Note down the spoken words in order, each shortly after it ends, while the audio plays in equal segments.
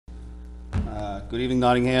Good evening,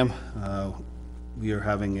 Nottingham. We are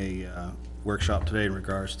having a workshop today in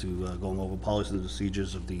regards to going over policies and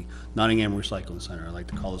procedures of the Nottingham Recycling Center. I'd like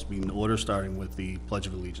to call this meeting to order, starting with the Pledge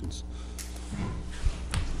of Allegiance.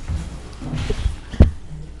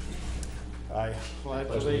 I pledge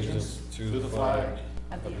allegiance to the flag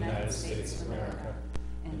of the United States of America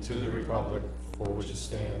and to the republic for which it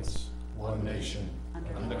stands, one nation,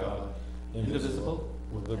 under God, indivisible,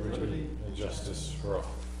 with liberty and justice for all.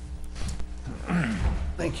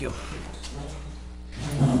 Thank you.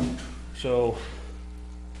 So,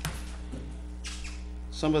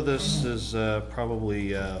 some of this is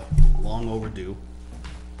probably long overdue.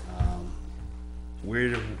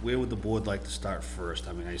 Where would the board like to start first?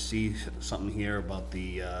 I mean, I see something here about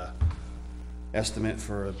the estimate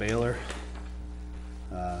for a baler.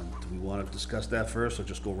 Do we want to discuss that first, or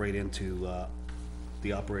just go right into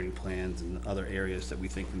the operating plans and other areas that we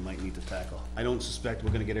think we might need to tackle? I don't suspect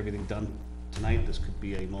we're gonna get everything done tonight. This could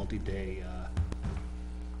be a multi-day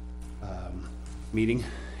meeting,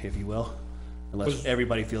 if you will, unless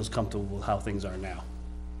everybody feels comfortable with how things are now.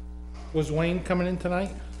 Was Wayne coming in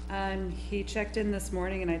tonight? He checked in this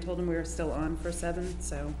morning and I told him we were still on for 7,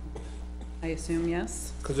 so I assume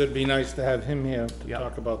yes. Because it'd be nice to have him here to Yep.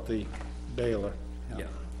 talk about the baler Yeah.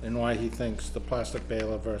 and why he thinks the plastic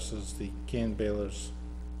baler versus the can balers.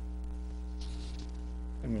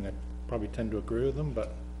 I mean, I probably tend to agree with him,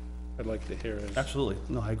 but I'd like to hear his. Absolutely.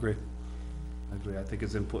 No, I agree. I agree. I think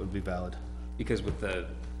his input would be valid. Because with the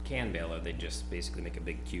can baler, they just basically make a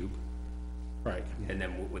big cube, Right. and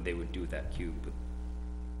then what they would do with that cube, would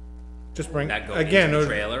Just bring, that go again, into it the would-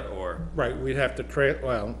 trailer, or, right, we'd have to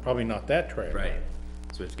well, probably not that trailer. right?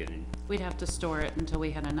 So it's getting, We'd have to store it until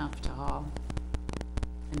we had enough to haul.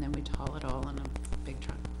 And then we'd haul it all in a big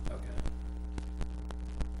truck. okay.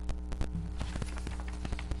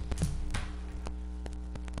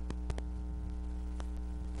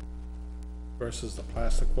 Versus the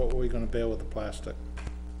plastic. What were we gonna bale with the plastic?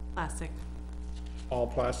 Plastic. All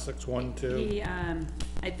plastics, 1, 2?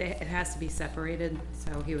 It has to be separated,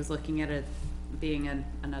 so he was looking at it being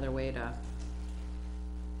another way to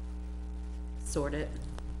sort it,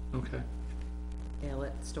 Okay. bale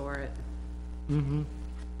it, store it. Mm-hmm.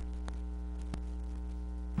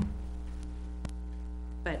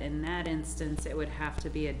 But in that instance, it would have to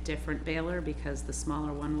be a different baler because the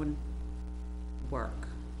smaller one wouldn't work.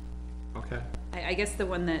 Okay. I guess the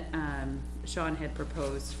one that Sean had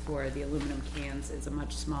proposed for the aluminum cans is a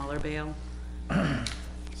much smaller bale.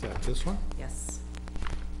 Is that this one? Yes.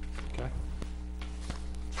 Okay.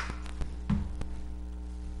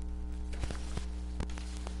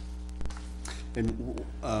 And,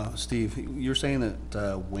 Steve, you're saying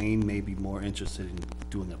that Wayne may be more interested in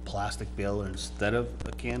doing a plastic baler instead of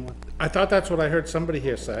a can one? I thought that's what I heard somebody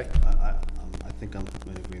here say. I think I'm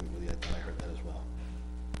in agreement with you. I thought I heard that as well.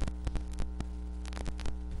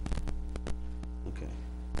 Okay.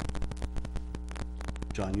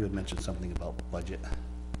 John, you had mentioned something about budget.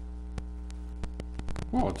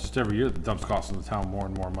 Well, just every year the dump's costing the town more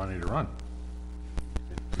and more money to run.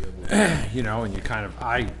 You know, and you kind of,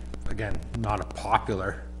 again, not a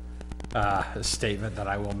popular, statement that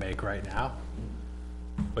I will make right now.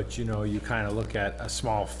 But you know, you kind of look at a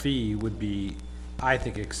small fee would be, I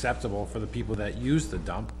think, acceptable for the people that use the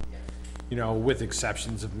dump. You know, with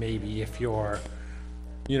exceptions of maybe if you're,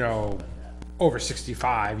 you know, over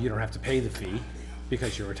 65, you don't have to pay the fee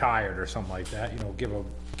because you're retired or something like that. You know,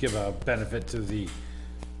 give a benefit to the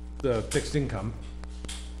fixed income.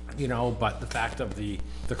 You know, but the fact of the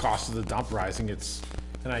cost of the dump rising,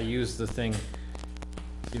 and I use the thing,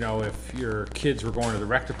 you know, if your kids were going to the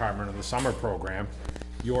rec department or the summer program,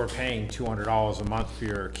 you're paying $200 a month for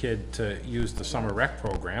your kid to use the summer rec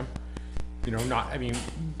program. You know, I mean,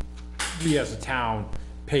 we as a town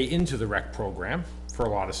pay into the rec program for a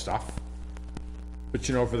lot of stuff. But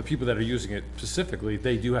you know, for the people that are using it specifically,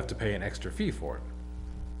 they do have to pay an extra fee for it.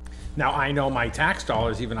 Now, I know my tax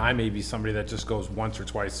dollars, even I may be somebody that just goes once or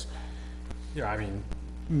twice. You know, I mean,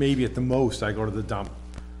 maybe at the most I go to the dump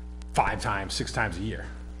 5 times, 6 times a year,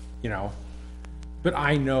 you know? But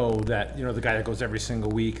I know that, you know, the guy that goes every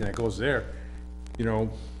single week and that goes there, you know,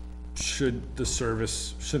 shouldn't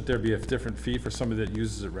there be a different fee for somebody that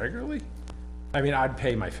uses it regularly? I mean, I'd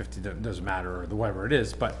pay my 50, doesn't matter, or whatever it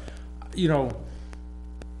is, but, you know,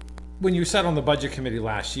 when you sat on the budget committee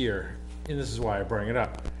last year, and this is why I bring it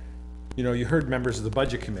up, you know, you heard members of the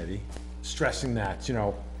budget committee stressing that, you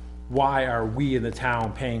know, why are we in the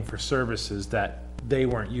town paying for services that they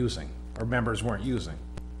weren't using, or members weren't using?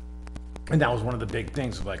 And that was one of the big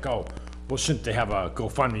things of like, oh, well, shouldn't they have a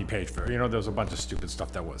GoFundMe page for it? You know, there was a bunch of stupid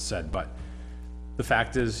stuff that was said, but the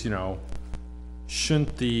fact is, you know,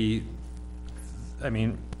 shouldn't the I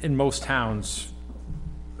mean, in most towns,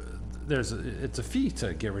 it's a fee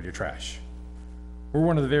to get rid of your trash. We're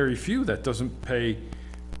one of the very few that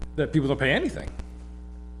people don't pay anything.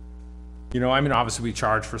 You know, I mean, obviously we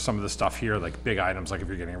charge for some of the stuff here, like big items, like if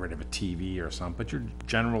you're getting rid of a TV or something, but your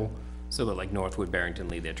general, So that like Northwood, Barrington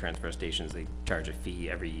Lee, their transfer stations, they charge a fee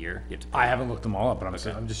every year. You have to pay. I haven't looked them all up, but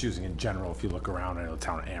I'm just using in general, if you look around, I know the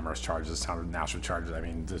town of Amherst charges, the town of Nashua charges, I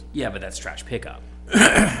mean, Yeah, but that's trash pickup.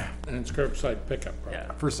 And it's curbside pickup, right?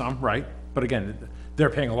 Yeah, for some, right? But again, they're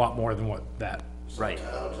paying a lot more than what that, right.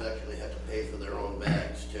 Towns actually have to pay for their own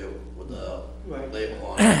bags too, with the label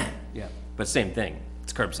on it. Yeah, but same thing.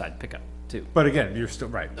 It's curbside pickup too. but again, you're still,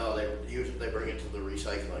 right. No, they bring it to the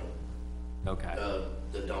recycling, Okay.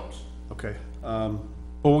 the dumps. Okay, But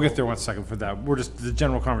we'll get there one second for that. We're just, the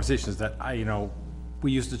general conversation is that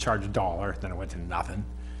we used to charge $1, then it went to nothing.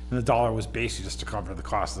 And the $1 was basically just to cover the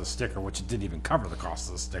cost of the sticker, which it didn't even cover the cost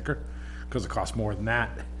of the sticker, because it cost more than that,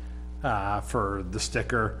 for the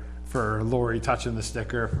sticker, for Lori touching the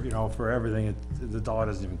sticker, for everything, the $1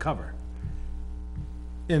 doesn't even cover.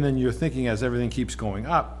 And then you're thinking, as everything keeps going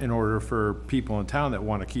up, in order for people in town that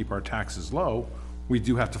want to keep our taxes low, we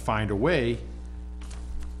do have to find a way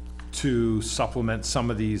to supplement some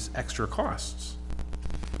of these extra costs.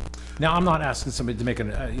 Now, I'm not asking somebody to make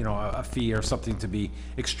a fee or something to be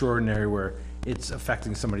extraordinary where it's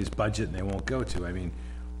affecting somebody's budget and they won't go to. I mean,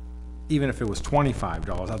 even if it was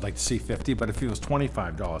 $25, I'd like to see 50, but if it was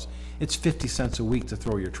 $25, it's 50 cents a week to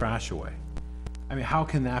throw your trash away. I mean, how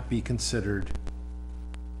can that be considered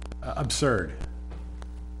absurd,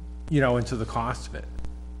 into the cost of it?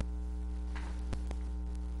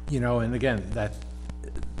 And again,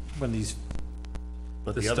 when these,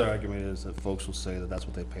 but The the other stuff- argument is that folks will say that that's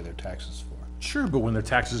what they pay their taxes for. sure, but when their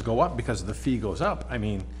taxes go up because the fee goes up, I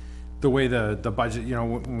mean, the way the budget,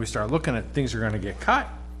 when we start looking at, things are gonna get cut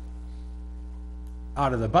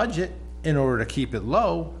out of the budget in order to keep it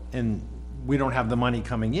low, and we don't have the money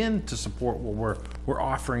coming in to support what we're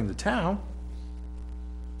offering the town.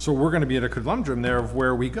 So we're gonna be at a conundrum there of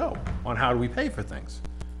where we go, on how do we pay for things.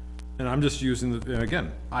 And I'm just using and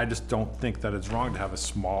again, I just don't think that it's wrong to have a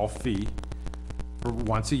small fee for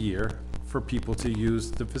once a year for people to use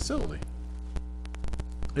the facility.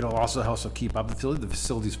 It'll also help us keep up the facility. The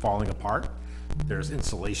facility's falling apart. There's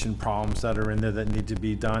insulation problems that are in there that need to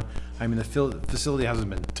be done. I mean, the facility hasn't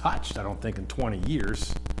been touched, I don't think, in 20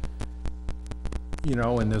 years.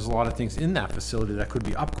 And there's a lot of things in that facility that could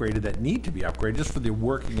be upgraded, that need to be upgraded, just for the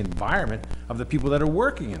working environment of the people that are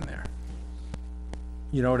working in there.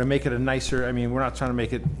 To make it a nicer, I mean, we're not trying to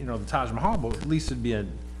make it, the Taj Mahal, but at least it'd be I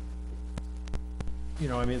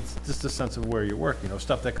mean, it's just a sense of where you work,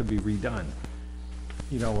 stuff that could be redone,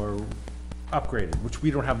 or upgraded, which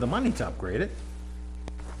we don't have the money to upgrade it.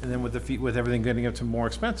 And then with everything getting up to more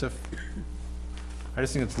expensive, I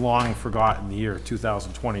just think it's long forgotten the year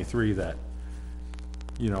 2023 that,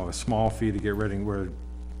 a small fee to get rid of, where,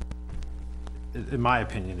 in my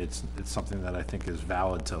opinion, it's something that I think is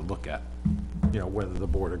valid to look at, whether the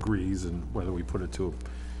board agrees and whether we put it to,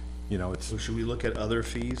 it's, So should we look at other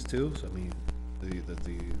fees too? So, I mean,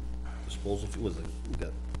 the disposal fee, we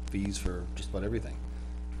got fees for just about everything.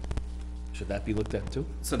 Should that be looked at too?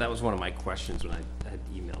 So that was one of my questions when I had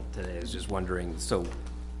emailed today. I was just wondering, so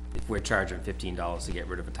if we're charging $15 to get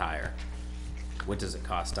rid of a tire, what does it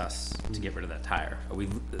cost us to get rid of that tire? Are we,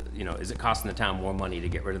 is it costing the town more money to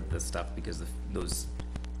get rid of this stuff because those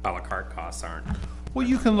a la carte costs aren't? well,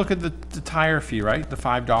 you can look at the tire fee, right? The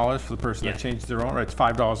 $5 for the person that Yeah. changed their own, right? It's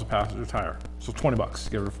 $5 a passenger tire. So $20,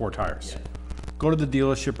 get rid of 4 tires. Yeah. Go to the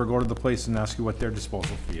dealership or go to the place and ask you what their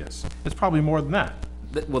disposal fee is. It's probably more than that.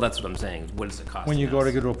 Well, that's what I'm saying. What does it cost? When you go us?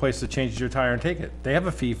 to go to a place that changes your tire and take it, they have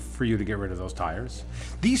a fee for you to get rid of those tires.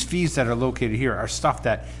 These fees that are located here are stuff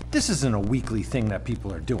that, this isn't a weekly thing that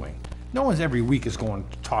people are doing. No one's every week is going,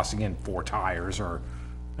 tossing in 4 tires,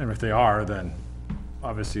 and if they are, then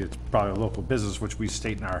obviously it's probably a local business, which we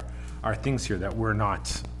state in our things here, that we're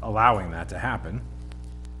not allowing that to happen.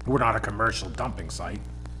 We're not a commercial dumping site.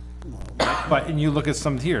 But, and you look at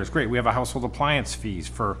some here, it's great, we have a household appliance fees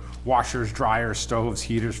for washers, dryers, stoves,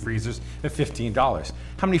 heaters, freezers at $15.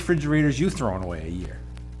 How many refrigerators you throwing away a year?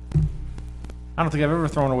 I don't think I've ever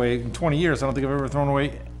thrown away, in 20 years, I don't think I've ever thrown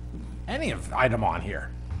away any item on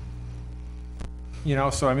here.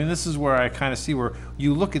 So I mean, this is where I kind of see where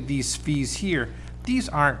you look at these fees here, these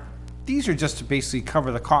are just to basically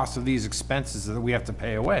cover the cost of these expenses that we have to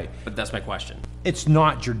pay away. But that's my question. It's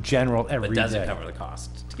not your general But everyday. does it cover the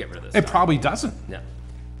cost to get rid of this It stuff? probably doesn't. No.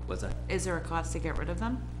 What's that? Is there a cost to get rid of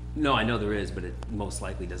them? No, I know there is, but it most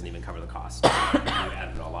likely doesn't even cover the cost. You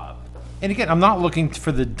add it all up. And again, I'm not looking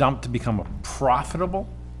for the dump to become a profitable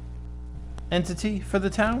entity for the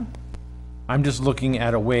town. I'm just looking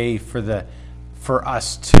at a way for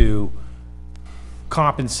us to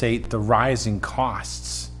compensate the rising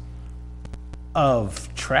costs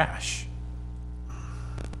of trash.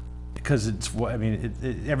 Because I mean,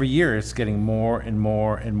 every year it's getting more and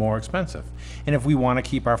more and more expensive. And if we want to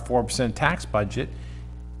keep our 4% tax budget,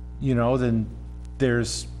 then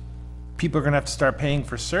people are gonna have to start paying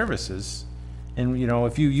for services. And,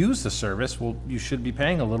 if you use the service, well, you should be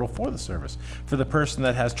paying a little for the service. For the person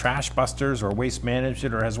that has trash busters or waste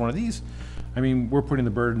management or has one of these, I mean, we're putting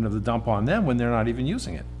the burden of the dump on them when they're not even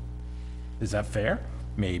using it. Is that fair?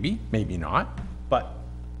 Maybe, maybe not, but,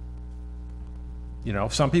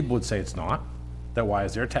 some people would say it's not. That why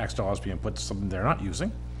is their tax dollars being put to something they're not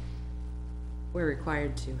using? We're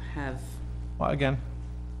required to have, Well, again,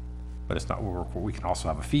 but it's not, we can also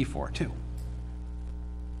have a fee for it too.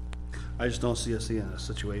 I just don't see us in a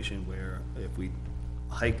situation where if we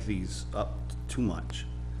hike these up too much,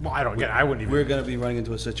 Well, I wouldn't even. we're gonna be running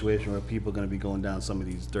into a situation where people are gonna be going down some of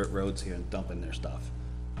these dirt roads here and dumping their stuff.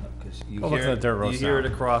 'Cause you Well, look hear at the dirt roads You hear it now.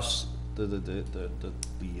 across the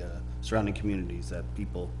surrounding communities that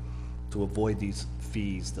people, to avoid these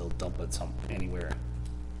fees, they'll dump it anywhere.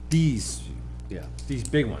 These Yeah.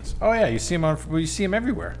 big ones. Oh yeah, you see them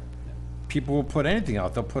everywhere. People will put anything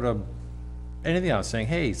out. They'll put anything out saying,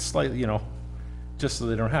 hey, slightly, just so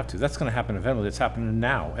they don't have to. That's gonna happen eventually. It's happening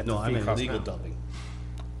now. No, I mean Fee illegal costs now. dumping.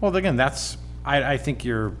 Well, again, I think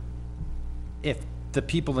if the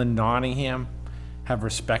people in Nottingham have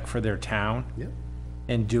respect for their town Yep.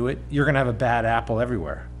 and do it, you're gonna have a bad apple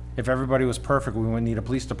everywhere. If everybody was perfect, we wouldn't need a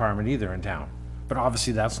police department either in town. But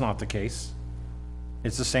obviously, that's not the case.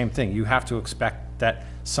 It's the same thing. You have to expect that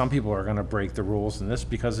some people are gonna break the rules in this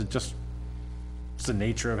because it's the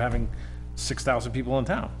nature of having 6,000 people in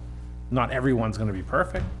town. Not everyone's gonna be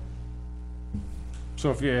perfect.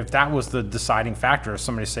 So if that was the deciding factor, if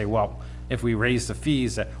somebody say, well, if we raise the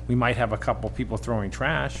fees, that we might have a couple people throwing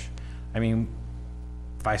trash. I mean,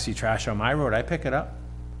 if I see trash on my road, I pick it up.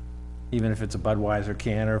 Even if it's a Budweiser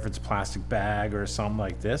can or if it's a plastic bag or something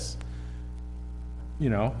like this.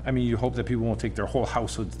 I mean, you hope that people won't take their whole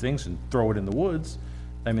household things and throw it in the woods.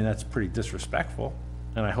 I mean, that's pretty disrespectful.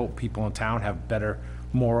 And I hope people in town have better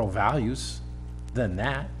moral values than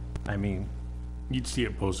that. I mean, You'd see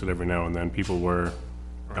it posted every now and then. People were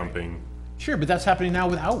dumping. sure, but that's happening now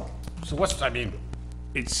without. So I mean,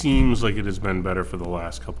 It seems like it has been better for the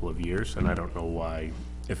last couple of years, and I don't know why,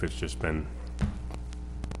 if it's just been,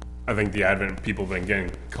 I think the advent, people have been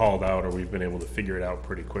getting called out, or we've been able to figure it out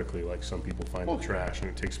pretty quickly, like some people find the trash, and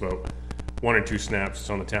it takes about 1 or 2 snaps, it's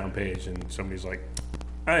on the town page, and somebody's like,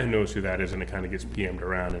 I knows who that is, and it kinda gets PM'd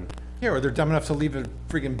around, and, yeah, or they're dumb enough to leave a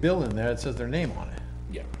freaking bill in there that says their name on it.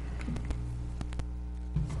 yeah.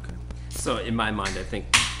 So in my mind, I think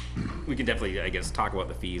we can definitely, I guess, talk about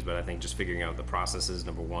the fees, but I think just figuring out the processes,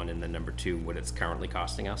 number one, and then number two, what it's currently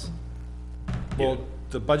costing us. Well,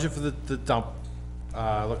 the budget for the dump,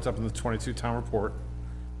 I looked up in the 22 town report,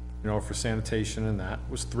 for sanitation and that,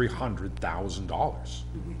 was $300,000.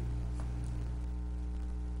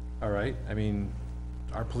 All right, I mean,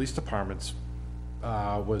 our police department's,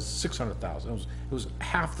 was 600,000. It was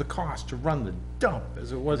half the cost to run the dump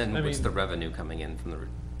as it was, I Then mean, what's the revenue coming in from the,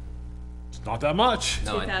 it's not that much.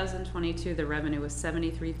 no, I- 2022, the revenue was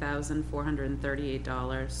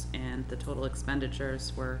 $73,438, and the total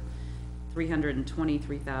expenditures were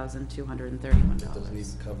 $323,231. Doesn't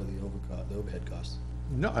even cover the overhead costs.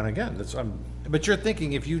 No, and again, but you're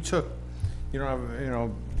thinking if you took,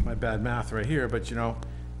 my bad math right here, but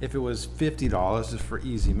if it was $50, just for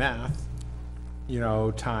easy math,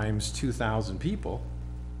 times 2,000 people,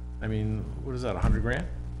 I mean, what is that, 100 grand?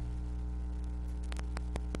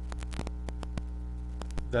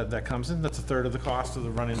 That comes in, that's a third of the cost of the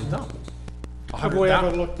running the dump. Have we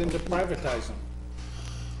ever looked into privatizing?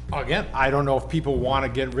 Again, I don't know if people wanna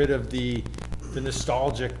get rid of the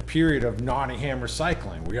nostalgic period of Nottingham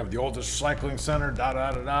recycling. We have the oldest recycling center,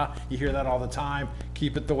 da-da-da-da, you hear that all the time,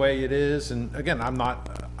 keep it the way it is, and again, I'm not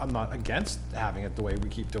against having it the way we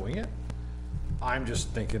keep doing it. I'm just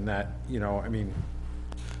thinking that, I mean,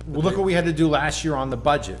 well, look what we had to do last year on the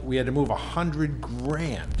budget. We had to move 100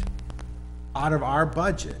 grand out of our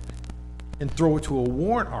budget and throw it to a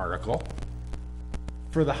warrant article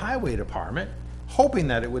for the highway department, hoping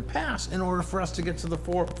that it would pass in order for us to get to the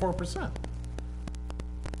 4%.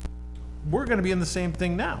 We're gonna be in the same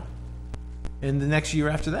thing now, in the next year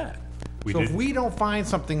after that. So if did- we don't find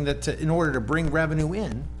something in order to bring revenue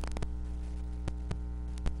in,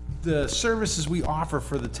 the services we offer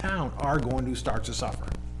for the town are going to start to suffer.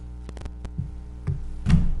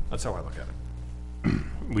 That's how I look at it.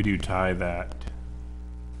 We do tie that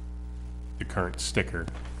the current sticker.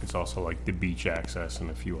 It's also like the beach access and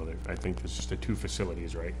a few other, I think there's just the two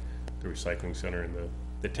facilities, right? The recycling center and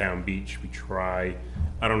the town beach. We try,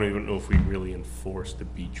 I don't even know if we really enforce the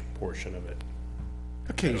beach portion of it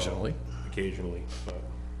Occasionally, occasionally, but.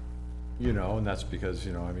 you know, and that's because,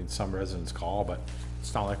 you know, I mean, some residents call, but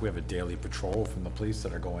it's not like we have a daily patrol from the police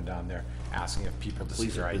that are going down there asking if people to see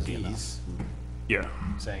Police their are busy enough. IDs, Yeah,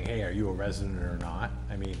 saying, hey, are you a resident or not?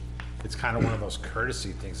 I mean, it's kind of one of those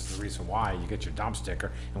courtesy things, is the reason why you get your dump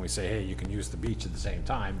sticker, and we say, hey, you can use the beach at the same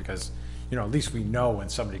time, because, you know, at least we know when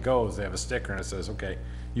somebody goes, they have a sticker, and it says, okay,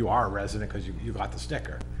 you are a resident, because you got the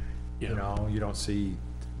sticker. You Yeah. know, you don't see,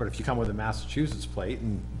 but if you come with a Massachusetts plate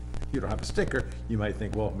and you don't have a sticker, you might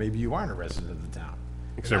think, well, maybe you aren't a resident of the town.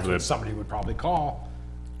 And Except that's for what that- somebody would probably call.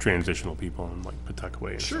 transitional people in like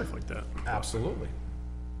Pawtucket and Sure. stuff like that. Absolutely.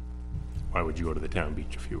 Why would you go to the town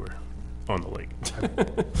beach if you were on the lake?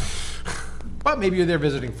 But maybe you're there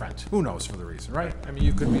visiting friends. Who knows for the reason, right? I mean,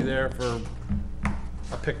 you could be there for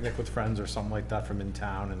a picnic with friends or something like that from in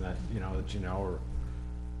town and that, or.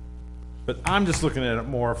 But I'm just looking at it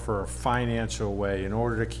more for a financial way in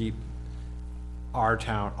order to keep our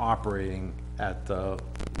town operating at the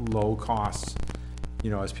low costs,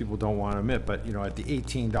 as people don't want to admit, but, at the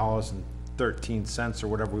 $18.13 or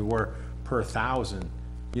whatever we were per thousand,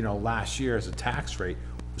 last year as a tax rate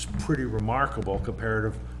was pretty remarkable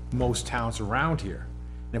comparative most towns around here.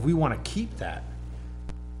 And if we want to keep that,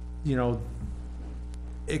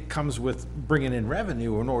 it comes with bringing in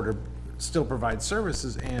revenue in order to still provide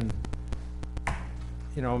services and,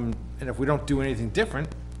 and if we don't do anything different,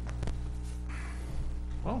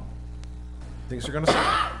 well, things are gonna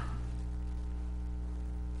suck.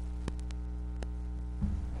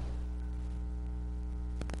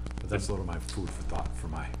 But that's a little my food for thought for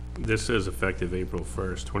my, This is effective April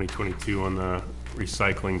 1st, 2022 on the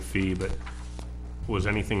recycling fee, but was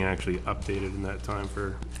anything actually updated in that time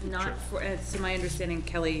for? Not for, to my understanding,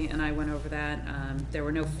 Kelly and I went over that, there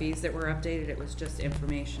were no fees that were updated, it was just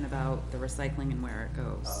information about the recycling and where it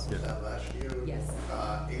goes. Was that last year? Yes.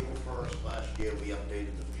 April 1st last year, we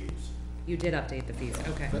updated the fees. You did update the fees,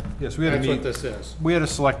 okay. yes, we had a That's what meet, this is. we had a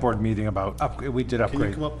select board meeting about, we did Can you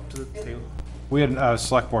upgrade. come up to the table? We had a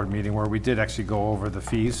select board meeting where we did actually go over the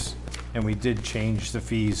fees, and we did change the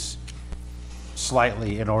fees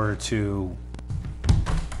slightly in order to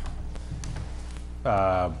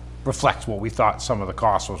reflect what we thought some of the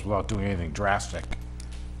cost was without doing anything drastic.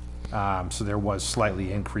 So there was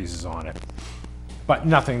slightly increases on it, but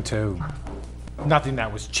nothing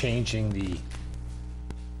that was changing the,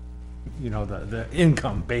 the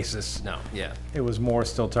income basis. No, yeah. It was more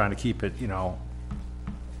still trying to keep it,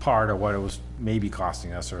 part of what it was maybe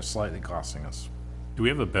costing us or slightly costing us. Do we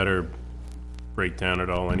have a better breakdown at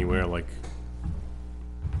all anywhere, like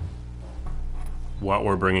what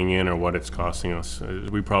we're bringing in or what it's costing us?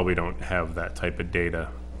 We probably don't have that type of data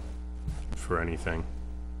for anything.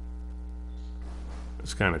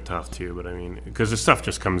 It's kind of tough too, but I mean, because the stuff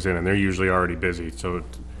just comes in and they're usually already busy, so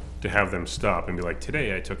to have them stop and be like,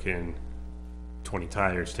 today I took in 20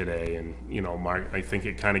 tires today, and, I think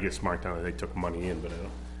it kind of gets marked down that they took money in, but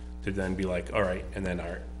to then be like, all right, and then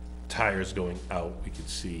our tires going out, we could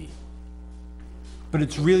see. But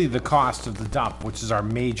it's really the cost of the dump, which is our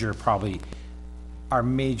major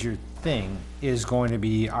thing, is going to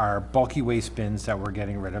be our bulky waste bins that we're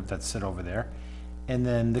getting rid of that sit over there, and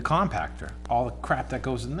then the compactor, all the crap that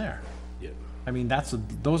goes in there. Yeah. I mean,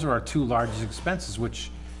 those are our two largest expenses, which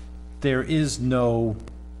there is no,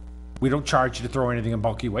 we don't charge you to throw anything in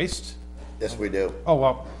bulky waste. Yes, we do. Oh,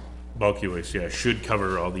 well, Bulky waste, yeah, should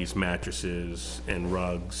cover all these mattresses and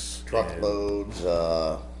rugs. Truck and- loads,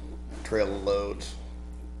 trailer loads.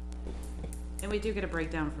 And we do get a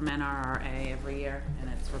breakdown from NRRA every year, and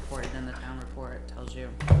it's reported in the town report, it tells you,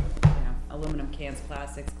 aluminum cans,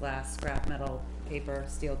 plastics, glass, scrap metal, paper,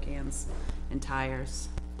 steel cans, and tires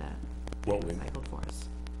that What get we- recycled for us.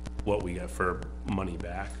 What we got for money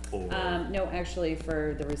back, or, No, actually,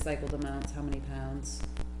 for the recycled amounts, how many pounds?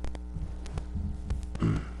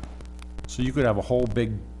 so you could have a whole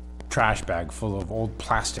big trash bag full of old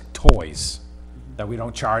plastic toys that we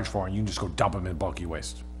don't charge for, and you can just go dump them in bulky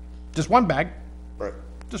waste. Just one bag, Right.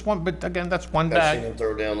 just one, but again, that's one I've bag. seen them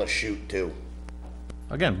throw down the chute too.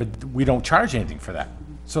 Again, but we don't charge anything for that.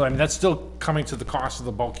 So, I mean, that's still coming to the cost of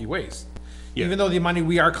the bulky waste. Yeah. Even though the money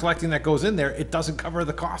we are collecting that goes in there, it doesn't cover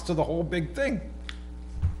the cost of the whole big thing.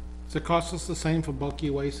 Does it cost us the same for bulky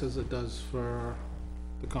waste as it does for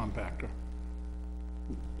the compactor?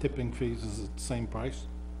 Tipping fees, is it the same price?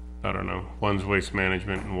 I don't know, one's waste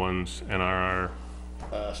management and one's NRR.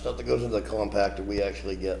 Stuff that goes into the compactor, we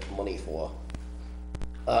actually get money for.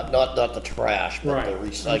 Not the trash, but Right, the I'm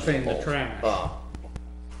recyclables. saying the trash. Uh,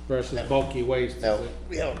 versus bulky waste? is Now, it-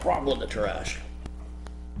 we have a problem with the trash.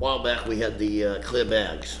 A while back, we had the clear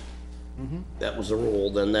bags. That was the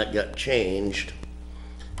rule, then that got changed.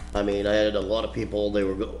 I mean, I had a lot of people, they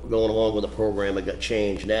were going along with the program, it got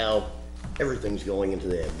changed. Now, everything's going into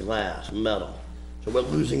there, glass, metal. So we're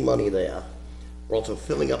losing money there. We're also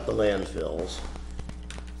filling up the landfills.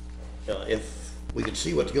 If we could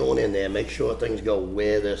see what's going in there, make sure things go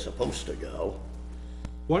where they're supposed to go.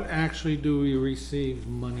 What actually do we receive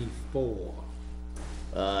money for?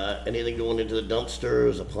 Anything going into the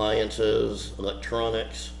dumpsters, appliances,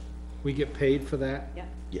 electronics, We get paid for that? Yeah.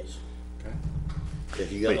 yes. Okay.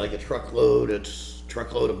 If you got like a truckload, it's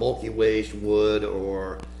truckload of bulky waste, wood,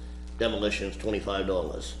 or demolition, it's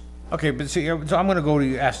 $25. Okay, but see, so I'm gonna go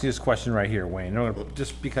to ask you this question right here, Wayne, I'm gonna-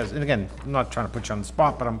 just because, and again, I'm not trying to put you on the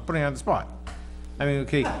spot, but I'm putting you on the spot. I mean,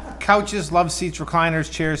 okay, couches, love seats, recliners,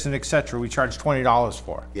 chairs, and et cetera, we charge $20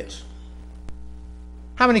 for. Yes,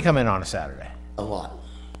 How many come in on a Saturday? a lot.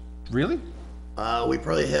 Really? We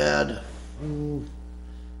probably had,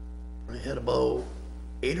 about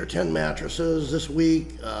 8 or 10 mattresses this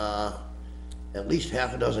week, at least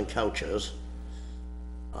half a dozen couches.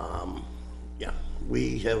 Yeah,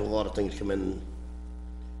 we have a lot of things come in.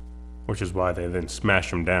 Which is why they then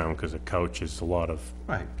smash them down, because a couch is a lot of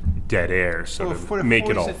Right. dead air, so Well, to for the make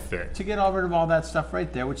it 40 all fit. To get all rid of all that stuff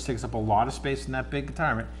right there, which takes up a lot of space in that big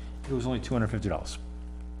retirement, it was only $250.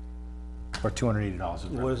 Or $280.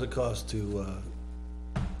 What does it cost to,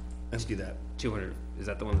 empty that? 200, is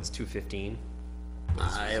that the one that's 215?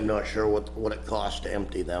 I am not sure what it costs to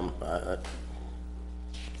empty them.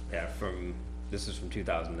 Yeah, this is from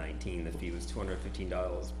 2019, the fee was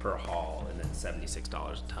 $215 per haul and then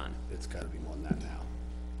 $76 a ton. It's gotta be more than that now.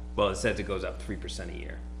 Well, it says it goes up 3% a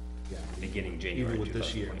year, Yeah. beginning January Even with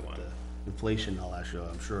this year, with 2021. the inflation and all that,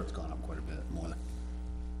 I'm sure it's gone up quite a bit more.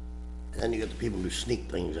 And you got the people who sneak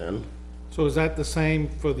things in. So is that the same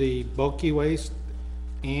for the bulky waste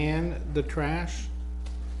and the trash?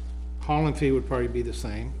 Hauling fee would probably be the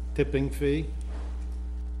same, tipping fee?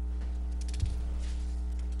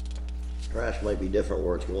 Trash might be different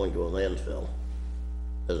where it's going to a landfill,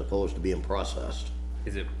 as opposed to being processed.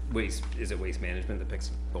 Is it waste management that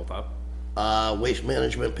picks both up? Waste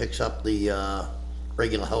management picks up the,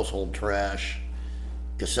 regular household trash.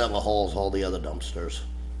 Casella hauls all the other dumpsters.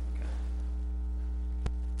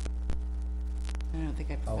 I don't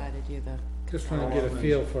think I provided you the, Just trying to get a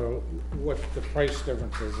feel for what the price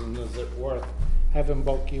difference is, and is it worth having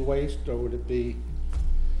bulky waste, or would it be,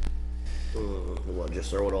 Well, just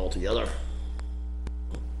throw it all together.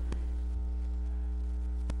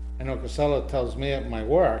 I know Casella tells me at my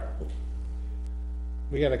work,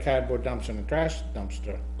 we got a cardboard dumpster and a trash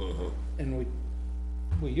dumpster. And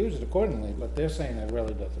we use it accordingly, but they're saying it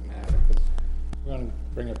really doesn't matter, because we're gonna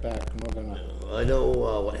bring it back, and I know,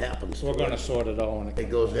 what happens to we're gonna it. sort it all when it It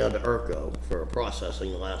comes. goes down to Urco for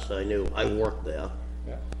processing, the last I knew. I worked there.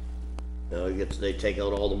 Yeah. They take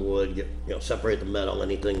out all the wood, separate the metal,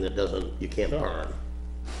 anything that you can't Sure. burn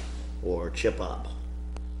or chip up.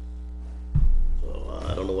 So,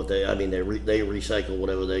 I don't know what they recycle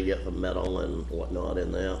whatever they get from metal and whatnot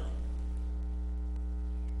in there.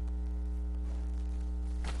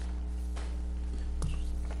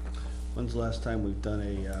 When's the last time we've done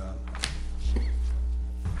a,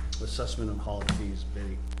 assessment on hauling fees,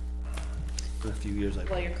 Betty? Been a few years, I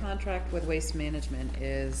well, your contract with Waste Management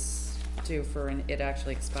is due for, and it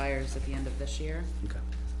actually expires at the end of this year. Okay.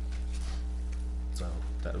 So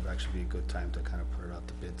that would actually be a good time to kind of put it out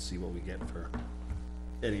to bid, see what we get for,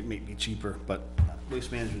 and it may be cheaper, but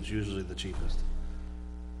waste management's usually the cheapest.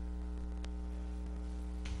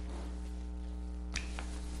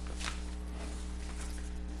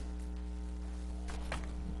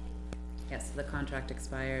 Yes, the contract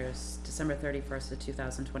expires December 31st of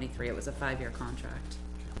 2023. It was a 5-year contract.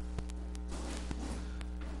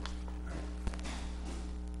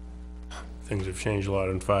 Things have changed a lot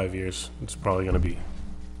in 5 years. It's probably gonna be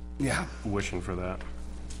Yeah. wishing for that.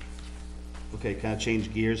 Okay, kind of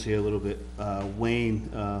change gears here a little bit. Wayne,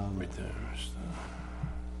 Right there.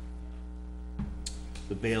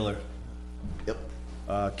 the baler, Yep,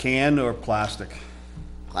 can or plastic?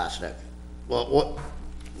 plastic. Well, what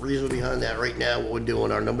reason behind that right now, what we're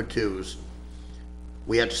doing, our number twos,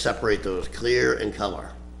 we have to separate those, clear and color.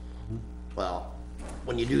 Well,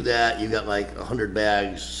 when you do that, you got like 100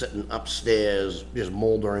 bags sitting upstairs, just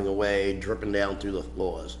moldering away, dripping down through the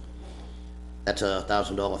floors. That's a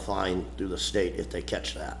 $1,000 fine through the state if they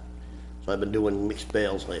catch that. So I've been doing mixed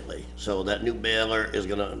bales lately. So that new baler is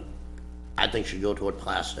I think should go toward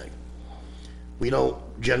plastic. We don't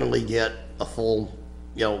generally get a full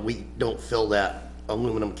you know, we don't fill that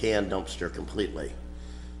aluminum can dumpster completely.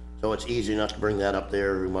 So it's easy enough to bring that up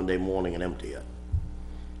there every Monday morning and empty it.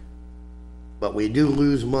 But we do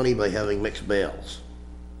lose money by having mixed bales.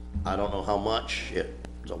 I don't know how much. It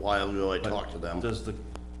was a while ago I talked to them.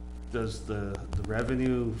 Does the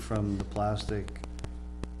revenue from the plastic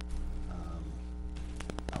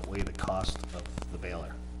outweigh the cost of the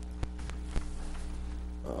baler?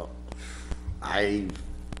 I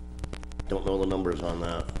don't know the numbers on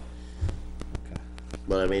that. Okay.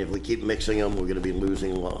 But I mean, if we keep mixing them, we're gonna be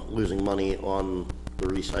losing money on the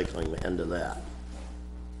recycling end of that.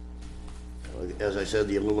 As I said,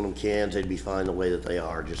 the aluminum cans, they'd be fine the way that they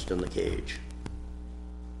are, just in the cage.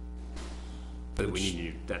 But we need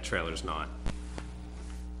you, that trailer's not,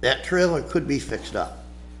 That trailer could be fixed up.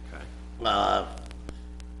 okay?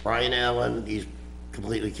 Brian Allen, he's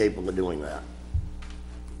completely capable of doing that.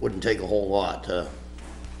 Wouldn't take a whole lot to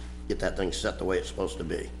get that thing set the way it's supposed to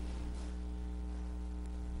be.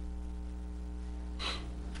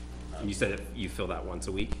 And you said you fill that once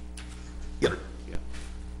a week? Yep. Yeah.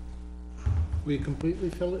 Will you completely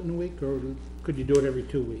fill it in a week, or could you do it every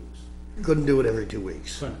 2 weeks? Couldn't do it every 2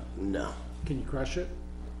 weeks. Couldn't. No, Can you crush it?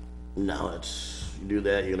 no, you do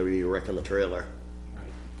that, you're gonna be wrecking the trailer. Right.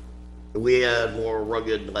 If we had more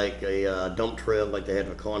rugged, like a dump trail like they had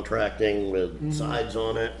for contracting with sides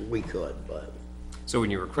on it, we could, but So when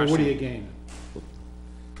you were Well, what do you crushing,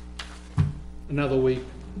 gain? Another week?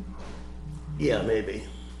 yeah, maybe,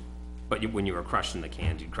 but when you were crushing the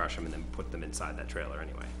cans, you'd crush them and then put them inside that trailer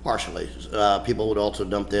anyway? partially. People would also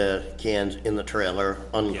dump their cans in the trailer,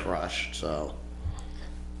 uncrushed, so.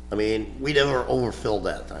 I mean, we never overfilled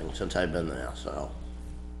that thing since I've been there, so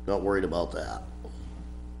not worried about that.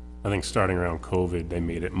 I think starting around COVID, they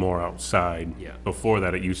made it more outside. Yeah. Before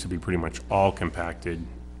that, it used to be pretty much all compacted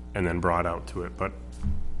and then brought out to it, but,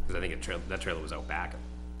 Because I think that trailer was out back,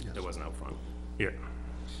 it wasn't out front. yeah.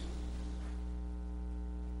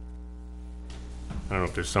 I don't know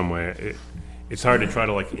if there's some way, it's hard to try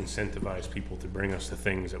to like incentivize people to bring us the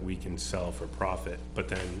things that we can sell for profit, but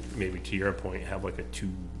then maybe to your point, have like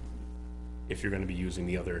if you're gonna be using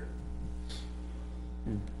the other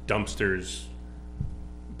dumpsters,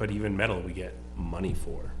 but even metal we get money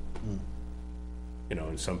for. You know,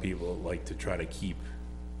 and some people like to try to keep,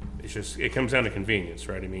 it comes down to convenience,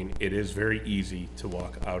 right? I mean, it is very easy to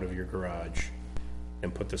walk out of your garage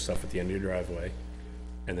and put the stuff at the end of your driveway,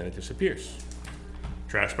 and then it disappears.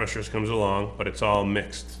 Trash specialist comes along, but it's all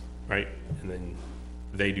mixed, right? And then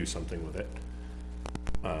they do something with it.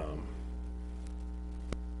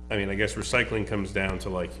 I mean, I guess recycling comes down to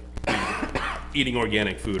like eating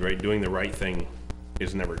organic food, right? Doing the right thing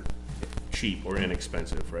is never cheap or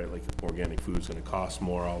inexpensive, right? Like organic food's gonna cost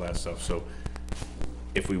more, all that stuff. So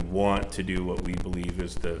if we want to do what we believe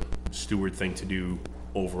is the steward thing to do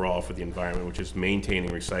overall for the environment, which is maintaining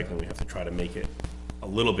recycling, we have to try to make it a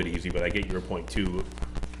little bit easy, but I get your point too.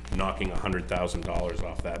 Knocking $100,000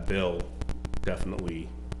 off that bill definitely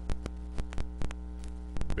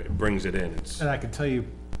brings it in. It's, And I can tell you,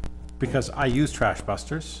 because I use Trash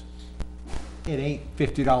Busters, it ain't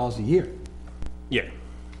 $50 a year. yeah,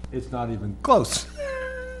 It's not even close.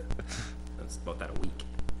 That's about that a week.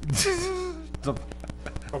 So,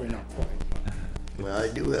 Probably not quite. Well, I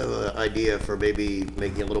do have an idea for maybe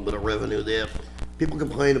making a little bit of revenue there. People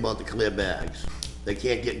complain about the clear bags. They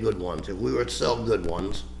can't get good ones. If we were to sell good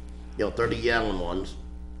ones, 30-gallon ones,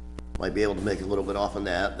 might be able to make a little bit off on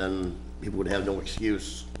that, then people would have no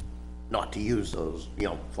excuse not to use those,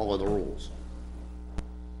 follow the rules.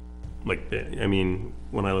 like, I mean,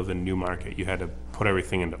 when I lived in Newmarket, you had to put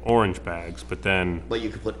everything into orange bags, but then But you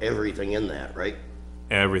could put everything in that, right?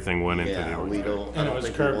 everything went into the Yeah, orange we bag. don't, I And it don't was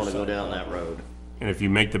think we wanna go curbside. down that road. And if you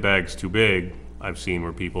make the bags too big, I've seen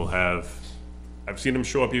where people I've seen them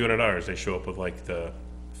show up even at ours. They show up with like the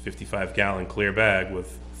 55-gallon clear bag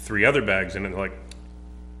with 3 other bags in it. They're like,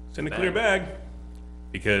 it's in a clear bag.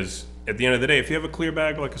 Because at the end of the day, if you have a clear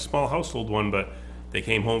bag, like a small household one, but they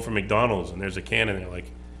came home from McDonald's and there's a can in there,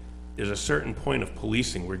 like, there's a certain point of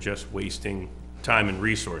policing. We're just wasting time and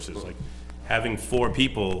resources. Like having 4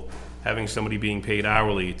 people, having somebody being paid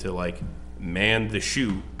hourly to like man the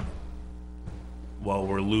chute while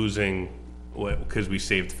we're losing, because we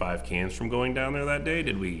saved 5 cans from going down there that day,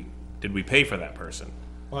 did we pay for that person?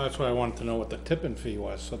 Well, that's why I wanted to know what the tipping fee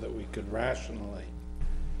was, so that we could rationally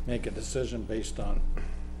make a decision based on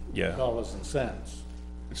Yeah, dollars and cents.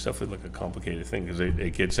 it's definitely like a complicated thing, because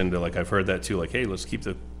it gets into, like, I've heard that too, like, hey, let's keep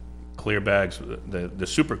the clear bags, the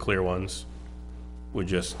super clear ones would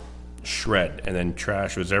just shred, and then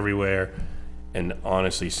trash was everywhere, and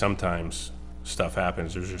honestly, sometimes stuff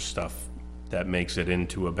happens, there's just stuff that makes it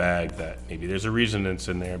into a bag that maybe there's a reason it's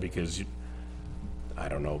in there because, I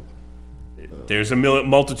don't know. There's a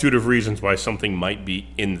multitude of reasons why something might be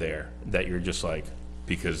in there that you're just like,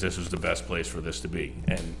 because this is the best place for this to be.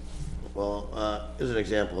 And Well, as an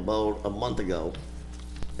example, about a month ago,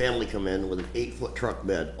 family come in with an 8-foot truck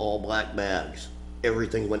bed, all black bags.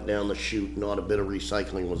 Everything went down the chute, not a bit of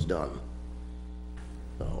recycling was done.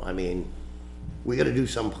 So, I mean, we gotta do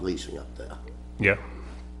some policing up there. yeah,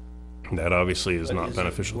 that obviously is not Is it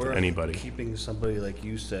beneficial to worth anybody. Keeping somebody like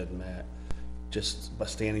you said, Matt, just by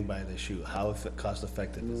standing by the chute, how cost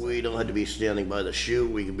effective is that? We don't have to be standing by the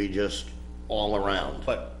chute, we can be just all around.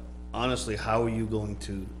 But honestly, how are you going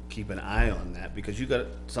to keep an eye on that? Because you got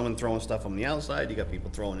someone throwing stuff from the outside, you got people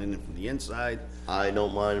throwing in from the inside. I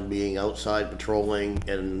don't mind being outside patrolling,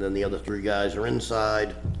 and then the other 3 guys are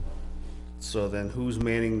inside. So then who's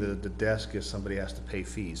manning the desk if somebody has to pay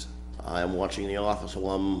fees? I'm watching the office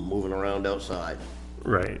while I'm moving around outside.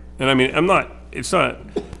 Right. And I mean, it's not,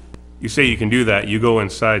 you say you can do that, you go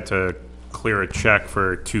inside to clear a check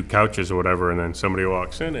for 2 couches or whatever, and then somebody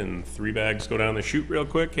walks in and 3 bags go down the chute real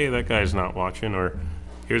quick, hey, that guy's not watching, or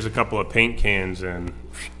here's a couple of paint cans and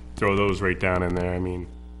throw those right down in there, I mean,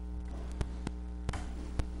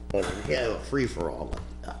 But we can't have a free-for-all like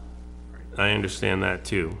that. I understand that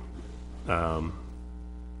too. I'm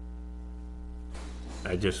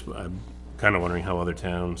kinda wondering how other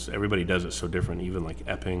towns, everybody does it so different, even like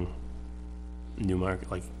Epping, Newmarket,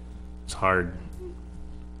 like, it's hard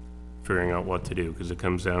figuring out what to do, because it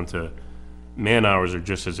comes down to, man hours are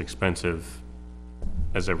just as expensive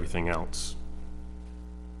as everything else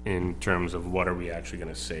in terms of what are we actually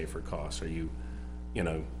gonna save for costs. Are you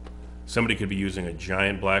know, somebody could be using a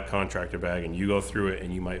giant black contractor bag and you go through it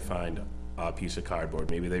and you might find a piece of cardboard.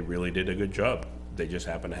 Maybe they really did a good job. They just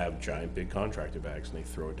happen to have giant big contractor bags and they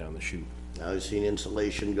throw it down the chute. I've seen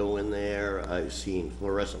insulation go in there, I've seen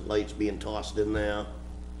fluorescent lights being tossed in there.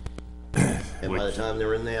 And by the time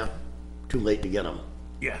they're in there, too late to get them.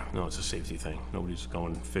 Yeah, no, it's a safety thing. Nobody's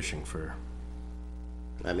going fishing for,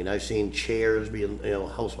 I mean, I've seen chairs being,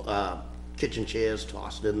 kitchen chairs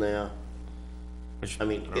tossed in there. I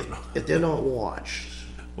mean, if they're not watched,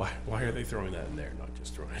 why are they throwing that in there, not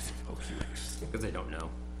just throwing it in the bulky waste? Because they don't know.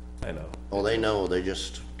 I know. oh, they know, they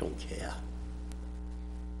just don't care.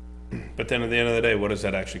 But then at the end of the day, what does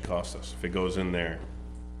that actually cost us if it goes in there?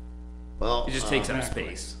 Well, It just takes up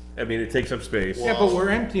space. I mean, it takes up space. Yeah, but we're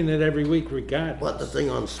emptying it every week regardless. but the thing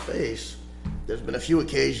on space, there's been a few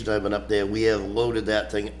occasions I've been up there, we have loaded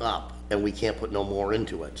that thing up and we can't put no more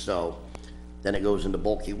into it, so then it goes into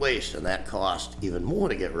bulky waste and that costs even more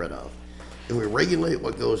to get rid of. If we regulate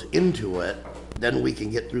what goes into it, then we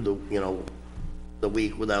can get through the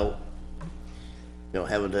week without,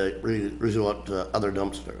 having to resort to other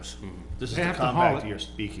dumpsters. This is They the have to haul compact it. you're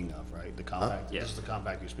speaking of, right? The compact, this is the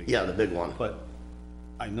compact you're speaking Yeah, of. the big one. But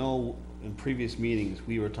I know in previous meetings,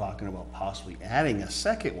 we were talking about possibly adding a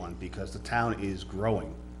second one because the town is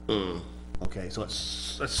growing. Okay, so at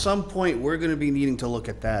some point, we're gonna be needing to look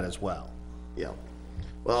at that as well. Yeah. So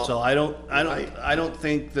Well, I don't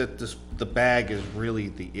think that the bag is really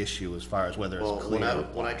the issue as far as whether it's when clear.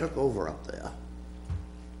 when I took over up there,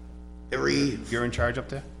 You're in charge up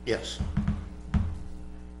there? yes.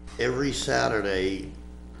 Every Saturday,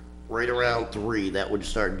 right around 3, that would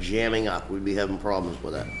start jamming up. We'd be having problems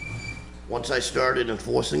with it. Once I started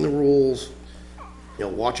enforcing the rules,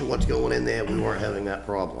 watching what's going in there, we weren't having that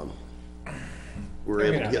problem. We were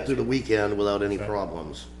able to get through the weekend without any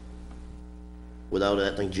problems. Without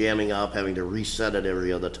that thing jamming up, having to reset it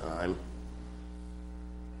every other time.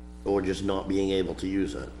 Or just not being able to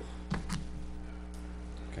use it.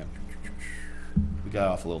 Okay. We got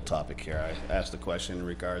off a little topic here. I asked a question in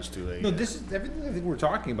regards to No, a, this is, everything I think we're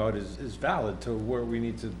talking about is valid to where we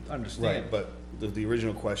need to understand. right, but the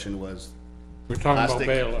original question was We're talking about plastic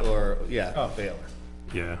baler. or, baler.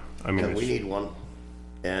 Yeah, I mean, And we it's- need one,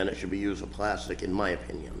 and it should be used with plastic, in my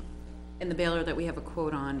opinion. And the baler that we have a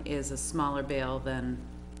quote on is a smaller bale than,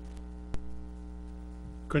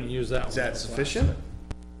 Couldn't use that one. Is that sufficient?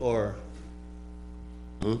 Or?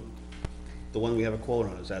 The one we have a quote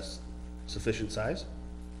on, is that sufficient size?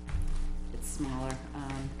 it's smaller,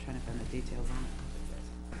 trying to find the details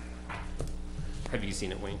on it. Have you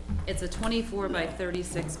seen it, Wayne? It's a 24 by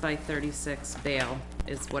 36 by 36 bale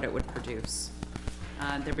is what it would produce.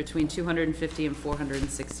 They're between 250 and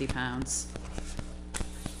 460 pounds.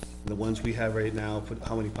 The ones we have right now,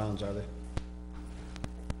 how many pounds are they?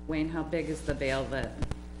 Wayne, how big is the bale that,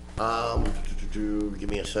 Give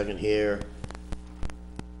me a second here.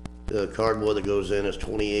 The cardboard that goes in is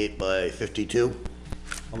 28 by 52.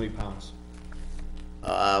 How many pounds?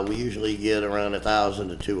 We usually get around 1,000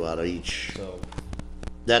 to 2 out of each. So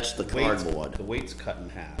That's the weight's- cardboard. The weight's cut in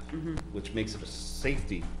half, which makes it a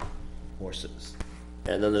safety horses.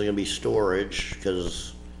 And then there's gonna be storage,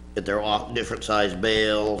 because if they're all different size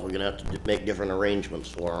bales, we're gonna have to make different arrangements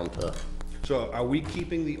for them to. So are we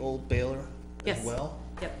keeping the old baler as Yes. well?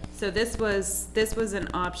 Yep, so this was an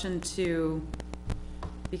option to,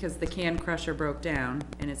 because the can crusher broke down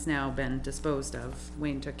and it's now been disposed of.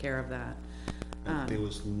 Wayne took care of that. There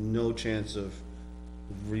was no chance of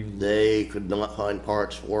They could not find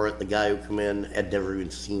parts for it. The guy who come in had never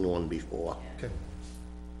even seen one before. Okay.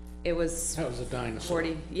 It was That was a dinosaur.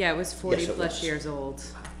 40, yeah, it was 40 Yes, it plus was. years old.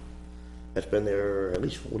 It's been there at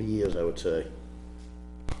least 40 years, I would say.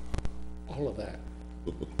 All of that.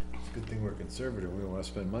 It's a good thing we're conservative, we don't wanna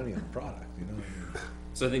spend money on the product, you know?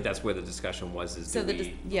 So I think that's where the discussion was, is So do the we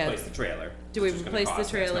dis- yeah. replace the trailer? Do we which is gonna replace the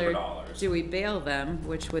cost X number trailer? dollars? Do we bail them,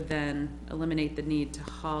 which would then eliminate the need to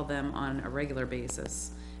haul them on a regular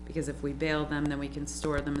basis? Because if we bail them, then we can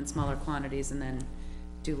store them in smaller quantities and then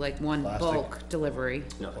do like one Plastic. bulk delivery.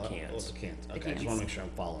 No, the Oh, cans. the cans, The okay, I just cans. wanna make sure I'm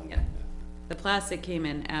following. Yeah. The plastic came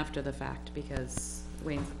in after the fact because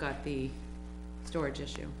Wayne got the storage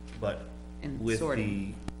issue. But And with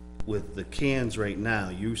sorting. with the cans right now,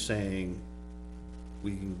 you're saying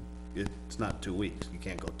we can, it's not 2 weeks, you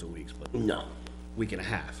can't go 2 weeks, but No. week and a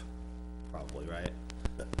half, probably, right?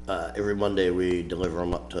 Every Monday we deliver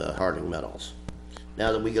them up to Harding Metals.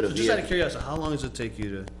 Now that we got a So just out of vehicle, curiosity, how long does it take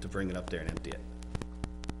you to bring it up there and empty it?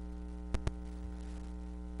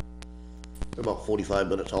 about 45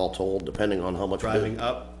 minutes all told, depending on how much. Driving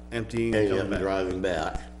up, emptying, And and yeah, coming back? driving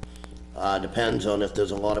back. Depends on if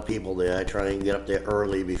there's a lot of people there. I try and get up there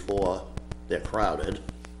early before they're crowded.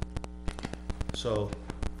 So,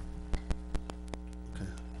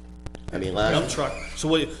 I mean, dump last, truck, so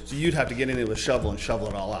what, so you'd have to get in there with a shovel and shovel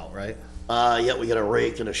it all out, right? yeah, we got a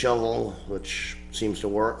rake and a shovel, which seems to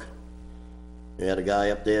work. We had a guy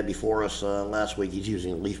up there before us, last week, he's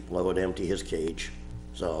using a leaf blower to empty his cage.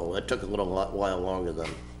 So it took a while longer than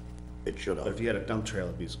it should But if have, you had a dump trailer,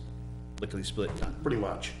 it'd be lickety split done, pretty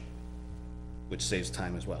much. which saves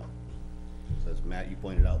time as well. As Matt, you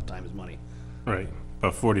pointed out, time is money. Right,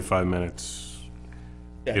 but 45 minutes,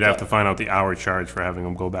 Yeah, you'd have to find out the hour charge for having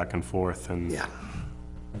them go back and forth, and, Yeah.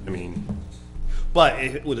 I mean,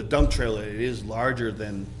 But with a dump trailer, it is larger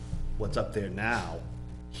than what's up there now.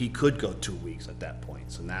 He could go 2 weeks at that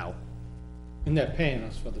point, so now, And they're paying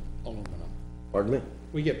us for the aluminum. Pardon me?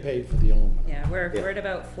 We get paid for the aluminum. Yeah, we're at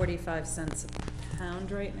about 45 cents a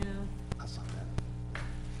pound right now. that's not bad.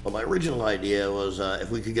 Well, my original idea was,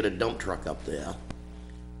 if we could get a dump truck up there,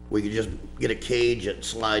 we could just get a cage that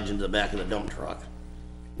slides into the back of the dump truck.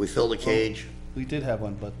 We fill the cage, We did have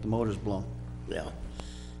one, but the motor's blown. yeah.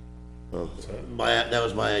 That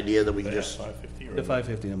was my idea, that we could just, 550 The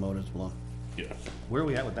 550, the motor's blown. yeah, Where are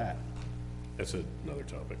we at with that? that's another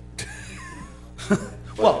topic.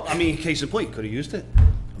 Well, I mean, case in point, you could have used it.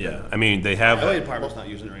 Yeah, I mean, they The highway have, department's not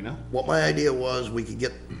using it right now. what my idea was, we could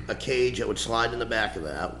get a cage that would slide in the back of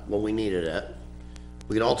that when we needed it.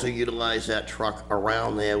 We could also utilize that truck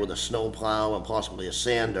around there with a snow plow and possibly a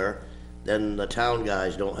sander. Then the town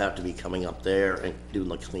guys don't have to be coming up there and doing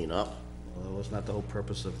the cleanup. Well, wasn't that the whole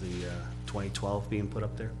purpose of the 2012 being put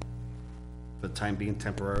up there? For the time being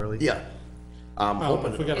temporarily? Yeah. I'm Well,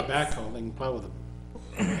 hoping. if we got a backhoe, they can plow with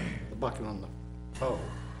the bucket on the hoe.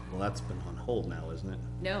 Well, that's been on hold now, isn't it?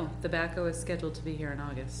 No, the backhoe is scheduled to be here in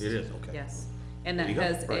August. It is, okay. Yes, and that you go.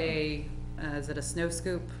 has is it a snow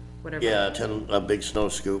scoop, whatever? Yeah, a big snow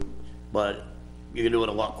scoop, but you can do it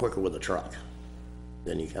a lot quicker with a truck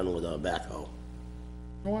than you can with a backhoe.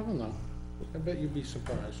 Oh, I don't know. I bet you'd be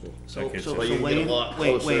surprised. So, Okay, so But you can get Wayne, a lot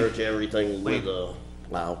Wayne, closer Wayne, to everything with a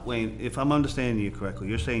plow. Wayne, if I'm understanding you correctly,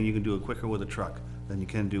 you're saying you can do it quicker with a truck than you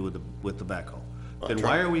can do with the backhoe. Then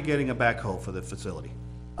why are we getting a backhoe for the facility?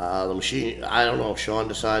 The machine, I don't know if Sean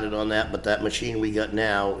decided on that, but that machine we got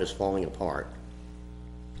now is falling apart.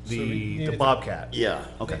 The Bobcat? Yeah.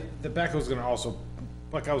 Okay. The backhoe's gonna also,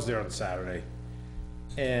 like I was there on Saturday,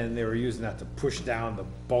 and they were using that to push down the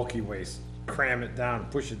bulky waste, cram it down,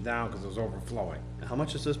 push it down, cause it was overflowing. How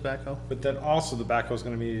much is this backhoe? But then also the backhoe's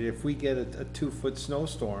gonna mean if we get a 2-foot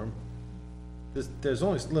snowstorm, there's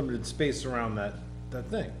only limited space around that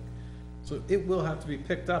thing. So it will have to be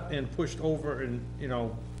picked up and pushed over and,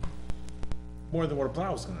 more than what a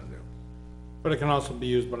plow's gonna do. But it can also be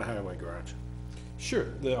used by the highway garage. Sure,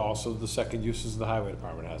 also the second uses the highway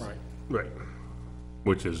department has. Right. right,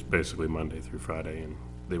 which is basically Monday through Friday, and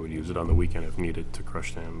they would use it on the weekend if needed to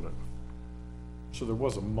crush them, but. So there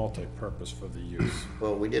was a multi-purpose for the use.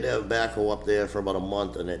 Well, we did have backhoe up there for about a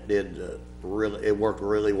month and it did it worked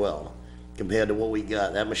really well. compared to what we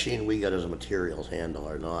got, that machine we got is a materials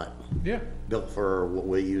handler, not Yeah. built for what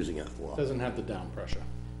we're using it for. Doesn't have the down pressure.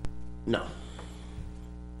 No.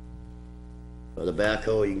 The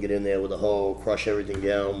backhoe, you can get in there with a hoe, crush everything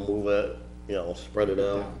down, move it, you know, spread it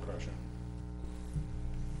out. Down pressure.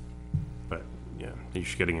 But, yeah, you're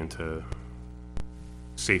just getting into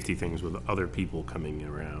safety things with other people coming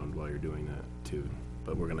around while you're doing that too.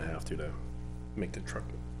 But we're gonna have to make the truck,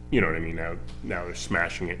 you know what I mean? Now they're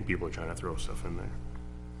smashing it and people are trying to throw stuff in there.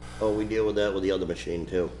 Oh, we deal with that with the other machine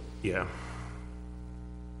too. Yeah.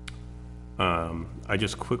 I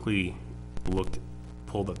just quickly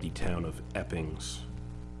pulled up the town of Eppings,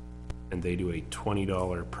 and they do a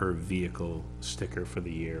 $20 per vehicle sticker for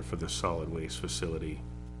the year for the solid waste facility.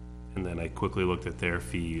 And then I quickly looked at their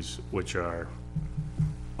fees, which are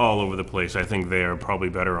all over the place. I think they are probably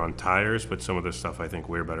better on tires, but some of the stuff I think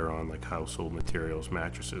we're better on, like household materials,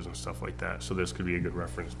 mattresses and stuff like that. So this could be a good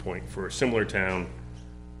reference point for a similar town,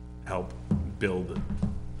 help build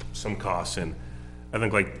some costs in. I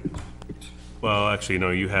think like, well, actually,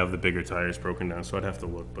 no, you have the bigger tires broken down, so I'd have to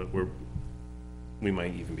look, but we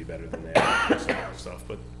might even be better than that, some of that stuff,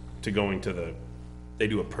 but to going to they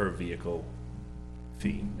do a per vehicle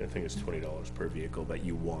fee. I think it's $20 per vehicle that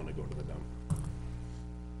you want to go to the dump,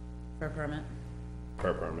 For a permit.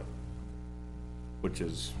 per permit, which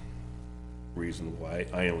is reasonable.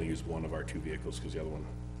 I only use one of our 2 vehicles, because the other one,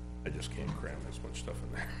 I just can't cram as much stuff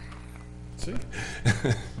in there. See?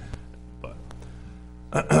 But,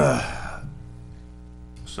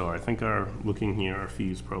 so I think looking here, our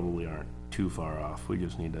fees probably aren't too far off. We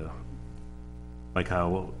just need to, like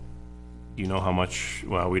how, you know how much,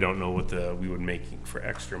 well, we don't know what we would make for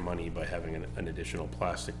extra money by having an additional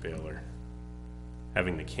plastic baler.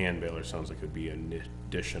 Having the can baler sounds like it would be an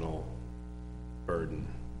additional burden,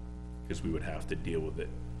 because we would have to deal with it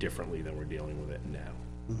differently than we're dealing with it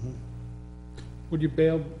now. Would you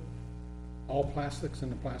bail all plastics in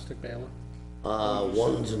the plastic baler?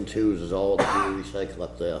 1s and 2s is all that we recycle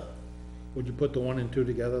up there. Would you put the 1 and 2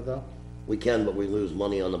 together though? We can, but we lose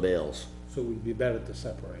money on the bales. So it would be better to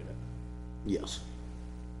separate it. Yes.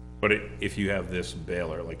 But if you have this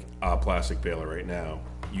baler, like a plastic baler right now,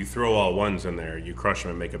 you throw all 1s in there, you crush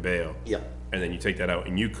them and make a bale. Yeah. And then you take that out,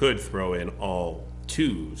 and you could throw in all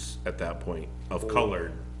 2s at that point of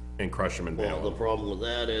colored and crush them and Well, bale the them. problem with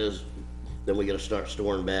that is, then we gotta start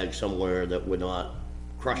storing bags somewhere that we're not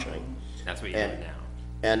crushing. That's what you're doing now.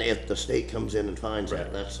 And if the state comes in and finds that,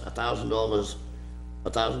 Right. that's $1,000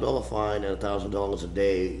 fine and $1,000 a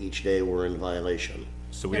day, each day we're in violation.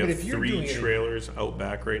 So we Yeah, but have if you're 3 doing it- trailers out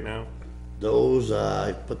back right now, Those,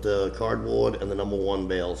 I put the cardboard and the number 1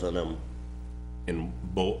 bales in them. in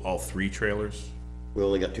all 3 trailers? We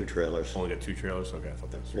only got 2 trailers. Only got 2 trailers? Okay, I thought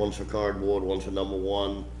that was 3. One's for cardboard, one's for number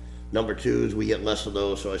 1. Number 2s, we get less of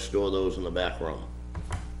those, so I store those in the back room.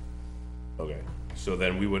 Okay, so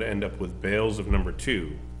then we would end up with bales of number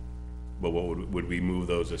 2, but what would we move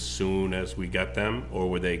those as soon as we get them, or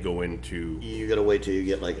would they go into, You gotta wait till you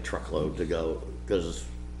get like a truckload to go, cause,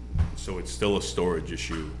 so it's still a storage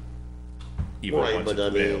issue? Even right, once but I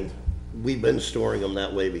it's mean, baled? we've been storing them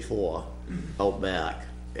that way before, out back,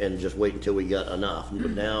 and just wait until we got enough.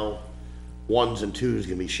 But now, 1s and 2s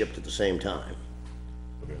can be shipped at the same time.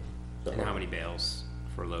 Okay. And how many bales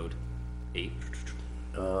for load? 8?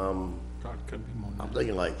 God, could be more than I'm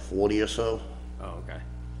thinking like 40 or so Oh, okay.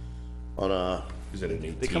 on a, Is it an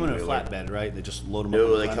 18? They come in a wheeler? flatbed, right? They just load them up.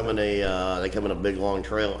 no, in they a come flatbed? in a big long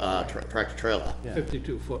tractor trailer. Yeah.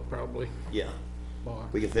 52 foot probably. Yeah, Bar.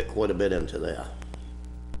 we can fit quite a bit into there.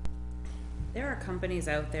 There are companies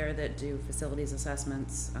out there that do facilities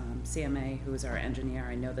assessments, CMA, who's our engineer,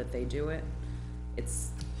 I know that they do it.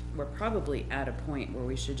 We're probably at a point where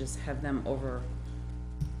we should just have them overall,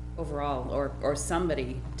 or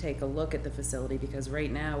somebody take a look at the facility, because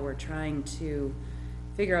right now we're trying to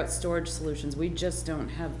figure out storage solutions. We just don't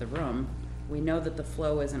have the room. We know that the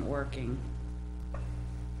flow isn't working.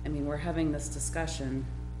 I mean, we're having this discussion.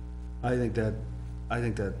 I think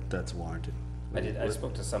that's warranted. I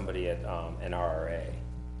spoke to somebody at NRRA,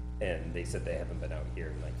 and they said they haven't been out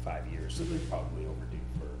here in like 5 years, so they're probably overdue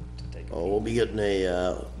to take a Oh, we'll be getting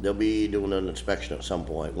they'll be doing an inspection at some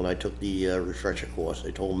point. When I took the refresher course,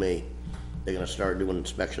 they told me they're gonna start doing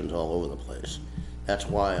inspections all over the place. That's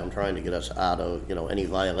why I'm trying to get us out of, any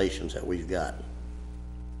violations that we've got.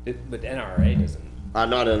 But NRA doesn't.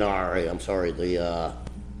 Not an RA, I'm sorry, the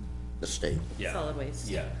state. Yeah. Solid waste.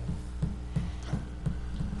 Yeah.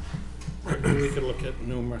 We could look at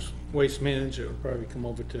numerous, waste management would probably come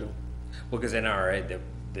over too. Well, because NRA,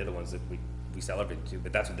 they're the ones that we sell everything to,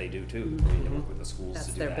 but that's what they do too. They work with the schools to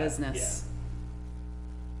That's do their that. business.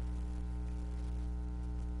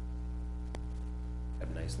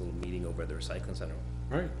 nice little meeting over at the recycling center.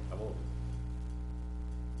 Right. I will.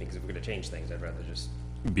 Because if we're gonna change things, I'd rather just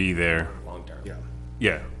Be there. long-term. Yeah.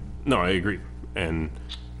 Yeah, no, I agree. And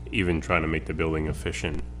even trying to make the building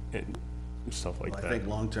efficient and stuff like I that. think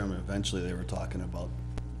long-term, eventually they were talking about,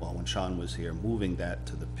 well, when Sean was here, moving that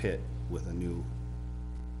to the pit with a new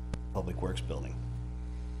public works building.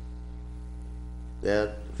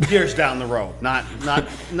 That, Years down the road, not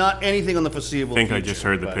anything on the foreseeable I think future. I just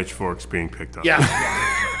heard the but- pitchforks being picked up. Yeah,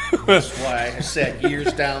 that's why I said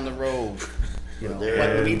years down the road. You know, but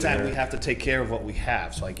in the meantime, we have to take care of what we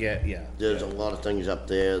have, so I get, yeah. there's a lot of things up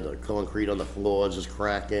there, the concrete on the floors is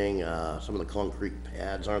cracking, some of the concrete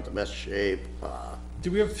pads aren't the best shape, Do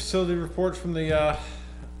we have facility reports from the,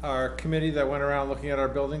 our committee that went around looking at our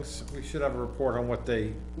buildings? We should have a report on what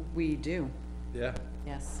they, We do, yeah,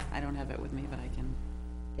 yes. I don't have it with me, but I can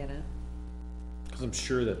get it. cause I'm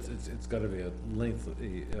sure that it's gotta be a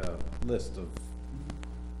lengthy, list of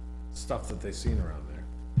stuff that they've seen around there.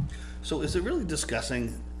 So is it really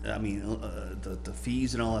discussing, I mean, the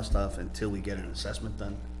fees and all that stuff until we get an assessment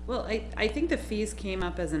done? Well, I think the fees came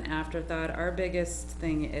up as an afterthought. Our biggest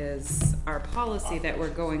thing is our policy that we're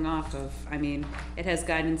going off of. I mean, it has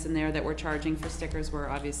guidance in there that we're charging for stickers. We're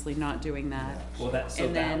obviously not doing that. Well, so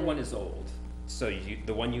And that then- one is old. So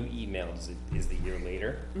the one you emailed is the year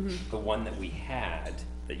later. The one that we had,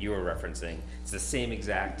 that you were referencing, it's the same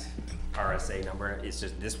exact RSA number, it's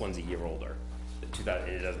just, this one's a year older. The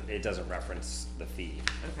 2000, it doesn't reference the fee.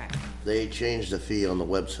 Okay. they changed the fee on the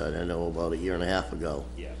website, I know, about a year and a half ago.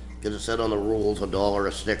 Yeah. Cause it said on the rules $1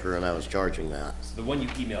 a sticker, and I was charging that. So the one you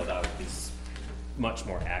emailed out is much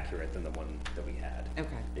more accurate than the one that we had.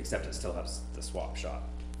 Okay. Except it still has the swap shed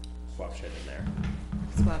in there.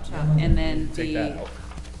 Swap shop. And then Take that out.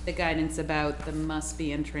 the guidance about the must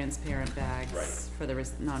be in transparent bags Right. for the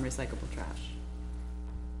non-recyclable trash.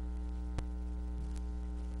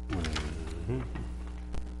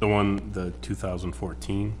 The one, the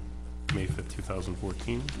 2014, May 5th,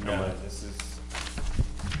 2014? No, this is,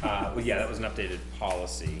 well, yeah, that was an updated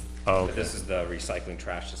policy. Oh, But this is the recycling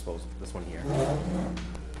trash disposal, this one here.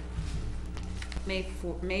 May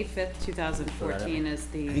 5th, 2014 is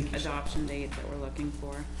the adoption date that we're looking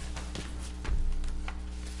for.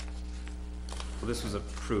 Well, this was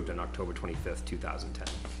approved on October 25th, 2010.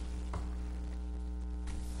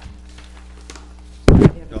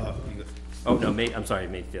 Oh, no, I'm sorry,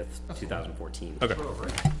 May 5th, 2014. Okay.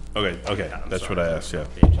 Okay, Yeah, I'm that's sorry. what I asked, yeah.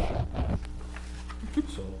 Page.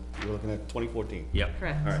 So you're looking at 2014? Yep.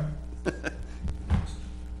 Correct. All right.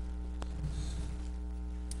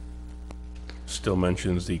 Still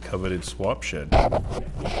mentions the coveted swap shed.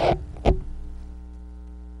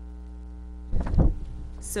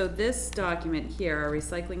 So this document here, our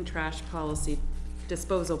recycling trash policy,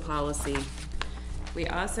 disposal policy, we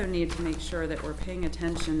also need to make sure that we're paying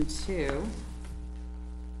attention to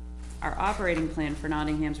our operating plan for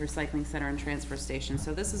Nottingham's Recycling Center and Transfer Station.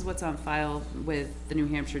 So this is what's on file with the New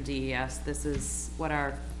Hampshire DES. This is what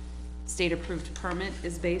our state-approved permit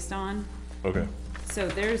is based on. Okay. So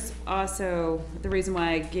there's also, the reason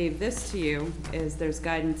why I gave this to you is there's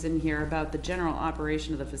guidance in here about the general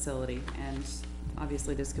operation of the facility. And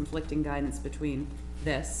obviously there's conflicting guidance between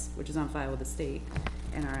this, which is on file with the state,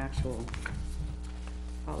 and our actual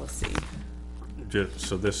policy.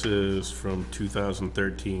 So this is from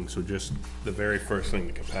 2013, so just the very first thing,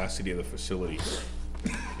 the capacity of the facility.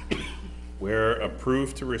 We're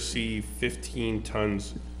approved to receive 15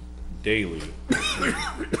 tons daily,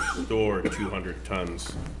 store 200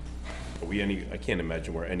 tons. I can't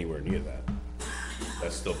imagine we're anywhere near that.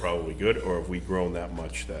 That's still probably good, or have we grown that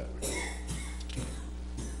much that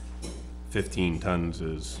 15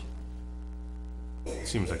 tons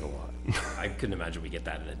seems like a lot. I couldn't imagine we get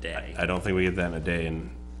that in a day. I don't think we get that in a day, and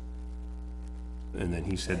then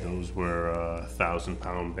he said those were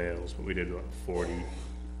 1,000-pound bales, but we did what, 40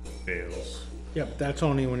 bales, Yeah, but that's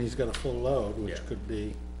only when he's got a full load, which Yeah. could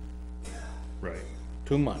be right?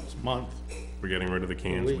 2 months, month. We're getting rid of the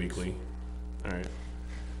cans Weeks. weekly. All right.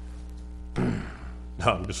 No,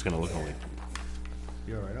 I'm just gonna look only,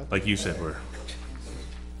 You're all right, like you said, we're,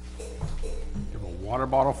 You have a water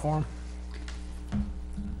bottle for him?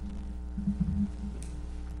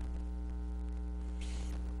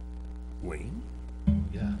 Wayne?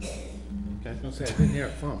 yeah. I was gonna say, I didn't hear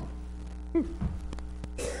it from him.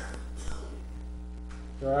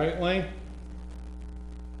 You all right, Wayne?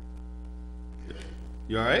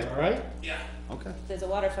 You all right? All right? Okay. There's a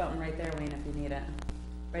water fountain right there, Wayne, if you need it.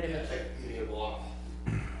 Right in the,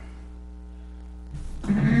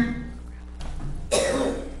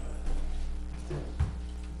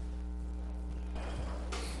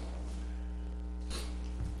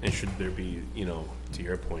 And should there be, you know, to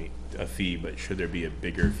your point, a fee, but should there be a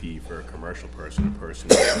bigger fee for a commercial person,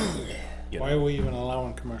 you Why know, are we even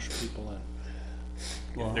allowing commercial people in?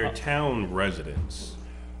 if they're town residents?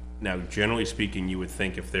 Now, generally speaking, you would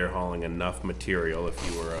think if they're hauling enough material,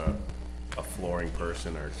 if you were a flooring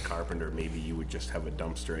person or carpenter, maybe you would just have a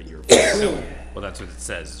dumpster at your facility. Well, that's what it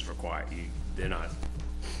says is required. They're not,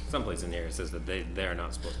 someplace in here it says that they're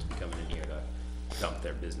not supposed to be coming in here to dump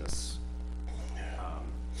their business.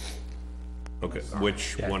 Okay,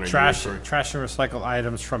 which Yeah, one are you trash, referring? trash and recycled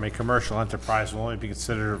items from a commercial enterprise will only be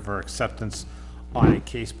considered for acceptance on a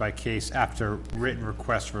case-by-case after written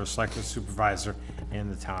request from a recycling supervisor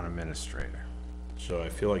and the town administrator. So I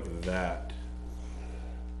feel like that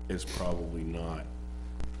is probably not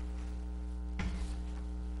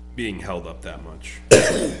being held up that much.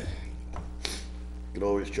 You could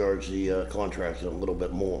always charge the contractor a little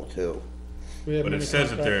bit more too. We have But it many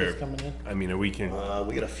says that they're, contractors coming in? I mean, we can,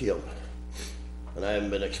 We got a few, and I haven't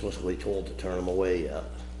been explicitly told to turn them away yet.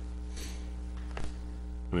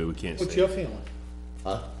 I mean, we can't What's say. your feeling?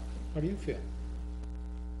 Huh? How do you feel?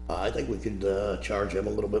 I think we could charge them a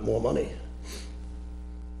little bit more money.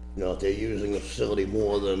 You know, if they're using the facility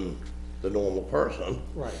more than the normal person.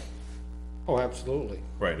 Right. Oh, absolutely.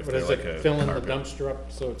 Right, if But they're is like it a filling the carpet. dumpster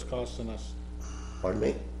up so it's costing us? Pardon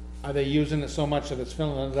me? Are they using it so much that it's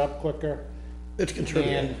filling it up quicker? It's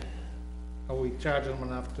contributing. And are we charging them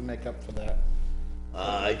enough to make up for that?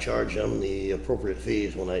 I charge them the appropriate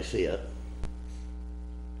fees when I see it.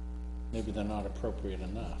 Maybe they're not appropriate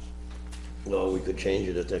enough. Well, we could change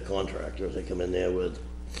it if they're contractors. They come in there with.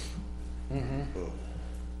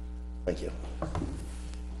 Thank you.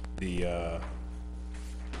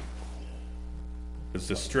 Is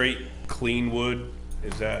the straight clean wood,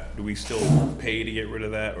 is that, do we still pay to get rid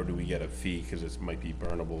of that, or do we get a fee, cause it might be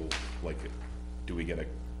burnable, like, do we get a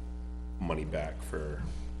money back for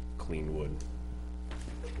clean wood?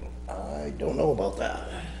 I don't know about that.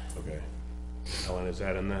 Okay. Ellen, is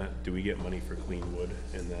that in that? Do we get money for clean wood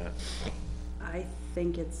in that? I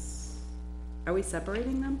think it's, are we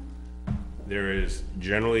separating them? There is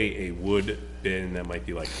generally a wood bin that might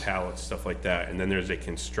be like pallets, stuff like that, and then there's a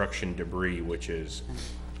construction debris, which is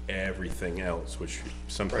everything else, which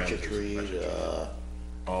sometimes Trees, is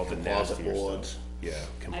all the composite nastier boards. stuff. Yeah, I was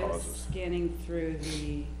composites. scanning through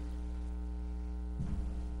the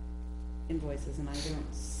invoices and I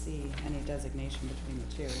don't see any designation between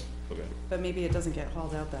the two. Okay. But maybe it doesn't get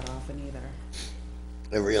hauled out that often either.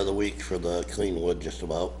 Every other week for the clean wood, just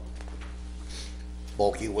about.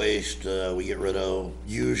 Bulky waste, we get rid of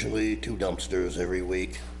usually 2 dumpsters every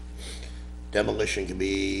week. Demolition can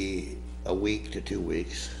be a week to 2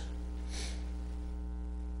 weeks.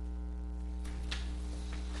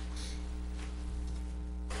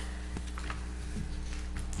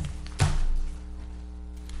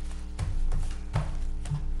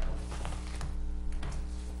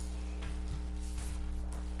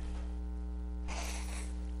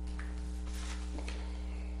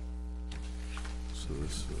 So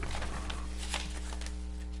this,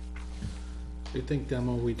 Do you think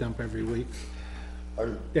demo we dump every week?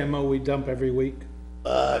 Pardon? Demo we dump every week?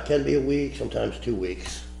 It can be a week, sometimes 2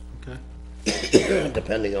 weeks, Okay.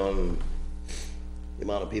 depending on the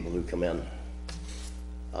amount of people who come in.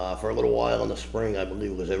 For a little while in the spring, I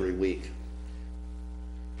believe it was every week.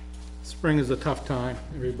 Spring is a tough time.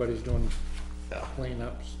 Everybody's doing Yeah.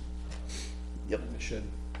 cleanups. Yep. It should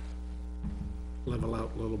level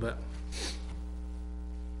out a little bit.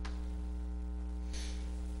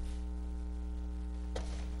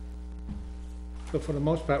 But for the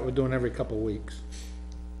most part, we're doing every couple of weeks,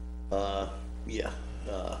 Yeah.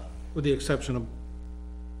 with the exception of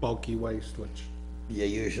bulky waste, which, Yeah,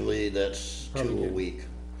 usually that's 2 Probably a good. week.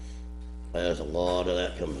 There's a lot of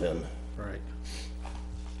that comes in. right.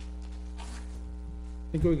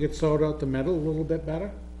 Think we could sort out the metal a little bit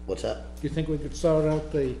better? What's that? Do you think we could sort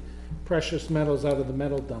out the precious metals out of the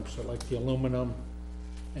metal dumpster, like the aluminum,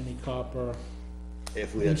 any copper,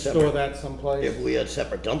 If we had and store separate, that someplace? if we had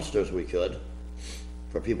separate dumpsters, we could,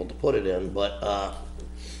 for people to put it in, but,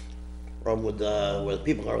 problem with, where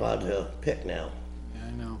people are allowed to pick now. Yeah,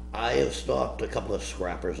 I know. I have stopped a couple of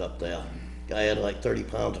scrappers up there. Guy had like 30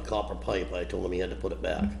 pounds of copper pipe. I told him he had to put it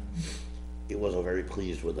back. He wasn't very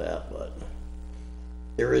pleased with that, but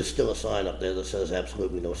there is still a sign up there that says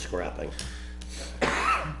absolutely no scrapping.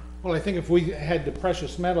 Well, I think if we had the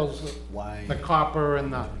precious metals, Why? the copper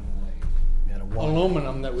and the We had a wall.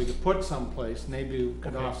 aluminum that we could put someplace, maybe we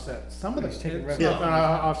could offset some of the, taking it's revenue. not gonna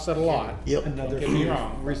offset a lot. Yep. Don't get me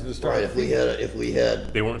wrong. Reason to start. Right, if we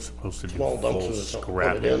had they weren't supposed to do Small full dumpsters, put it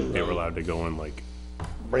scrapping, in, they were allowed to go in like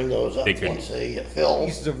bring those up They could- once they get filled.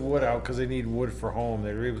 Pieces of wood out, cause they need wood for home,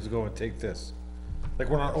 they're able to go and take this. Like,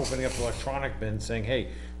 we're not opening up the electronic bin saying, hey,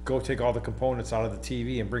 go take all the components out of the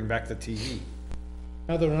TV and bring back the TV.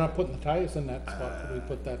 Now that we're not putting the tires in that spot, could we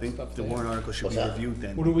put I that think stuff the there? warrant article should be What's that? reviewed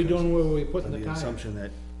then. What are we because doing where we putting of the the tires? assumption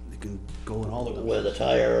that it can go in all of them. Where the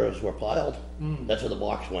tires were piled, that's where the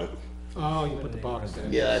box went. Oh, you put the box there.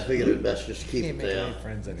 Yeah, I figured it best just keep Can't it make there, any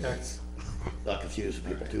friends anyways. not confuse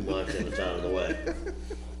people too much and it's out of the way.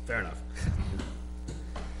 Fair enough.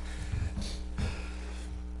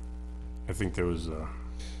 I think there was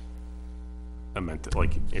I meant that,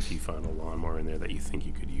 like, if you found a lawnmower in there that you think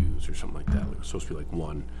you could use or something like that, like, it was supposed to be like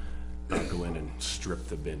one, go in and strip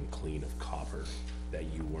the bin clean of copper that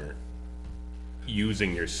you weren't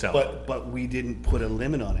using yourself. But we didn't put a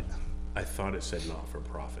limit on it. I thought it said not for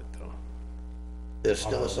profit though, There's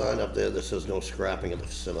still a sign up there that says no scrapping at the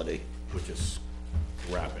facility. which is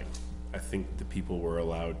scrapping. I think the people were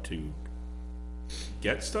allowed to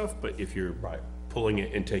get stuff, but if you're pulling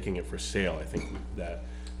it and taking it for sale, I think that,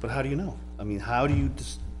 But how do you know? I mean, how do you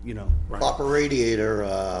just, you know? Copper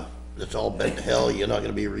radiator, that's all bent to hell, you're not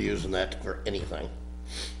gonna be reusing that for anything.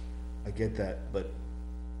 I get that, but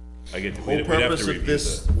I get, the we'd whole have purpose to of review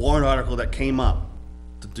this the, warrant article that came up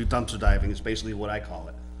to do dumpster diving is basically what I call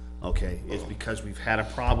it, okay? Is because we've had a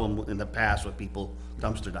problem in the past with people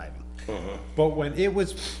dumpster diving. But when it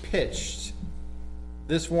was pitched,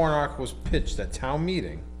 this warrant article was pitched at town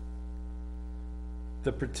meeting,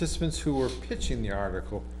 the participants who were pitching the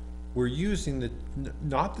article were using the,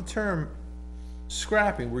 not the term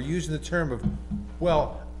scrapping, were using the term of,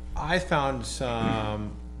 well, I found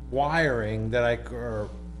some wiring that or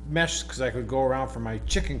mesh, cause I could go around for my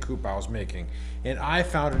chicken coop I was making. And I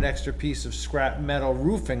found an extra piece of scrap metal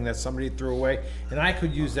roofing that somebody threw away, and I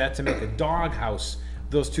could use that to make a dog house,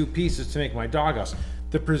 those two pieces to make my dog house.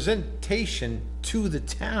 The presentation to the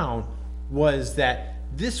town was that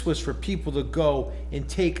this was for people to go and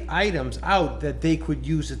take items out that they could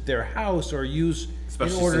use at their house or use in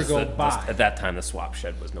Especially order to since go buy. at that time, the swap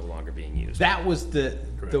shed was no longer being used. That was the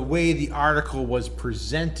way the article was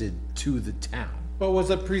presented to the town. But was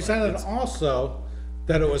it presented also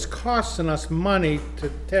that it was costing us money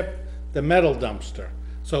to tip the metal dumpster?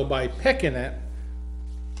 So by picking it,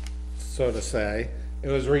 so to say, it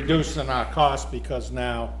was reducing our cost because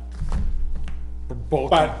now,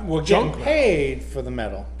 but we're getting paid for the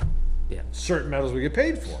metal. Certain metals we get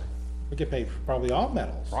paid for, We get paid for probably all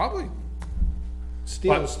metals. probably.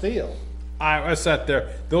 Steel But- is steel. I sat there,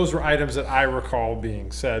 those were items that I recall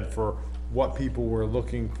being said for what people were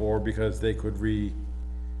looking for because they could repurpose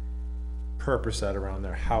that around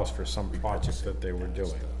their house for some project that they were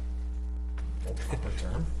doing.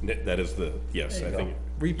 that is the, yes, I think.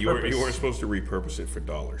 You Repurpose. weren't supposed to repurpose it for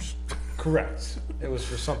dollars. Correct, it was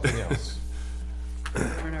for something else.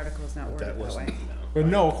 Warrant article is not worded that way. But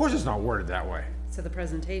no, of course it's not worded that way. So the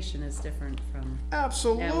presentation is different from,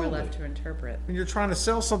 Absolutely. now we're left to interpret. When you're trying to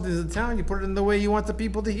sell something to the town, you put it in the way you want the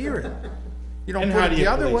people to hear it. You don't And put how it do the you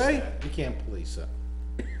other police way. that? You can't police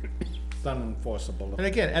it. It's unenforceable. And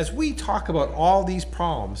again, as we talk about all these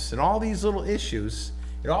problems and all these little issues,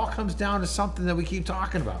 it all comes down to something that we keep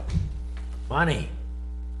talking about. Money.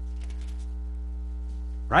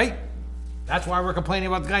 Right? That's why we're complaining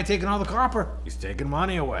about the guy taking all the copper. He's taking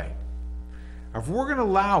money away. If we're gonna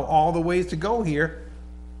allow all the ways to go here,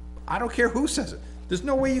 I don't care who says it. There's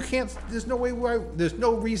no way you can't, there's no way why, there's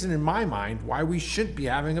no reason in my mind why we shouldn't be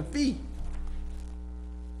having a fee.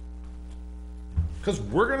 Cause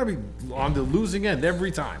we're gonna be on the losing end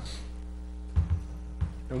every time.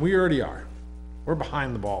 And we already are. We're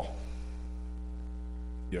behind the ball.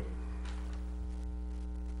 Yep.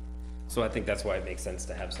 So I think that's why it makes sense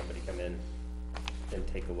to have somebody come in and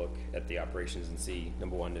take a look at the operations and see,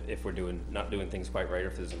 number one, if we're not doing things quite right, or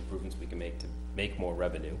if there's improvements we can make to make more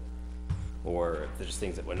revenue, or if there's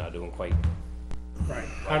things that we're not doing quite Right.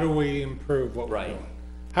 How do we improve what we're right. doing?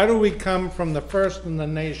 How do we come from the first in the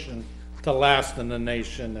nation to last in the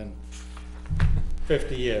nation in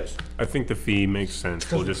 50 years? I think the fee makes sense.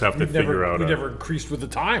 We'll just have to We never- figure out, We never increased with the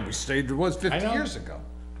time. We stayed where it was 50 know. years ago.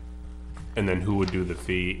 and then who would do the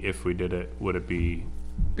fee if we did it? Would it be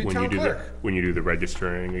Be when town you do the, clerk. when you do the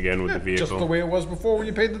registering again with the Just the vehicle? way it was before when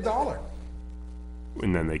you paid the dollar.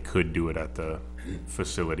 And then they could do it at the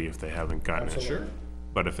facility if they haven't gotten it. Sure.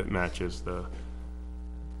 But if it matches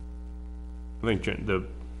I think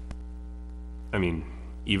I mean,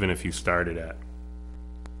 even if you started at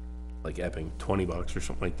like Epping, $20 or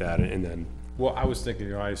something like that, and then, Well, I was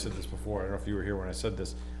thinking, I said this before, I don't know if you were here when I said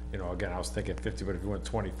this, again, I was thinking 50, but if you went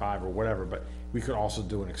 25 or whatever, but we could also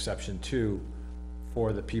do an exception too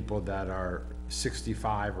for the people that are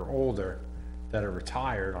 65 or older that are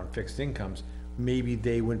retired on fixed incomes, maybe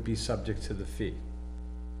they wouldn't be subject to the fee.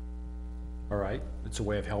 All right, it's a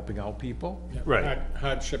way of helping out people. Right.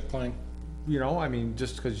 Hardship claim. You know, I mean,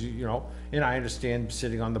 just because you know, and I understand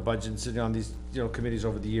sitting on the budget and sitting on these, you know, committees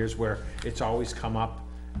over the years where it's always come up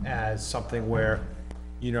as something where,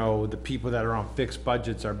 you know, the people that are on fixed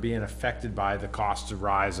budgets are being affected by the cost of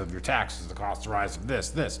rise of your taxes, the cost of rise of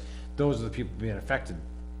this. Those are the people being affected.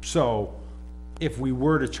 So if we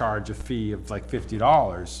were to charge a fee of like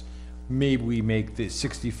 $50, maybe we make the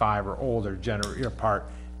 65 or older part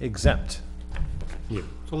exempt.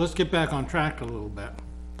 So let's get back on track a little bit.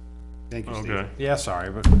 Thank you, Steve. Okay. Yeah, sorry,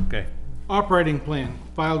 but, okay. Operating plan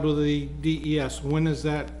filed with the DES, when is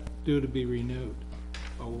that due to be renewed?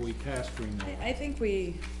 Or will we cast renew? I think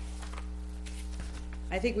we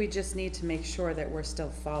just need to make sure that we're still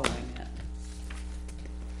following it.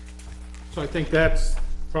 So I think that's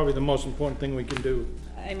probably the most important thing we can do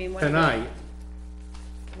I mean, tonight.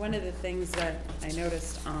 one of the things that I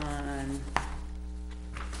noticed on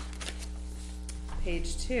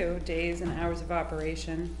page 2, days and hours of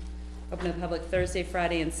operation, open to the public Thursday,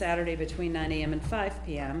 Friday, and Saturday between 9 AM and 5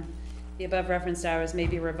 PM. The above referenced hours may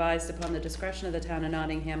be revised upon the discretion of the town of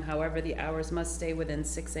Nottingham, however, the hours must stay within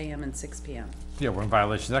 6 AM and 6 PM. Yeah, we're in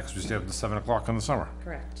violation of that 'cause we stay up to 7 o'clock in the summer.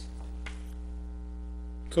 Correct.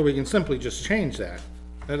 So we can simply just change that.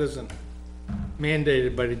 That isn't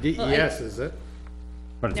mandated by the DES, is it?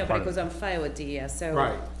 But it's No, but part it of goes on file with DES, so.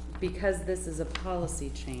 Right. Because this is a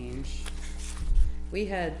policy change, we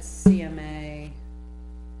had CMA,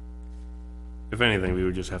 If anything, we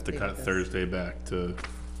would just have to Leave cut it this. Thursday back to,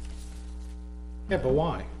 Yeah, but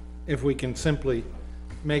why? If we can simply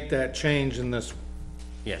make that change in this,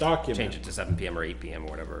 Yeah, Document. change it to 7 PM or 8 PM or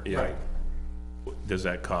whatever. yeah. Does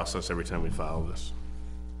that cost us every time we file this?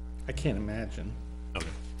 I can't imagine. Okay.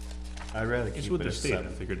 I'd rather It's keep with it the at state, I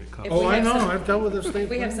 7. figured it cost. If Oh, we I have know, some- I've dealt with the state. if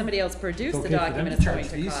we have plan. somebody else produce the Okay for them document, to it's going charge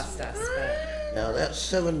to these? cost us, but. Now, that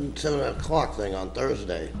 7 o'clock thing on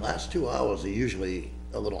Thursday, last 2 hours are usually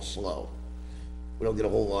a little slow. We don't get a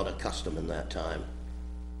whole lot of custom in that time.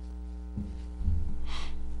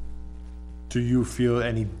 Do you feel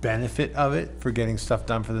any benefit of it for getting stuff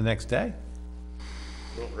done for the next day?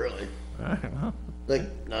 Not really. Alright, well, I think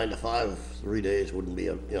 9 to 5, 3 days wouldn't be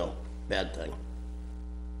a, bad thing.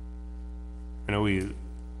 I know we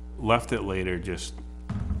left it later, just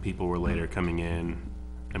people were later coming in.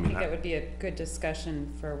 I I mean, think that would be a good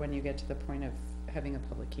discussion for when you get to the point of having a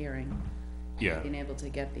public hearing, yeah, being able to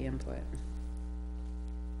get the input.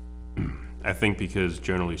 I think because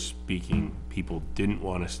generally speaking, people didn't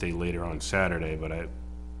want to stay later on Saturday, but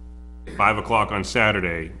 5 o'clock on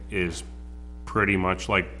Saturday is pretty much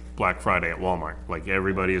like Black Friday at Walmart. Like,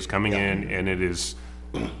 everybody is coming in and it's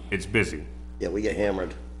busy. Yeah, we get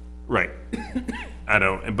hammered. Right. I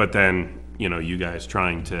don't, but then, you guys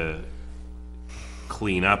trying to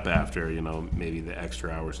clean up after, maybe the extra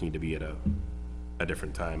hours need to be at a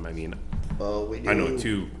different time. I mean, We do. I know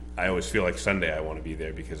too, I always feel like Sunday I want to be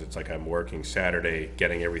there because it's like I'm working Saturday,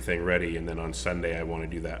 getting everything ready, and then on Sunday I want to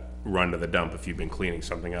do that run to the dump if you've been cleaning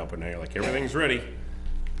something up, and now you're like, everything's ready.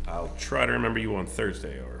 I'll try to remember you on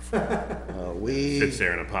Thursday, or if it We sits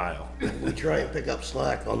there in a pile. try and pick up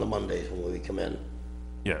slack on the Mondays when we come in.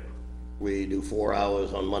 Yeah, We do 4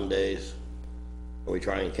 hours on Mondays, and we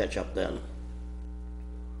try and catch up then.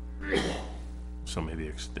 so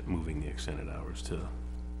maybe moving the extended hours to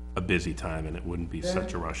a busy time, and it wouldn't be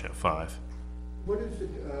such a rush at 5. What is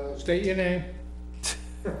it, State your name.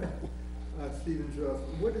 Stevens,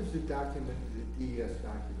 what is the document, the DES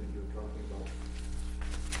document you're talking about?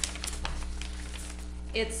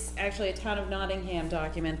 It's actually a Town of Nottingham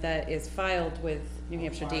document that is filed with New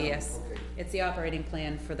Hampshire DES. okay. It's the operating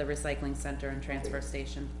plan for the recycling center and transfer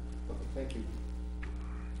station. Okay, thank you.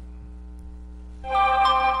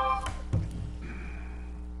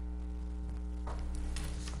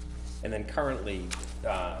 And then currently,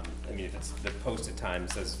 I mean, if it's, the posted time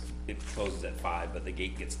says it closes at 5, but the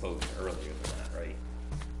gate gets closed earlier than that, right?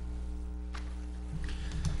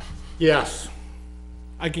 Yes,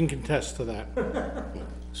 I can contest to that.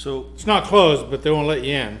 So, It's not closed, but they won't let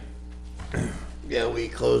you in. Yeah, we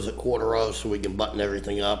close at 1:15 so we can button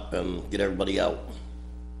everything up and get everybody out.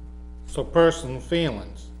 So personal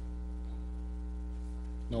feelings.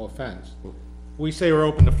 No offense. We say we're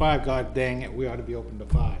open to 5, God dang it, we ought to be open to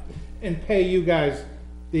 5. And pay you guys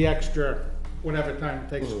the extra, whatever time it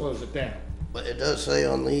takes to close it down. But it does say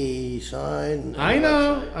on the sign. I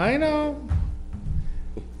know.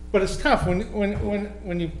 But it's tough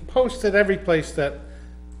when you post at every place that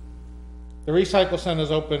the recycle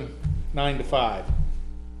center's open 9 to 5.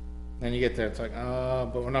 Then you get there, it's like,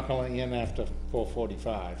 but we're not gonna let you in after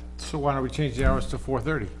 4:45. So why don't we change the hours to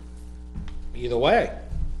 4:30? Either way.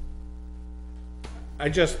 I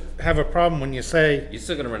just have a problem when you say, You're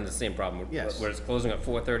still gonna run into the same problem, Yes. where it's closing at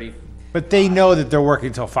 4:30, But they know that they're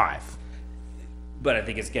working till 5. but I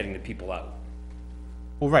think it's getting the people out.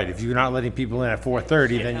 Well, right, if you're not letting people in at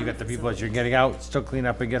 4:30, then you got the people that you're getting out, still clean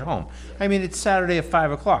up and get home. I mean, it's Saturday at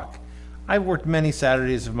 5 o'clock. I've worked many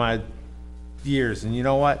Saturdays of my years, and you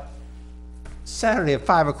know what? Saturday at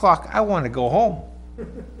 5 o'clock, I wanna go home.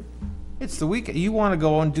 It's the weekend, you wanna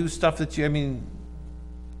go and do stuff that you, I mean,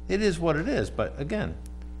 it is what it is, but again.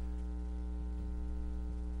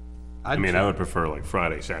 I mean, I would prefer like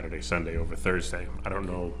Friday, Saturday, Sunday over Thursday. I don't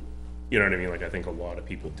know, you know what I mean? Like, I think a lot of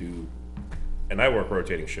people do, and I work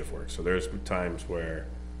rotating shift work, so there's times where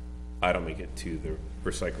I don't make it to the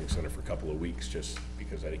recycling center for a couple of weeks just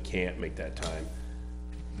because I can't make that time.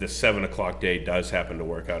 The 7 o'clock day does happen to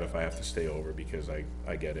work out if I have to stay over because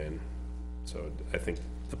I get in. So I think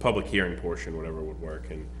the public hearing portion, whatever would work,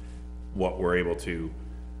 and what we're able to,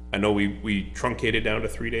 I know we truncated down to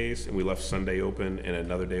 3 days and we left Sunday open and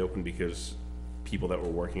another day open because people that were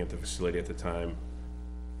working at the facility at the time,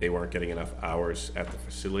 they weren't getting enough hours at the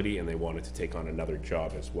facility and they wanted to take on another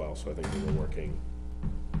job as well. So I think they were working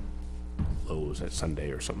Lowe's at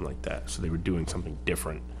Sunday or something like that. So they were doing something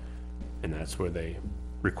different. And that's where they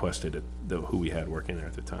requested it, who we had working there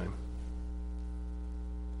at the time.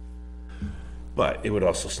 But it would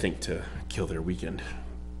also stink to kill their weekend.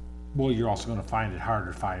 Well, you're also gonna find it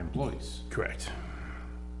harder to find employees, Correct.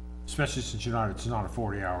 especially since it's not a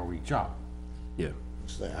 40-hour-a-week job. Yeah.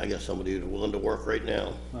 I got somebody who's willing to work right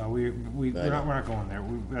now. We're not going there,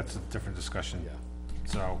 that's a different discussion. Yeah.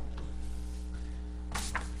 So,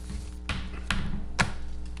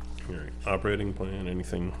 All right, operating plan,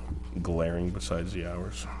 anything glaring besides the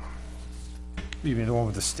hours? you mean the one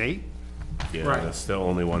with the state? Yeah, Right. that's the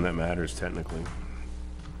only one that matters technically.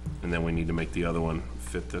 And then we need to make the other one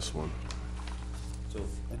fit this one. So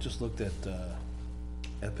I just looked at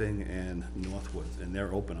Epping and Northwood, and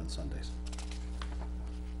they're open on Sundays.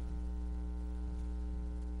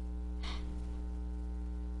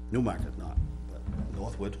 Newmarket not, but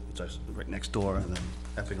Northwood, which is right next door, and then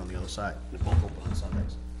Epping on the other side, they're both open on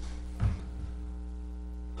Sundays.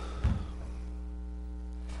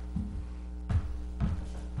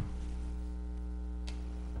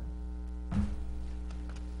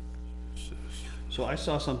 So I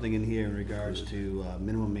saw something in here in regards to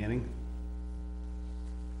minimum manning.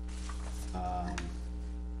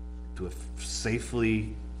 To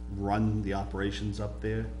safely run the operations up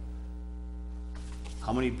there.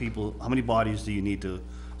 How many people, how many bodies do you need to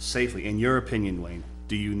safely, in your opinion, Wayne,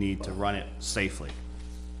 do you need to run it safely?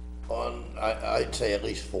 I'd say at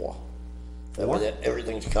least 4. That way 4?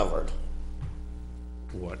 everything's covered.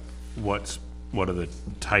 What are the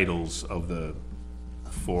titles of the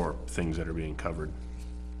 4 things that are being covered?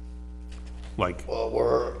 Like, Well,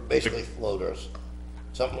 we're basically floaters.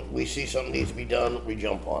 We see something needs to be done, we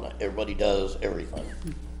jump on it. Everybody does everything.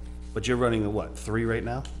 But you're running the what, 3 right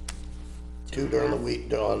now? 2 during the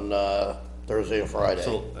week, on Thursday and Friday.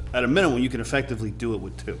 So at a minimum, you can effectively do it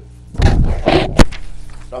with 2.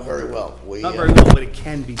 Not very well. Not very well, but it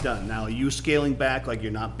can be done. Now, are you scaling back, like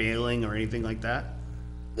you're not bailing or anything like that?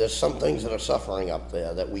 There's some things that are suffering up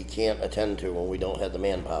there that we can't attend to when we don't have the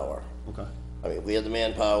manpower. Okay. I mean, if we had the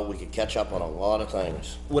manpower, we could catch up on a lot of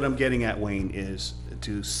things. What I'm getting at, Wayne, is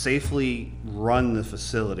to safely run the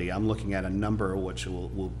facility, I'm looking at a number which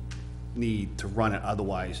will need to run it,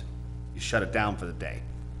 otherwise you shut it down for the day.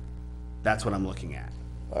 That's what I'm looking at.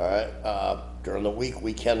 All right, during the week,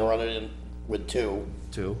 we can run it in with 2,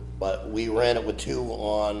 2. but we ran it with 2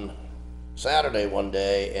 on Saturday one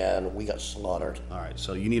day, and we got slaughtered. All right,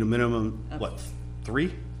 so you need a minimum, what,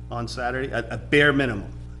 3 on Saturday? A bare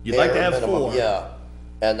minimum. You'd like to Bare have minimum, 4. Yeah,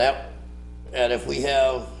 and if we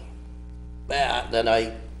have that, then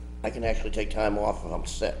I can actually take time off if I'm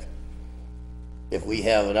sick. If we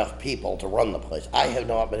have enough people to run the place. I have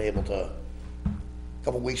not been able to, a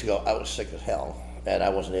couple weeks ago, I was sick as hell, and I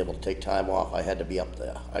wasn't able to take time off. I had to be up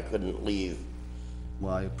there. I couldn't leave.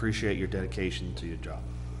 Well, I appreciate your dedication to your job.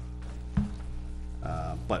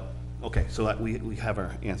 But, okay, so that we have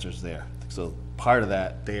our answers there. So part of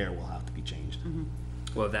that there will have to be changed.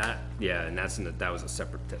 Well, yeah, and that was a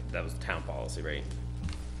separate, that was town policy, right?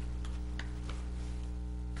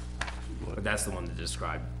 But that's the one that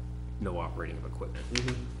described no operating of equipment.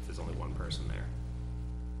 There's only one person there.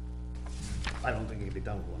 I don't think it can be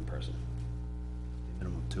done with 1 person.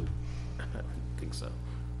 Minimum 2. I think so.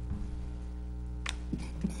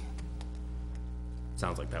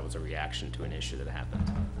 Sounds like that was a reaction to an issue that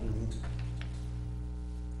happened.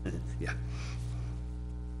 Yeah.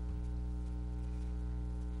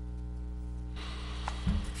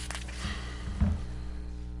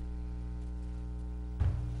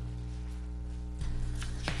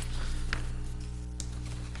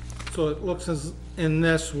 So it looks as, in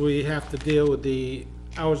this, we have to deal with the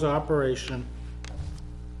hours of operation,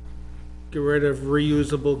 get rid of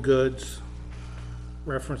reusable goods,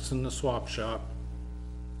 referencing the swap shop,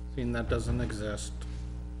 seeing that doesn't exist.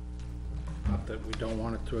 Not that we don't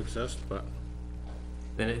want it to exist, but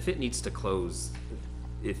Then if it needs to close,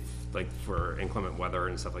 if, like, for inclement weather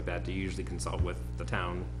and stuff like that, do you usually consult with the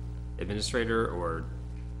town administrator, or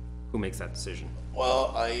who makes that decision?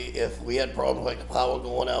 Well, if we had problems like the power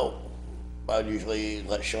going out, I'd usually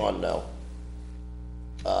let Sean know.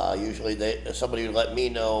 Usually somebody would let me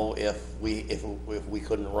know if we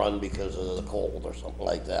couldn't run because of the cold or something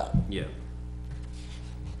like that. Yeah.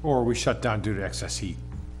 Or we shut down due to excess heat.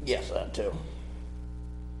 Yes, that too.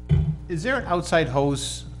 Is there an outside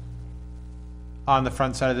hose on the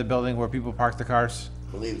front side of the building where people park the cars?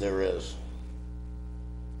 I believe there is.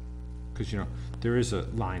 Because, you know, there is a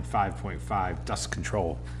line 5.5 dust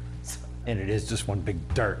control, and it is just one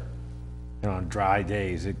big dirt. And on dry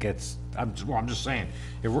days, it gets, I'm just saying,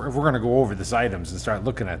 if we're gonna go over these items and start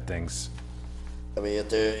looking at things, I mean,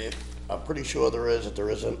 I'm pretty sure there is. If there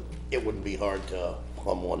isn't, it wouldn't be hard to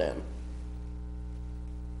plumb one in.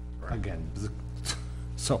 again,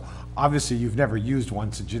 so obviously you've never used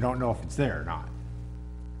one since you don't know if it's there or not.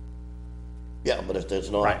 Yeah, but if there's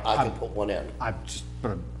not, Right, I can I'm- put one in.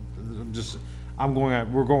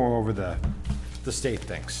 We're going over the state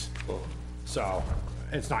things. So,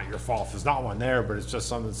 it's not your fault, there's not one there, but it's just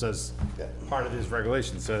something that says, Yeah. part of this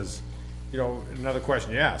regulation says, you know, another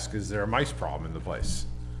question you ask, is there a mice problem in the place?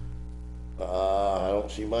 I don't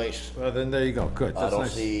see mice. Well, then there you go, good, I that's don't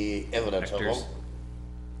nice. see evidence of them. Vectors.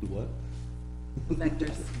 What?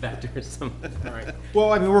 Vectors. Vectors.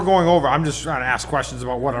 Well, I mean, we're going over, I'm just trying to ask questions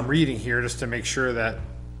about what I'm reading here, just to make sure that,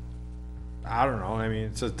 I don't know, I mean,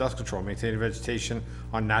 it says dust control, maintaining vegetation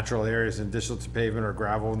on natural areas in addition to pavement or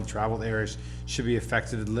gravel and traveled areas should be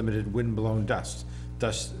affected with limited wind-blown dust.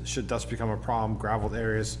 Should dust become a problem, gravelled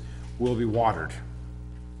areas will be watered.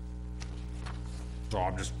 So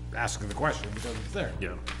I'm just asking the question because it's there.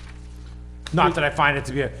 Yeah. Not that I find it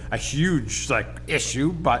to be a huge, like,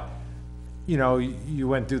 issue, but, you know, you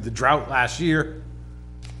went through the drought last year,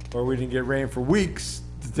 or we didn't get rain for weeks,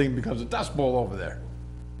 the thing becomes a dust bowl over there,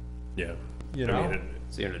 Yeah. you I mean, know?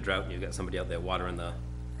 So you're in a drought and you've got somebody out there watering the,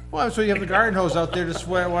 Well, so you have the garden hose out there to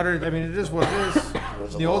sweat water, I mean, it is what it is.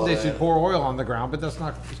 In the old days, you'd pour oil on the ground, but that's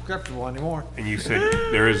not acceptable anymore. And you said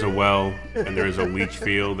there is a well, and there is a leach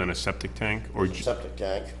field and a septic tank, or, Septic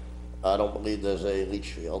tank. I don't believe there's a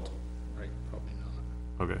leach field. right, probably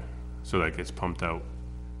not. okay, so that gets pumped out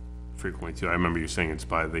frequently too. I remember you saying it's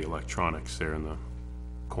by the electronics there in the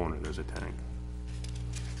corner, there's a tank.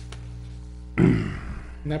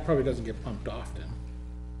 And that probably doesn't get pumped often.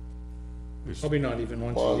 There's- Probably not even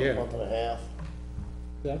once a Month, year. month and a half.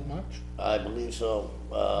 That much? I believe so.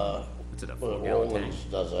 what's it, a Well, 4-gallon tank? Rollins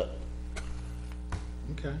does it.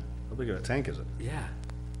 Okay. How big of a tank is it? Yeah.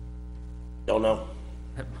 Don't know.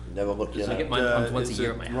 Never looked So I in get it. mine pumped once a Is year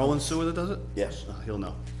it at my house. Roland Sewer that does it? Yes. He'll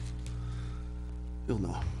know. He'll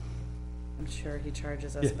know. I'm sure he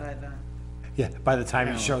charges us by the, Yeah, by the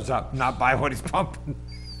time he shows up, not by what he's pumping.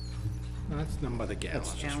 No, that's done by the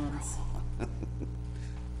gallons. gallons.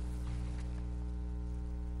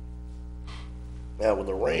 Yeah, with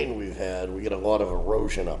the rain we've had, we get a lot of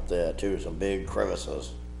erosion up there too, some big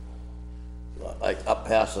crevices. Like up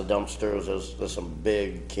past the dumpsters, there's some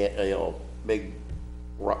big, big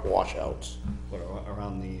washouts. What,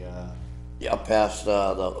 around the, Yeah, up past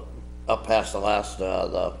the last,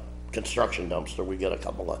 the construction dumpster, we get a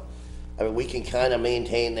couple of, I mean, we can kinda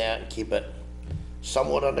maintain that and keep it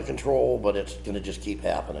somewhat under control, but it's gonna just keep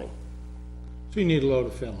happening. So you need a load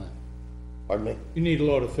of fill in. Pardon me? You need a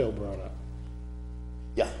load of fill brought up.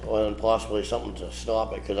 Yeah, well, and possibly something to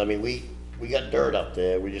stop it, cause I mean, we got dirt up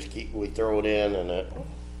there, we throw it in and it,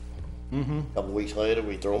 couple weeks later,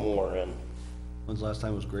 we throw more in. when's the last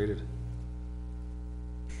time it was graded?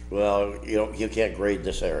 Well, you can't grade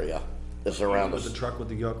this area, this around With the us, truck with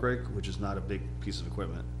the York rake, which is not a big piece of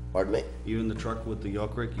equipment. pardon me? Even the truck with the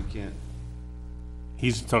York rake, you can't.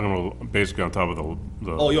 He's talking about basically on top of Oh,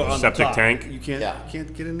 you're the on the septic top. tank. You can't, Yeah.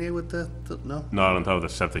 can't get in there with the, no? Not on top of the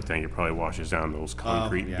septic tank, it probably washes down those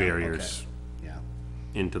concrete yeah, barriers Yeah.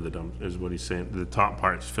 into the dump, is what he's saying. The top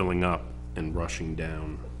part's filling up and rushing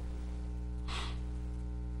down.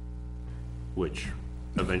 Which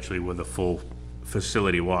eventually with a full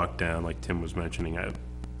facility walk down, like Tim was mentioning,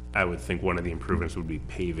 I would think one of the improvements would be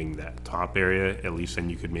paving that top area, at least then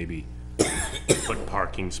you could maybe put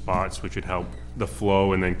parking spots, which would help the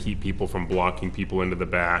flow and then keep people from blocking people into the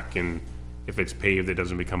back, and if it's paved, it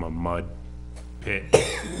doesn't become a mud pit,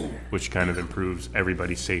 which kind of improves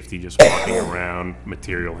everybody's safety just walking around,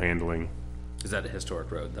 material handling. Is that a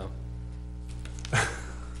historic road, though?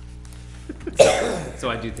 So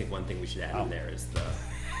I do think one thing we should add in there is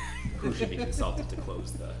who should be consulted to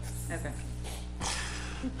close the, Okay.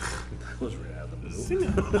 Was right out of the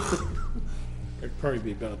blue. It'd probably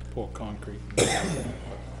be better to pour concrete.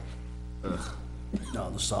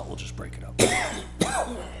 No, the salt will just break it up.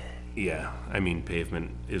 Yeah, I mean,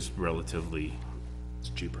 pavement is relatively It's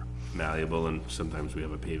cheaper. malleable, and sometimes we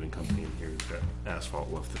have a paving company in here who's got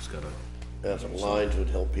asphalt left that's got a, And some lines would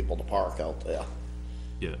help people to park out there.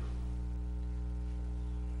 yeah.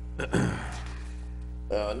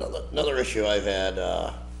 Another issue I've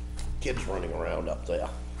had, kids running around up there,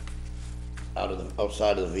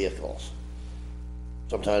 outside of the vehicles.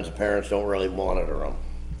 Sometimes the parents don't really monitor them.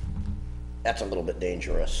 That's a little bit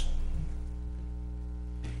dangerous.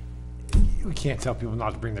 We can't tell people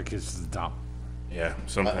not to bring their kids to the dump. Yeah,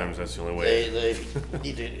 sometimes that's the only way. They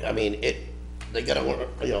need to, I mean, they gotta,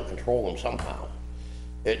 control them somehow.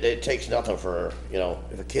 It takes nothing for,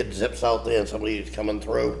 if a kid zips out there and somebody's coming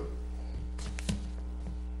through,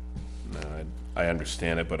 No, I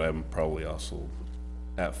understand it, but I'm probably also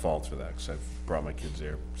at fault for that, because I've brought my kids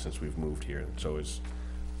there since we've moved here, and so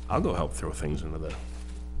I'll go help throw things into the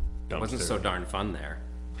it wasn't so dumpster. darn fun there.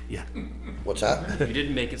 Yeah, what's that? You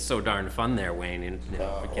didn't make it so darn fun there, Wayne, and, the kids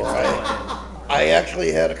Well, were playing. I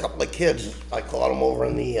actually had a couple of kids, I caught them over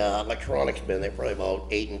in the electronics bin, they're probably about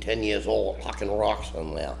 8 and 10 years old, hucking rocks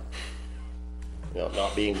in there.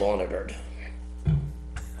 Not being monitored.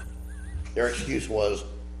 Their excuse was,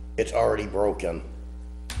 it's already broken.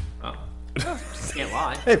 Oh. Can't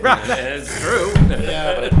lie. It's true.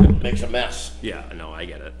 Yeah, but it makes a mess. Yeah, no, I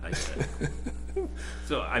get it, I get it.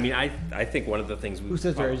 So, I mean, I think one of the things we. Who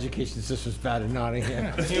says our education system's bad in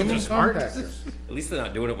Nottingham? Human compactors. At least they're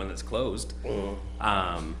not doing it when it's closed.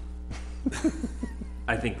 I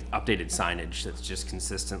think updated signage that's just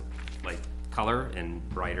consistent, like color and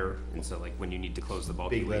brighter, and so like when you need to close the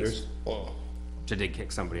bulky Big waste. letters. Oh, Which I did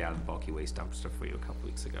kick somebody out of the bulky waste dumpster for you a couple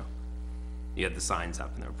weeks ago. You had the signs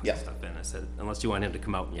up and they were putting Yeah. stuff in. I said, unless you want him to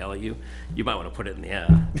come out and yell at you, you might want to put it in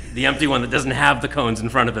the empty one that doesn't have the cones in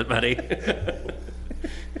front of it, buddy.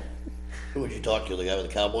 who would you talk to, the guy with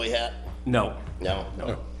the cowboy hat? No, No?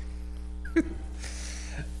 no.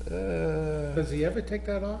 Does he ever take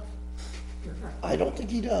that off? I don't think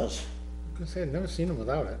he does. I was gonna say, I've never seen him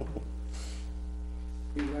without it.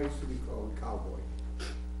 He likes to be called cowboy.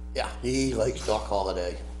 Yeah, he likes Doc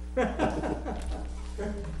Holliday.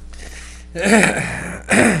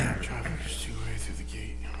 traffic is two-way through the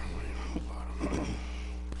gate.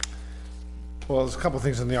 Well, there's a couple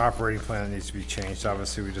things in the operating plan that needs to be changed.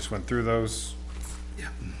 Obviously, we just went through those. Yeah.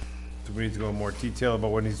 Do we need to go in more detail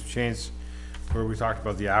about what needs to change? Where we talked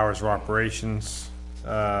about the hours of operations,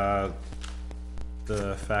 the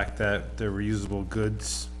fact that the reusable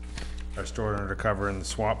goods are stored under cover in the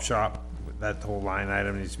swap shop, that whole line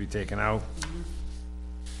item needs to be taken out.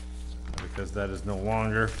 Because that is no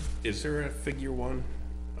longer. Is there a figure 1?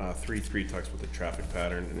 3.3 talks about the traffic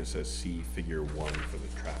pattern, and it says see figure 1 for the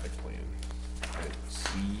traffic plan. I didn't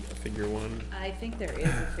see a figure 1. I think there is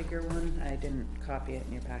a figure one. I didn't copy it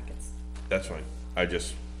in your packets. That's fine.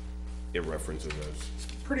 It references as,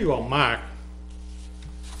 Pretty well marked.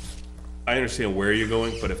 I understand where you're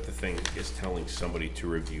going, but if the thing is telling somebody to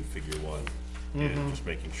review figure 1, and just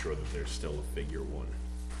making sure that there's still a figure 1.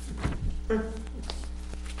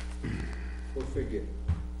 Go figure.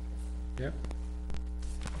 Yep.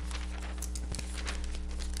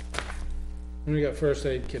 And we got first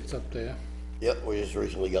aid kits up there. Yep, we just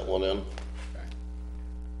recently got one in.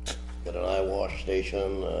 Got an eye wash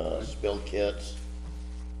station, spill kits.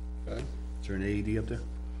 Good. Is there an AED up there?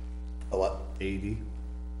 A what? AED?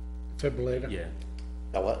 Defibrillator. Yeah.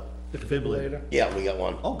 A what? Defibrillator. Yeah, we got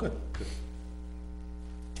one. Oh, good, good.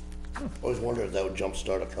 Always wondered if that would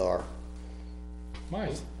jumpstart a car.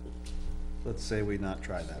 Might. Let's say we not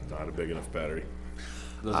try that. Not a big enough battery.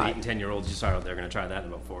 Those 8 and 10-year-olds you saw out there are gonna try that in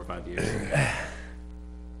about 4 or 5 years.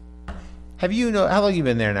 Have you how long you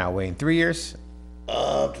been there now, Wayne? 3 years?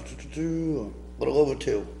 Little over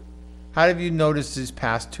 2. How have you noticed these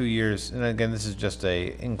past 2 years? And again, this is just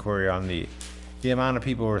a inquiry on the amount of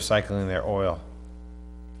people recycling their oil.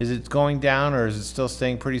 Is it going down or is it still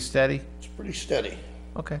staying pretty steady? It's pretty steady.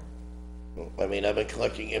 Okay. I mean, I've been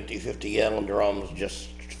collecting empty 50-gallon drums just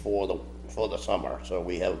for the summer, so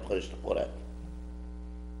we have a place to put it.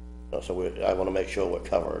 So I wanna make sure we're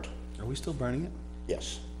covered, Are we still burning it?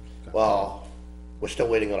 yes. Well, we're still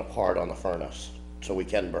waiting on a part on the furnace, so we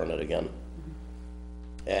can burn it again.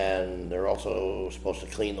 And they're also supposed to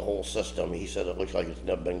clean the whole system. He said it looks like it's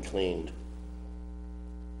never been cleaned.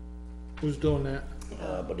 Who's doing that?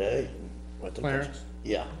 Bidet? I think that's- Clarence?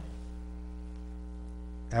 Yeah.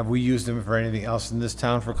 Have we used them for anything else in this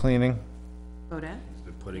town for cleaning? Bodett?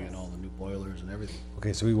 They're putting in all the new boilers and everything.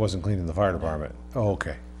 Okay, so he wasn't cleaning the fire department. Oh,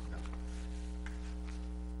 okay.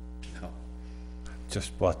 No,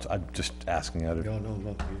 Just, well, I'm just asking out of,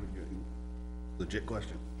 no, legit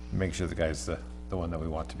question. make sure the guy's the one that we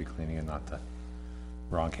want to be cleaning and not the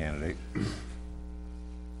wrong candidate.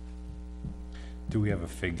 Do we have a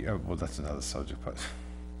figure, well, that's another subject, but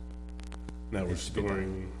Now we're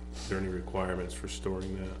storing, is there any requirements for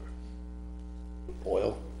storing that?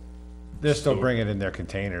 Oil? they're still bringing in their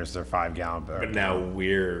containers, their 5 gallon. But now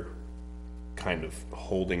we're kind of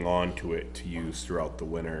holding on to it to use throughout the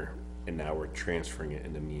winter, and now we're transferring it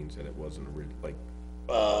into means that it wasn't like,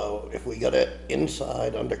 If we got it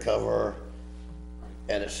inside undercover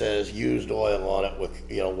and it says used oil on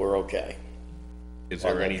it, we're okay. is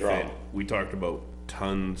On there that anything, drum. we talked about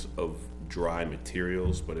tons of dry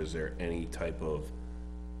materials, but is there any type of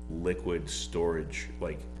liquid storage,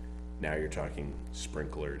 like, now you're talking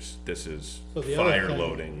sprinklers, this is So the other fire thing-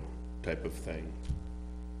 loading type of thing?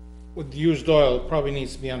 With used oil, it probably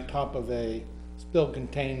needs to be on top of a spill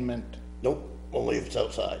containment. Nope, only if it's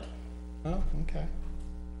outside. Oh, okay.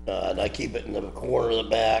 And I keep it in the corner of the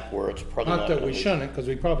back where it's probably Not not that gonna we be. shouldn't, because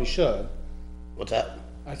we probably should. What's that?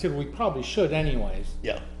 I said we probably should anyways.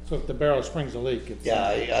 Yeah, So if the barrel springs a leak, it's yeah,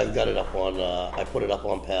 I've got it up on, I put it up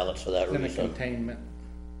on pallets for that in a reason. containment.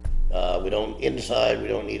 Inside, we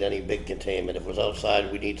don't need any big containment. If it was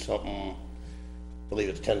outside, we need something, I believe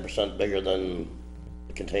it's 10% bigger than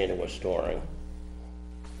the container we're storing.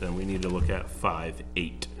 Then we need to look at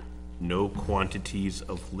 5.8. No quantities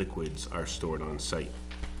of liquids are stored on site.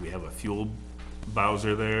 We have a fuel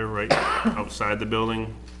bowser there, right outside the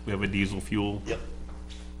building. We have a diesel fuel, Yep,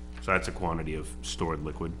 so that's a quantity of stored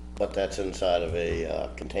liquid. but that's inside of a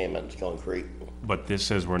containment, it's concrete. But this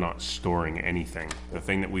says we're not storing anything. The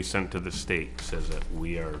thing that we sent to the state says that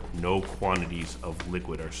no quantities of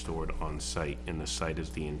liquid are stored on site, and the site is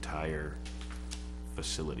the entire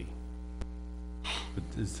facility.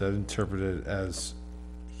 Is that interpreted as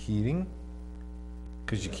heating?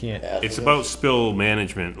 Cause you can't, It's about spill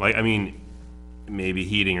management, like, I mean, maybe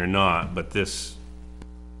heating or not, but this,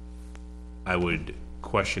 I would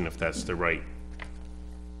question if that's the right.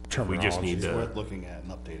 We just need It's to, worth looking at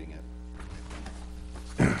and updating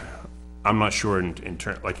it. I'm not sure in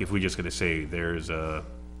turn, like, if we just gotta say there's I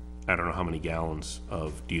don't know how many gallons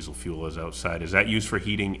of diesel fuel is outside, is that used for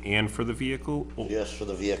heating and for the vehicle? Just for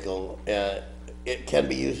the vehicle. It can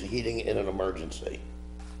be used for heating in an emergency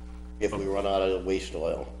if we run out of waste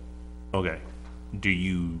oil. Okay, do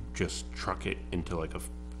you just truck it into like a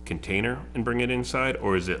container and bring it inside,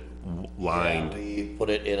 or is it lined? We put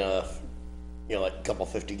it in like a couple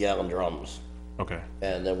 50-gallon drums, Okay,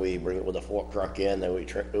 and then we bring it with a fork truck in, then we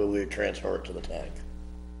transfer it to the tank.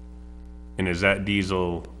 and is that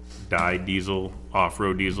diesel, dyed diesel,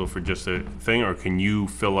 off-road diesel for just a thing, or can you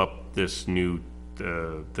fill up this new,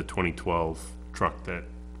 the 2012 truck that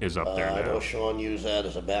is up there I know now? Sean used that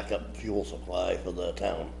as a backup fuel supply for the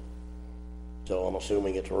town. So I'm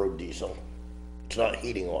assuming it's road diesel. It's not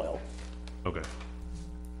heating oil. Okay,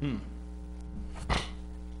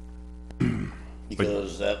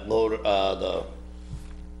 Because that load, the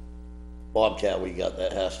Bobcat we got,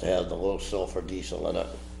 that has to have the low sulfur diesel in it.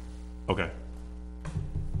 okay.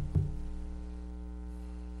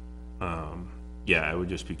 Yeah, I would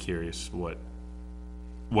just be curious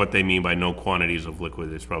what they mean by no quantities of liquid.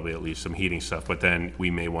 There's probably at least some heating stuff, but then we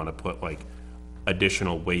may wanna put like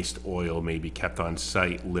additional waste oil may be kept on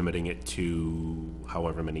site, limiting it to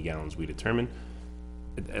however many gallons we determine.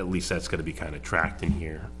 At least that's gonna be kinda tracked in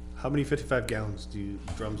here. How many 55 gallons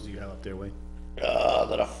drums do you have up there, Wayne?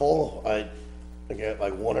 That are full, I get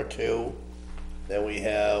like one or two. Then we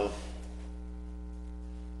have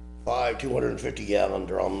 5 250-gallon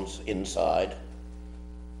drums inside.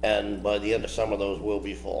 And by the end of summer, those will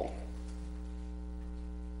be full.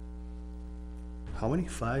 How many?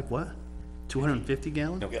 5 what? 250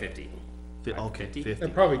 gallons? No, 50. Okay, 50. They're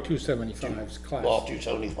probably 275s class, Well,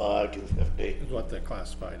 275, 250. is what they're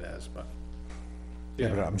classified as, but. yeah,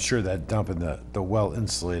 but I'm sure that dump in the well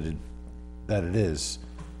insulated that it is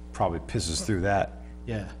probably pisses through that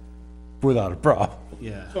Yeah, without a problem.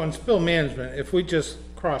 yeah. So on spill management, if we just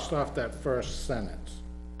crossed off that first sentence,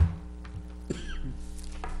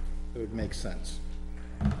 it would make sense.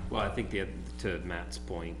 Well, I think to Matt's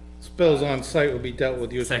point, Spills on site will be dealt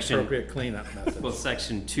with using Section- appropriate cleanup methods. well,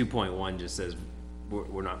 section 2.1 just says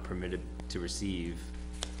we're not permitted to receive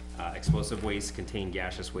explosive waste, contained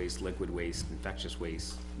gaseous waste, liquid waste, infectious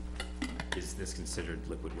waste. Is this considered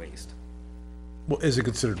liquid waste? Well, is it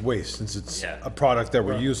considered waste? Since it's Yeah. a product that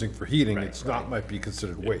we're using for heating, Right, it's not, might be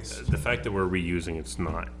considered waste. The fact that we're reusing, it's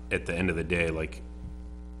not, at the end of the day, like,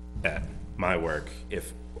 at my work,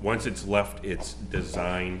 if, once it's left its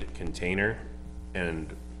designed container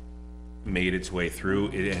and made its way through,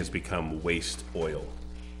 it has become waste oil.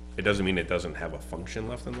 It doesn't mean it doesn't have a function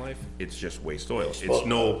left in life, it's just waste oil.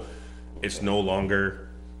 It's no longer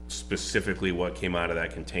specifically what came out of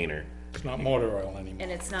that container. It's not motor oil anymore.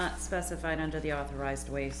 And it's not specified under the authorized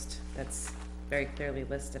waste, that's very clearly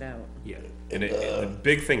listed out. Yeah, and the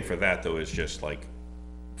big thing for that, though, is just like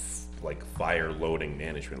fire loading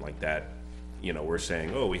management, like that. You know, we're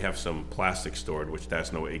saying, oh, we have some plastic stored, which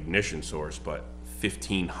that's no ignition source, but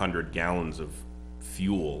 1,500 gallons of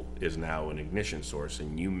fuel is now an ignition source,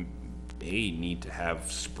 and you may need to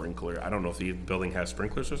have sprinkler. I don't know if the building has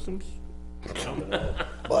sprinkler systems. But,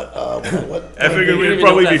 what, I figured You don't we'd even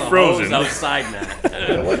probably know be if that's a hose frozen. outside, Matt.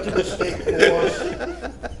 when I went to the state force,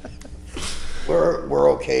 we're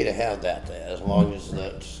okay to have that there, as long as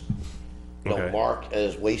that's, Okay. marked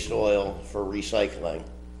as waste oil for recycling.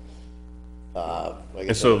 Like I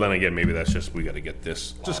And so said, then again, maybe that's just, we gotta get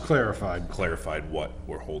this Just clarified. clarified what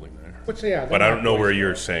we're holding there. Which they are. But I don't know where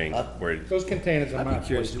you're saying, where, Those containers are I'd be marked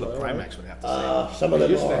curious waste to see what oil, right? Primex would have to say. some of them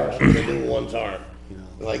Used to are, have. some of the new ones aren't.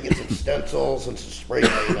 Like, get some stencils and some spray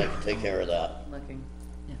paint, I can take care of that. Looking,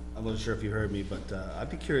 yeah. I wasn't sure if you heard me, but, I'd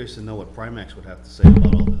be curious to know what Primex would have to say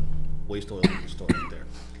about all the waste oil that's stored in there.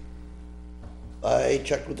 I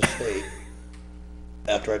checked with the state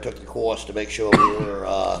after I took the course to make sure we were,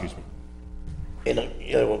 excuse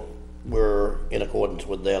me. we're in accordance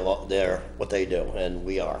with their, what they do, and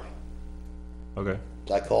we are. Okay.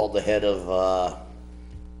 I called the head of, I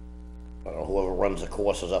don't know, whoever runs the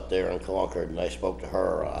courses up there in Concord, and I spoke to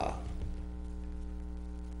her, I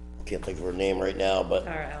can't think of her name right now, but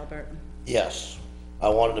Tara Albert, yes, I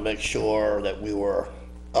wanted to make sure that we were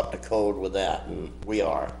up to code with that, and we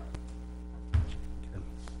are.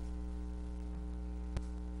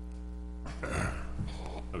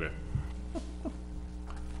 Okay.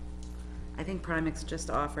 I think Primex just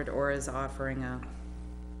offered or is offering a,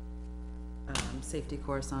 safety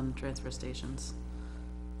course on transfer stations.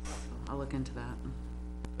 I'll look into that.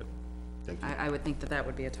 Thank you. I would think that that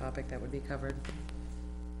would be a topic that would be covered.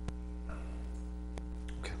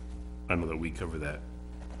 I know that we cover that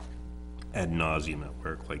ad nauseum at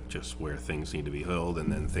work, like just where things need to be held,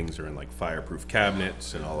 and then things are in like fireproof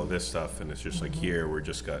cabinets and all of this stuff, and it's just like here, we're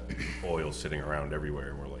just got oil sitting around everywhere,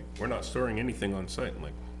 and we're like, we're not storing anything on site, and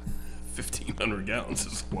like 1,500 gallons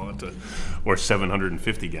is a lot to, or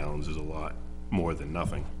 750 gallons is a lot more than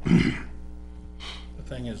nothing. The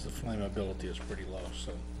thing is, the flammability is pretty low,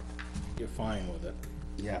 so you're fine with it.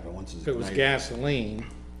 Yeah, but once it's If it was ignited- gasoline,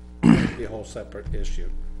 it'd be a whole separate issue.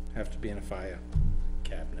 Have to be in a fire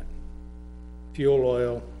cabinet. Fuel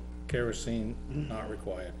oil, kerosene, not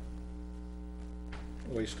required.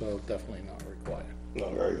 Waste oil, definitely not required.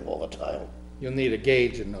 Not very volatile. You'll need a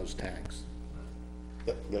gauge in those tanks,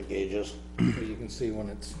 Yep, got gauges. so you can see when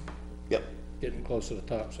it's Yep, getting close to the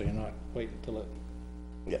top, so you're not waiting till it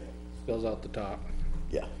yep, spills out the top.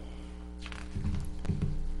 yeah.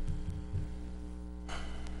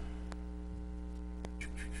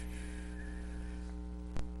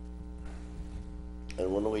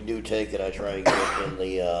 And when we do take it, I try and get it in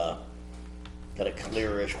the, kind of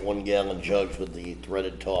clearish 1 gallon jugs with the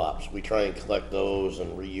threaded tops. We try and collect those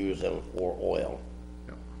and reuse them for oil.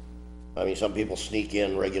 I mean, some people sneak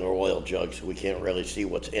in regular oil jugs, so we can't really see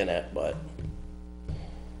what's in it, but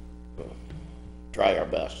try our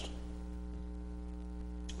best.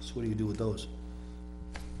 So what do you do with those?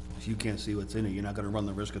 If you can't see what's in it, you're not gonna run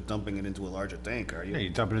the risk of dumping it into a larger tank, are Yeah, you? you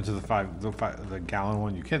dump it into the gallon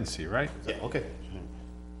one you can see, right? Yeah, okay.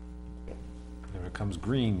 If it comes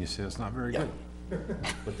green, you say it's not very Yeah. good.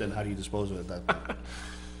 But then how do you dispose of it at that point?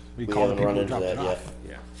 We We call the haven't people run who into dropped it that yet. off.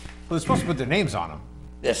 Yeah. Well, they're supposed to put their names on them.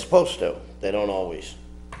 They're supposed to, they don't always.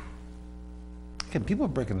 Again, people are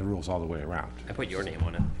breaking the rules all the way around. I put your name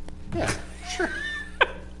on it. Yeah, sure.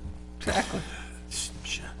 Exactly.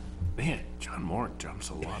 Man, John Moore dumps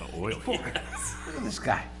a lot of oil here. Look at this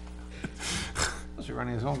guy. Must be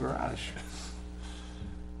running his own garage.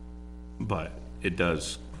 But it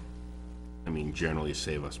does, I mean, generally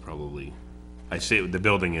save us probably, I say the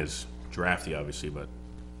building is drafty, obviously, but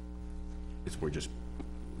we're just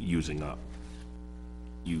using up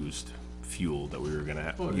used fuel that we were gonna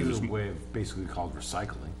have, Well, it use. is a way of basically called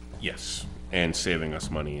recycling. Yes, and saving us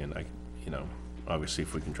money, and obviously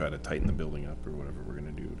if we can try to tighten the building up or whatever we're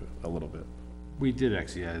gonna do to, a little bit. We did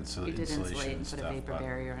actually add some We did insulate insulation and and put a stuff, vapor but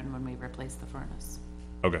barrier in when we replaced the furnace.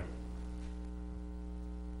 Okay.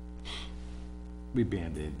 we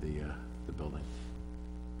Band-Aid the building.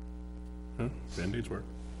 Band-Aids work.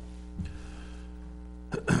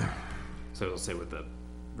 So it'll say with the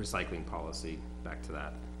recycling policy, back to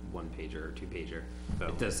that one pager or two pager,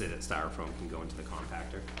 it does say that styrofoam can go into the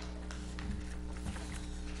compactor.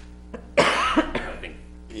 I think,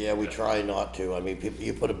 Yeah, we try not to. I mean,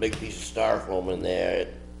 you put a big piece of styrofoam in there,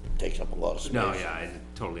 it takes up a lot of space. no, yeah, I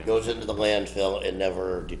totally Goes understand. into the landfill, it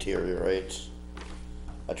never deteriorates.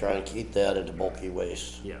 I try and keep that into bulky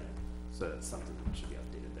waste. Yeah, so that's something that should be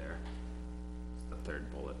updated there. It's the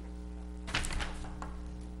third bullet.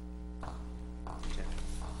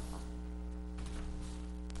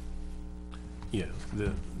 Yeah,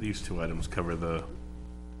 these two items cover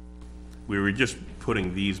we were just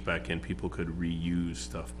putting these back in, people could reuse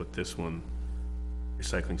stuff, but this one,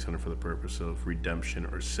 recycling center for the purpose of redemption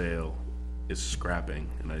or sale is scrapping,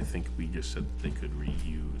 and I think we just said they could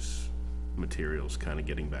reuse materials, kinda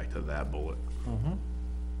getting back to that bullet.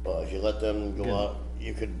 Well, if you let them go out,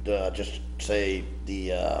 you could, just say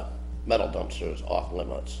the, metal dumpsters off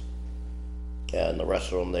limits. And the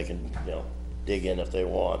rest of them, they can, dig in if they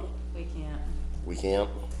want. We can't. We can't?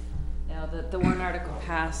 Now, the warrant article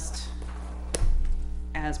passed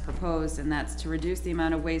as proposed, and that's to reduce the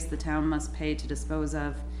amount of waste the town must pay to dispose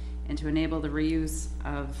of and to enable the reuse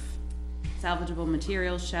of salvageable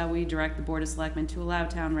materials, shall we direct the Board of Selectmen to allow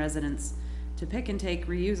town residents to pick and take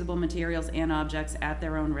reusable materials and objects at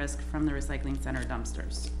their own risk from the recycling center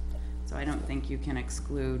dumpsters. So I don't think you can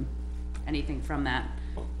exclude anything from that.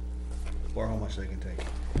 Or how much they can take.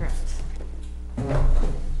 Correct.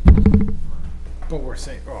 But we're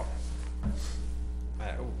saying,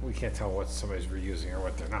 we can't tell what somebody's reusing or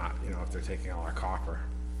what they're not, if they're taking all our copper.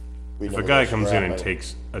 We If know a guy they're comes in and scrapping.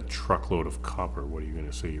 takes a truckload of copper, what are you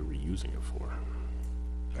gonna say you're reusing it for?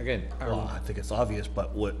 Again, Well, I think it's obvious,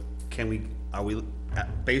 but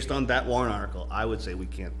based on that warrant article, I would say we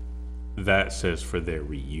can't. That says for their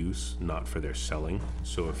reuse, not for their selling,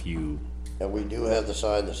 so if you, And we do have the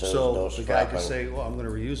sign that says no So the guy could scrapping. say, well, I'm gonna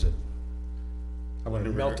reuse it. I'm gonna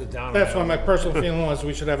melt it down. That's why my personal feeling was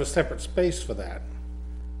we should have a separate space for that.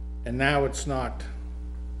 And now it's not,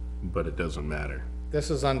 but it doesn't matter. this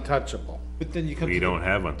is untouchable. But then you come We to, don't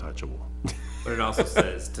have untouchable. But it also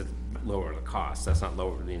says to lower the cost, that's not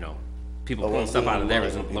lower, people But pulling we're stuff out of losing there money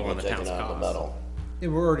isn't when lowering the people town's taking out the cost. metal.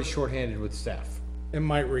 and we're already shorthanded with staff. It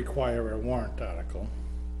might require a warrant article.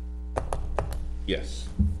 Yes.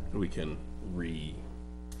 We can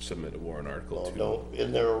resubmit a warrant article Well, to. no,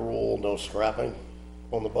 isn't there a rule, no scrapping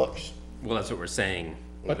on the books? Well, that's what we're saying.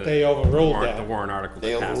 But The- they overruled The that. warrant article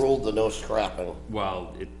They that passed, overruled the no scrapping.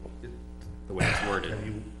 well, the way it's worded,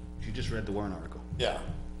 You just read the warrant article. Yeah.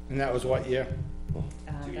 And that was what year?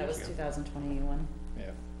 That was 2021.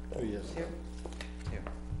 Yeah, 2 years ago.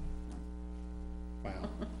 Wow.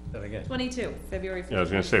 Then again, 22, February 15th. Yeah, I was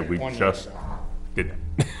gonna say, we 1 year just ago. did,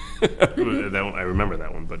 that one, I remember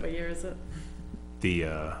that one, but What year is it? the,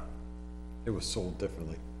 It was sold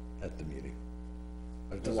differently at the meeting.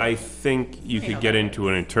 I think you could get into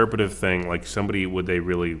an interpretive thing, like somebody, would they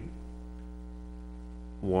really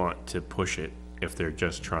want to push it if they're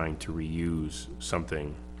just trying to reuse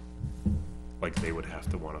something? Like they would have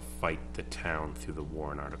to wanna fight the town through the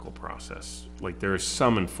warrant article process. Like there is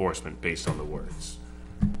some enforcement based on the words.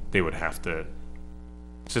 They would have to, it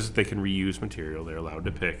says that they can reuse material, they're allowed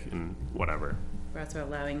to pick and whatever. We're also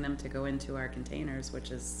allowing them to go into our containers,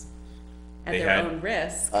 which is at They their had- own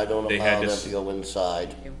risk. I don't They had allow to them s- to go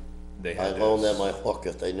inside. They I had to loan them s- my hook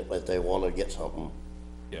if they wanna get something.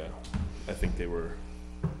 Yeah, I think they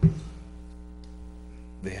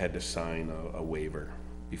had to sign a waiver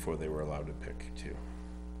before they were allowed to pick too.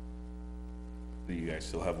 Do you guys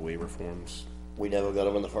still have waiver forms? We never got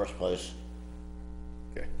them in the first place.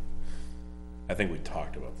 Okay. I think we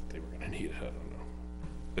talked about that they were gonna need it, I don't know.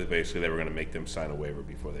 But basically, they were gonna make them sign a waiver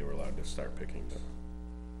before they were allowed to start picking to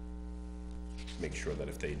make sure that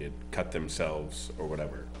if they did cut themselves or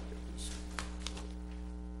whatever,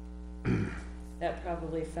 it was. That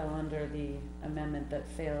probably fell under the amendment that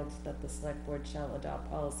failed, that the select board shall adopt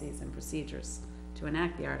policies and procedures to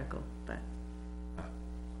enact the article, but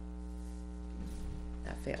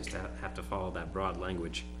that failed. just have to follow that broad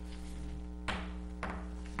language.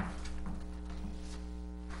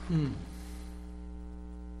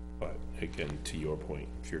 But again, to your point,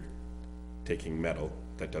 if you're taking metal,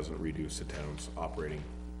 that doesn't reduce the town's operating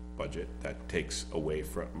budget, that takes away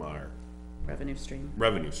from our revenue stream.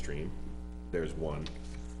 revenue stream, there's one.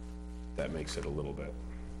 That makes it a little bit.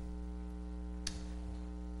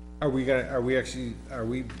 Are we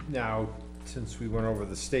now, since we went over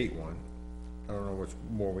the state one, I don't know which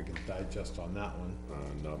more we can digest on that one.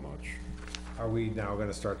 Not much. Are we now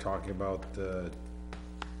gonna start talking about the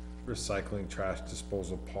recycling trash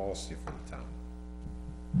disposal policy for the town?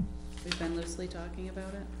 We've been loosely talking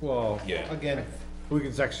about it. Well, Yeah. again, we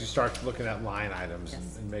can actually start looking at line items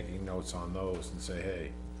Yes. and making notes on those and say,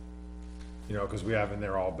 hey, you know, cause we have in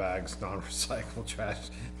there all bags, non-recyclable trash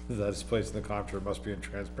that's placed in the contract must be in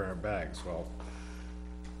transparent bags. Well,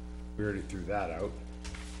 we already threw that out.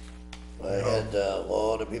 I had a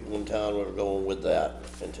lot of people in town were going with that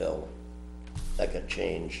until that got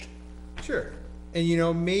changed. Sure. And you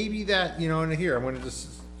know, maybe that, you know, and here, I'm gonna just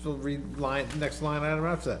read next line item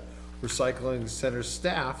after that. Recycling center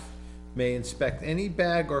staff may inspect any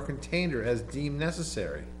bag or container as deemed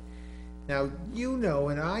necessary. Now, you know,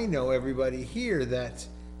 and I know everybody here that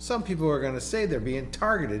some people are gonna say they're being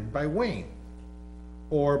targeted by Wayne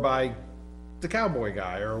or by the cowboy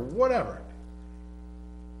guy or whatever.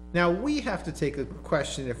 Now, we have to take a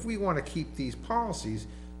question, if we wanna keep these policies,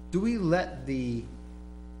 do we let the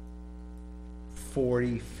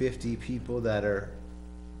 40, 50 people that are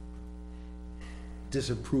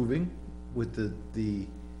disapproving with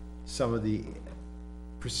some of the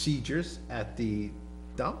procedures at the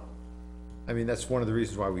dump? I mean, that's one of the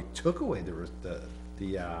reasons why we took away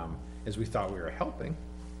as we thought we were helping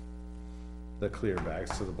the clear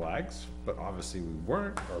bags to the blacks, but obviously we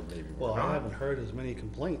weren't, or maybe Well, we're I not. haven't heard as many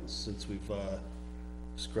complaints since we've,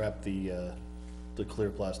 scrapped the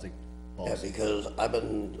clear plastic Yeah, policy. because I've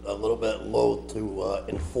been a little bit loath to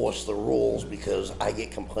enforce the rules because I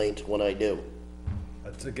get complaints when I do.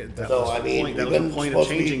 That's a good, So, I mean, That we've was the been point of supposed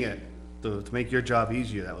to changing be, it, to make your job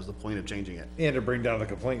easier, that was the point of changing it. and to bring down the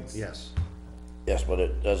complaints. Yes. yes, but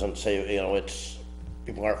it doesn't say, you know, it's,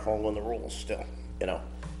 people aren't following the rules still, you know?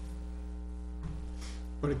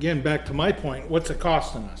 But again, back to my point, what's it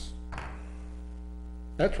costing us?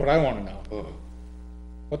 That's what I wanna know.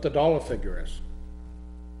 What the dollar figure is.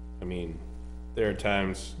 I mean, there are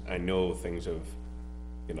times I know things have,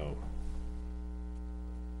 you know,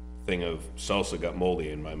 thing of salsa got moldy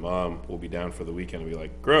and my mom will be down for the weekend and be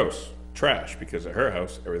like, gross, trash, because at her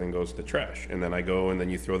house, everything goes to trash. And then I go and then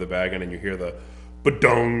you throw the bag in and you hear the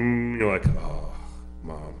ba-dong, you're like, oh,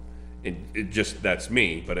 mom. It just, that's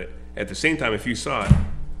me, but at the same time, if you saw it,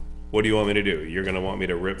 what do you want me to do? You're gonna want me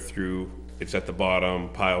to rip through, it's at the bottom,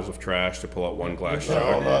 piles of trash to pull out one glass No,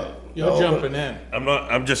 jar? but- You're no, but- jumping in.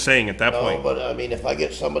 I'm just saying at that No, point, but I mean, if I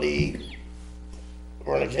get somebody,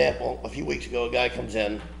 for an example, a few weeks ago, a guy comes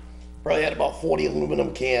in, probably had about 40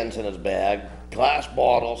 aluminum cans in his bag, glass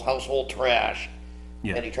bottles, household trash,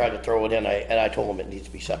 Yeah. and he tried to throw it in, and I told him it needs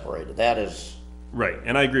to be separated. That is, right,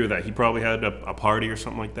 and I agree with that. He probably had a party or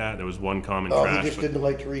something like that. There was one common oh, trash. he just but- didn't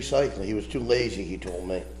like to recycle. He was too lazy, he told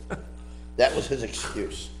me. That was his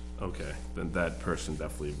excuse. Okay, then that person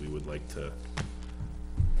definitely we would like to,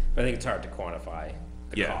 I think it's hard to quantify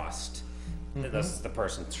the Yeah. cost. Unless the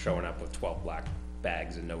person's showing up with 12 black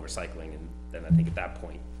bags and no recycling, and then I think at that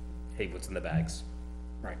point, hey, what's in the bags?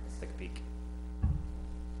 Right, let's take a peek.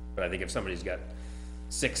 But I think if somebody's got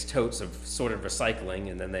 6 totes of sort of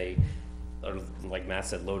recycling, and then they are, like Matt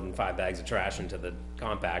said, loading 5 bags of trash into the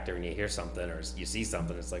compactor, and you hear something, or you see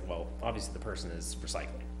something, it's like, well, obviously the person is recycling.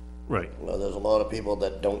 right. Well, there's a lot of people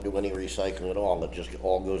that don't do any recycling at all, that just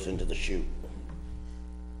all goes into the chute.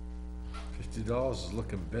 $50 is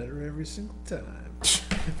looking better every single time.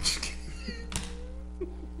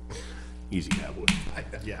 Easy that would.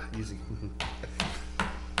 Yeah, easy.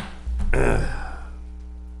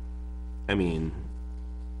 I mean,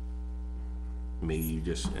 maybe you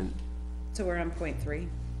just, and, So we're on point 3.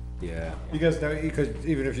 yeah, Because now, because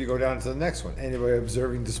even if you go down to the next one, anybody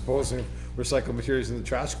observing disposing of recycled materials in the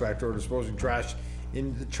trash collector or disposing trash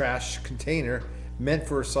in the trash container meant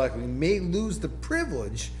for recycling may lose the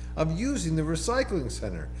privilege of using the recycling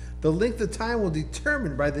center. The length of time will be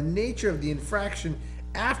determined by the nature of the infraction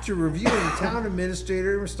after reviewing the town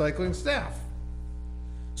administrator and recycling staff.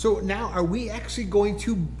 So now, are we actually going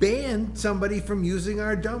to ban somebody from using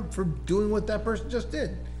our dump for doing what that person just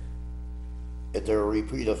did? If they're a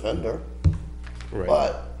repeat offender, right.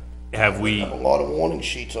 but Have we, have a lot of warning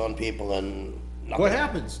sheets on people and nothing. What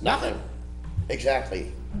happens? Nothing.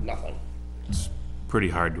 Exactly, nothing. pretty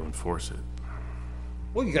hard to enforce it.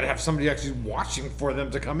 Well, you gotta have somebody actually watching for them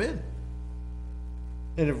to come in.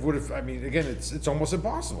 And I mean, again, it's almost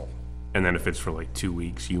impossible. And then if it's for like 2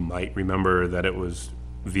 weeks, you might remember that it was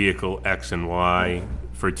vehicle X and Y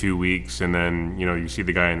for 2 weeks, and then, you know, you see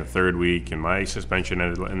the guy in the third week, and my suspension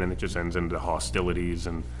ended, and then it just ends into hostilities,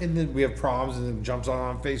 and And then we have problems, and then jumps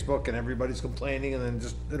on Facebook, and everybody's complaining, and then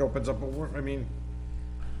just, it opens up a I mean,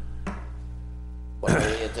 But I mean,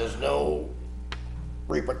 if there's no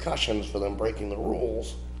repercussions for them breaking the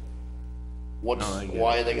rules,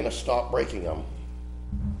 why are they gonna stop breaking them?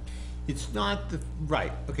 it's not the,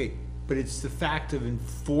 right, okay, but it's the fact of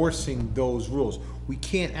enforcing those rules. We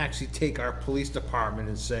can't actually take our police department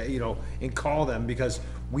and say, you know, and call them because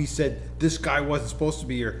we said this guy wasn't supposed to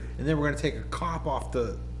be here, and then we're gonna take a cop off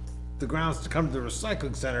the grounds to come to the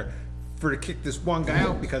recycling center to kick this one guy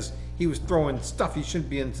out because he was throwing stuff he shouldn't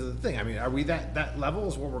be into the thing. I mean, are we that level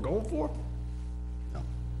is what we're going for? No.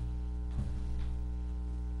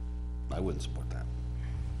 I wouldn't support that.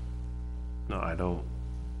 no, I don't.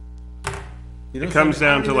 You know, It comes so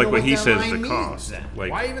I don't down to even like know what he that says, line the means cost, then. like-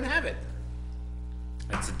 Why even have it?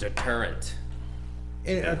 It's a deterrent.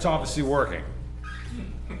 It's obviously working.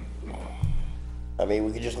 I mean,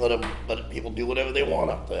 we could just let people do whatever they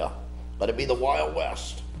want up there. Let it be the Wild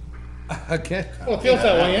West. Okay. Well, it feels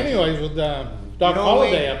that way anyways with, Doc know,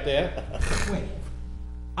 Holiday wait. up there.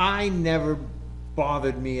 I never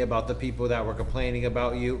bothered me about the people that were complaining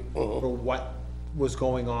about you for what was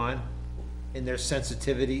going on and their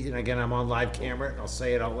sensitivity, and again, I'm on live camera, and I'll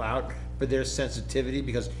say it out loud, for their sensitivity,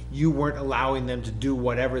 because you weren't allowing them to do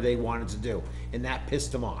whatever they wanted to do, and that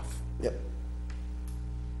pissed them off. Yep.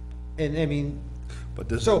 And I mean, But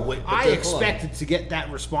this. so wait, but I this- hold on. expected to get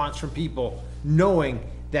that response from people, knowing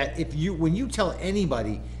that when you tell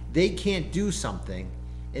anybody they can't do something,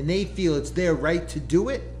 and they feel it's their right to do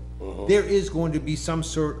it, there is going to be some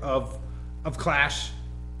sort of clash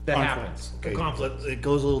that happens. A Okay, conflict. it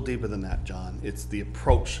goes a little deeper than that, John. It's the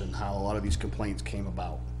approach and how a lot of these complaints came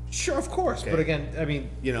about. Sure, of course, but Okay. again, I mean,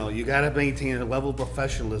 You know, you gotta maintain a level of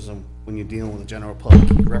professionalism when you're dealing with the general public.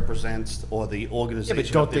 He represents, or the yeah, organization.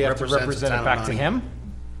 but don't up they there have to represents the represent it town of back to Nottingham. him?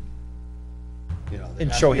 You know, there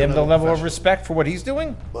And has show to be a him the level of professional- respect for what he's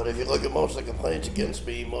doing? But if you look at most of the complaints against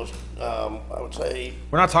me, I would say,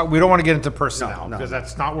 We're not talking, we don't wanna get into personnel, No, no. because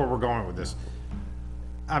that's not where we're going with this.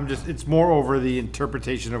 It's more over the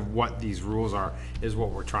interpretation of what these rules are, is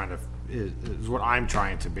what we're trying to, is what I'm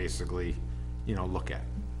trying to basically, you know, look at.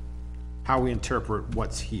 How we interpret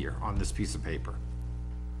what's here on this piece of paper.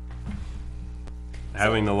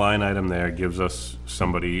 Having the line item there gives us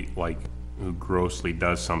somebody like who grossly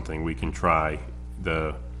does something we can try.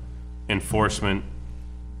 The enforcement,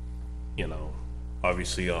 you know,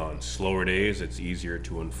 obviously on slower days, it's easier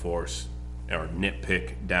to enforce or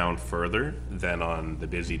nitpick down further than on the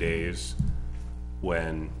busy days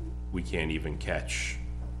when we can't even catch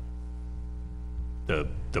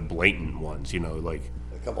the blatant ones, you know, like,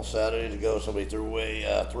 a couple Saturdays ago, somebody threw away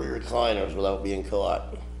 3 recliners without being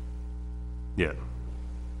caught. yeah.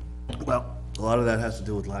 Well, a lot of that has to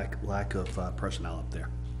do with lack of personnel up there.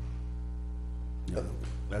 You know,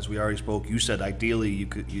 as we already spoke, you said ideally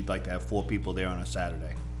you'd like to have 4 people there on a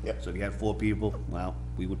Saturday. Yep. So if you had 4 people, well,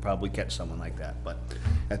 we would probably catch someone like that. But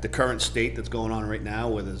at the current state that's going on right now,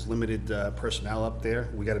 where there's limited personnel up there,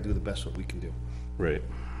 we gotta do the best what we can do. Right.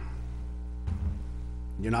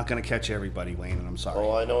 You're not gonna catch everybody, Wayne, and I'm sorry.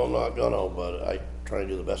 Oh, I know I'm not gonna, but I try to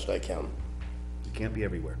do the best I can. You can't be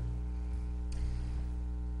everywhere.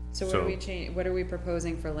 So what So- are we what are we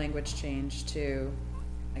proposing for language change to,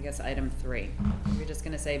 I guess, item 3? Are we just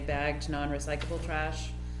gonna say bagged, non-recyclable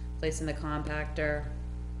trash, placed in the compactor?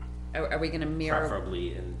 Are we gonna mirror?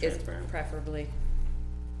 Preferably in Is transparent. preferably.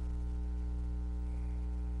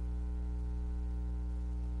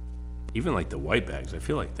 Even like the white bags, I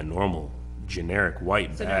feel like the normal generic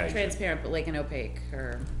white So not bags. transparent, but like an opaque,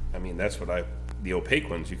 or, I mean, that's what the opaque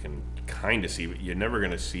ones you can kinda see, but you're never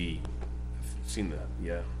gonna see, I've seen that,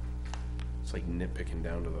 yeah. It's like nitpicking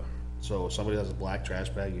down to the, So if somebody has a black trash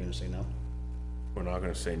bag, you're gonna say no? we're not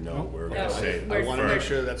gonna say no, we're No, gonna say. we're- I wanna prefer. make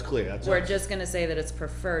sure that's clear, that's all. we're just gonna say that it's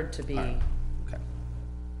preferred to be, Okay.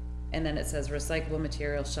 and then it says recyclable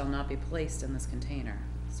materials shall not be placed in this container.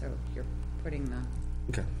 So you're putting the,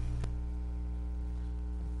 Okay.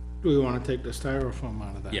 Do we wanna take the styrofoam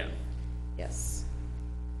out of that? Yeah, yes.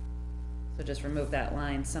 So just remove that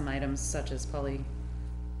line, some items such as polyester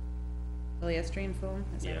foam,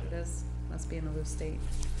 is that Yeah. what it is? Must be in a loose state.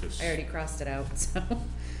 Just- I already crossed it out, so.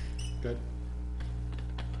 Good.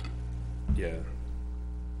 Yeah.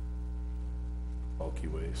 Bulky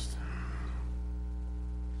waste.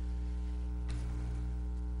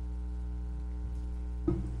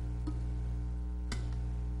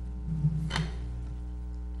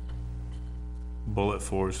 Bullet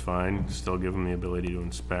 4 is fine, still give them the ability to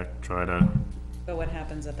inspect, try to, But what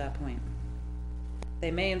happens at that point?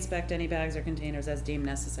 They may inspect any bags or containers as deemed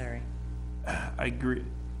necessary. I agree.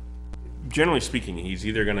 Generally speaking, he's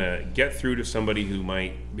either gonna get through to somebody who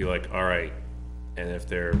might be like, all right, and if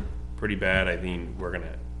they're pretty bad, I mean, we're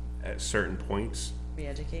gonna, at certain points,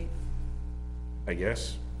 Re-educate. I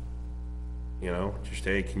guess, you know, just,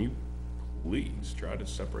 hey, can you please try to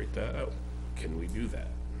separate that out? Can we do that?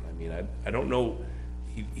 I mean, I don't know,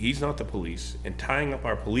 he's not the police, and tying up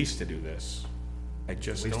our police to do this, I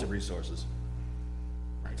just Waste of don't, resources.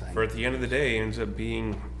 for at the end of the day, ends up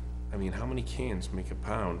being, I mean, how many cans make a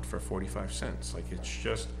pound for 45 cents? Like, it's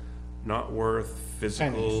just not worth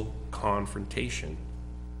physical confrontation,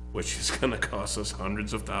 which is gonna cost us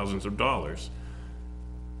hundreds of thousands of dollars.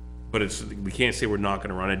 But it's, we can't say we're not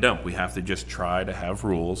gonna run a dump. We have to just try to have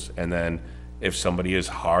rules, and then if somebody is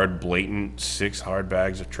hard, blatant, 6 hard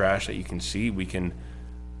bags of trash that you can see, we can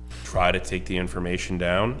try to take the information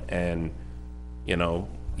down and, you know,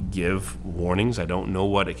 give warnings. I don't know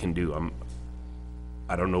what it can do.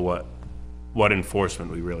 I don't know what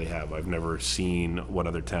enforcement we really have. I've never seen what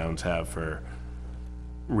other towns have for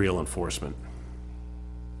real enforcement.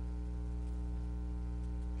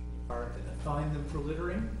 Fine them for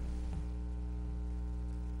littering?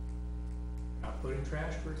 Not putting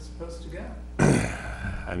trash where it's supposed to go.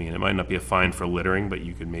 I mean, it might not be a fine for littering, but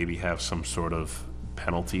you could maybe have some sort of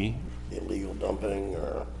penalty. Illegal dumping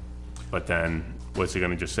or, But then, what's he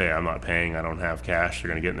gonna just say? I'm not paying, I don't have cash. They're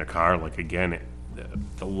gonna get in their car. Like, again,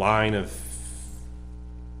 the line of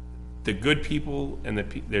the good people and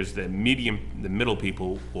there's the middle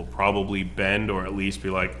people will probably bend or at least be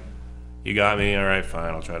like, you got me, all right,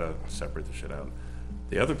 fine, I'll try to separate the shit out.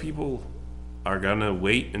 The other people are gonna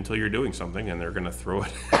wait until you're doing something and they're gonna throw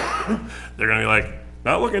it. They're gonna be like,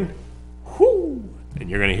 not looking, whoo, and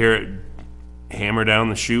you're gonna hear it hammer down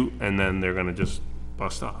the chute and then they're gonna just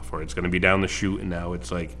bust off, or it's gonna be down the chute and now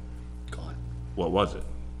it's like, Gone. what was it?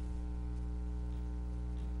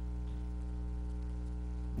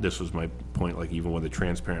 This was my point, like even with the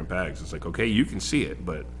transparent bags, it's like, okay, you can see it,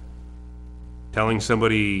 but telling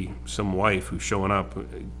somebody, some wife who's showing up,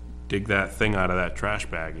 dig that thing out of that trash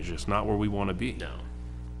bag is just not where we wanna be. No.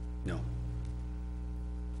 No.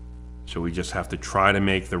 So we just have to try to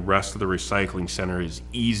make the rest of the recycling center as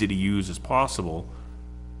easy to use as possible.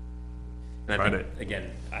 And I Try think, again,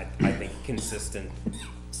 I think consistent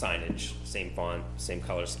signage, same font, same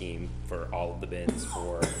color scheme for all of the bins,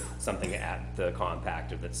 for something at the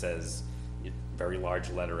compactor that says very large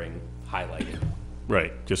lettering highlighted.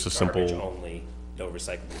 Right, just a Garbage simple, only, no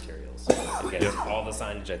recycled materials. Again, all the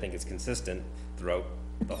signage I think is consistent throughout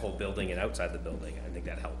the whole building and outside the building. I think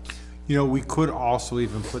that helps. You know, we could also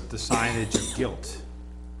even put the signage of guilt.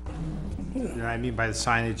 You know what I mean by the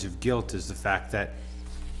signage of guilt is the fact that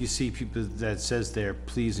you see people that says there,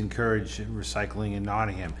 please encourage recycling in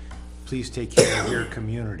Nottingham. Please take care of your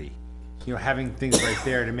community. You know, having things right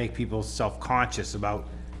there to make people self-conscious about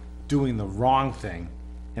doing the wrong thing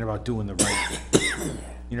and about doing the right thing.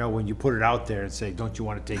 You know, when you put it out there and say, don't you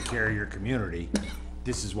want to take care of your community?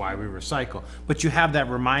 This is why we recycle. But you have that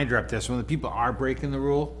reminder up there, so when the people are breaking the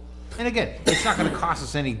rule, and again, it's not gonna cost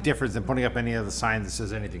us any difference than putting up any other sign that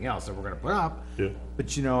says anything else that we're gonna put up. Yeah.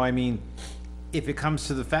 But you know, I mean, if it comes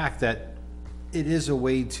to the fact that it is a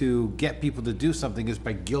way to get people to do something is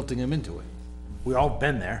by guilting them into it. We all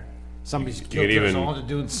been there. Somebody's guilted us even- all into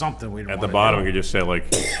doing something we don't at wanna the bottom, do. you could just say like,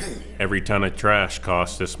 every ton of trash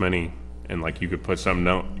costs this many, and like you could put some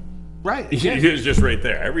note. Right, It's just right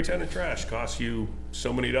there, every ton of trash costs you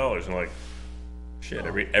so many dollars, and like, shit,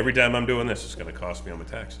 every time I'm doing this, it's gonna cost me on my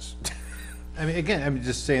taxes. I mean, again, I'm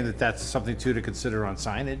just saying that that's something too to consider on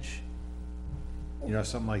signage. You know,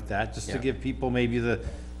 something like that, just to give people maybe the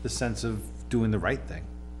sense of doing the right thing,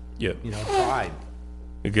 Yeah. you know, pride.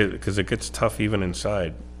 Because it gets tough even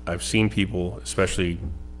inside. I've seen people, especially,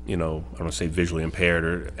 you know, I don't wanna say visually impaired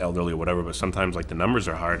or elderly or whatever, but sometimes like the numbers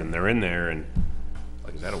are hard and they're in there and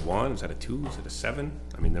like, is that a 1? Is that a 2? Is it a 7?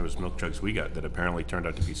 I mean, there was milk jugs we got that apparently turned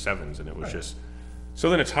out to be 7s, and it was just, so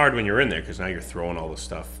then it's hard when you're in there, because now you're throwing all this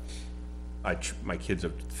stuff. My kids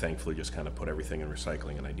have thankfully just kind of put everything in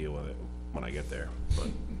recycling and I deal with it when I get there,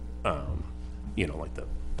 but, you know, like the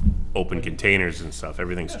open containers and stuff,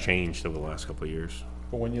 everything's changed over the last couple of years.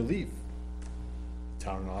 But when you leave,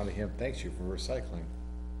 town of Nottingham thanks you for recycling.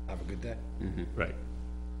 Have a good day. Right.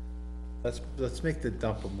 Let's make the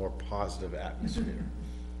dump a more positive atmosphere.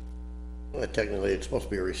 well, technically, it's supposed to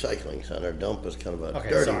be a recycling center. Dump is kind of a Okay,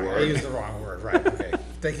 dirty sorry, I word. used the wrong word, right, okay.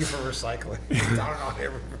 Thank you for recycling. Town of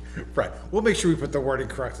Nottingham, right, we'll make sure we put the wording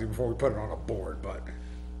correctly before we put it on a board, but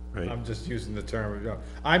Right. I'm just using the term, you know,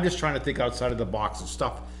 I'm just trying to think outside of the box of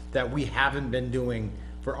stuff that we haven't been doing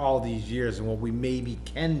for all these years and what we maybe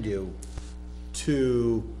can do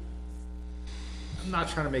to, I'm not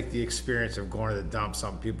trying to make the experience of going to the dump,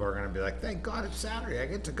 some people are gonna be like, thank God it's Saturday, I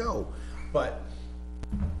get to go. But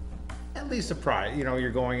at least a pride, you know,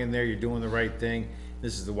 you're going in there, you're doing the right thing.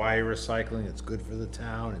 This is the why you're recycling, it's good for the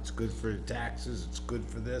town, it's good for taxes, it's good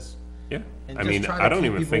for this. Yeah, And I just mean, try to I don't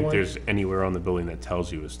keep even people think in- there's anywhere on the building that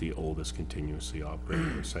tells you it's the oldest continuously operating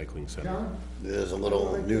recycling center. John? There's a little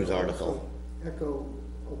I'd like to news also article. Echo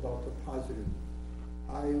about the positive.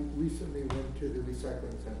 I recently went to the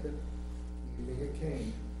recycling center, evening at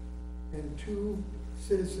Kane, and 2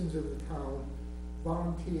 citizens of the town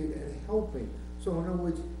volunteered and helped me. So in other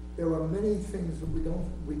words, there are many things that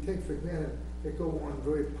we take for granted that go on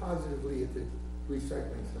very positively at the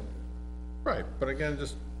recycling center. Right, but again,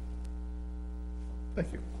 just,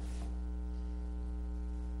 thank you.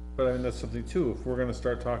 But I mean, that's something too, if we're gonna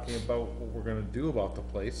start talking about what we're gonna do about the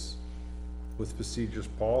place with procedures,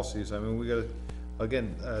 policies, I mean, we gotta,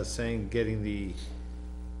 again, saying, getting the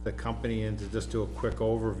company in to just do a quick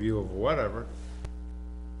overview of whatever,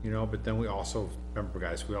 you know, but then we also, remember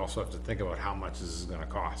guys, we also have to think about how much this is gonna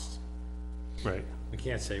cost. Right. We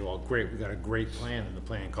can't say, well, great, we got a great plan and the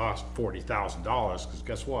plan costs $40,000, cause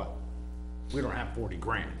guess what? We don't have 40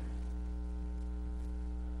 grand.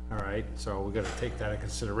 All right, so we gotta take that into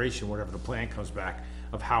consideration, whatever the plan comes back,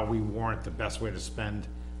 of how we warrant the best way to spend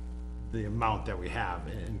the amount that we have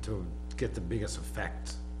and to get the biggest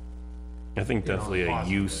effect. I think You know, definitely a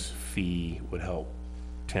positively. use fee would help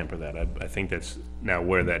temper that. I think that's now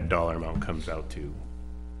where that dollar amount comes out to.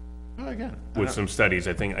 Well, again, With some studies,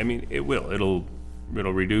 I think, I mean, it'll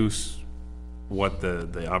reduce what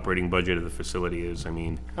the operating budget of the facility is, I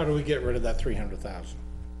mean. How do we get rid of that 300,000?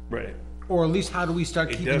 Right. or at least how do we start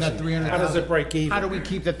keeping that doesn't- 300,000? How does it break even? How do we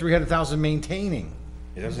keep that 300,000 maintaining?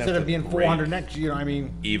 It doesn't have Instead of to being 400 break next, you know, I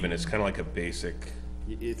mean, even, it's kinda like a basic,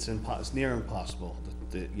 It's near impossible,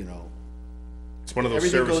 you know. it's one of those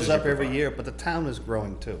Everything services goes you up every provide. year, but the town is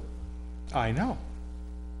growing too. I know.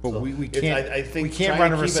 But we It's- can't, I think we can't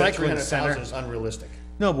trying run to a keep it at recycling 300,000 center. is unrealistic.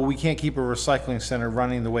 No, but we can't keep a recycling center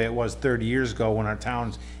running the way it was 30 years ago when our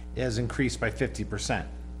towns has increased by 50%.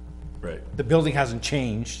 Right. The building hasn't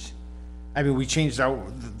changed. I mean, we changed out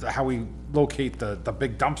how we locate the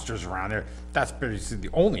big dumpsters around there. That's basically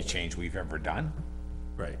the only change we've ever done.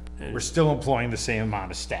 Right. And- We're still employing the same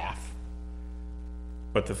amount of staff.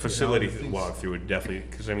 But the facility walkthrough would definitely,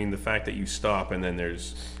 because I mean, the fact that you stop and then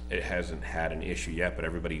it hasn't had an issue yet, but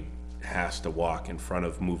everybody has to walk in front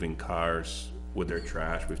of moving cars with their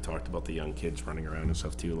trash. We've talked about the young kids running around and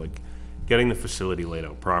stuff too. Like, getting the facility laid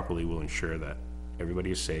out properly will ensure that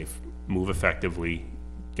everybody is safe, move effectively,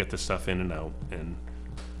 get the stuff in and out, and,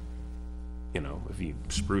 you know, if you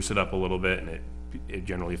spruce it up a little bit and it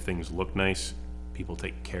generally, if things look nice, people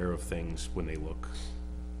take care of things when they look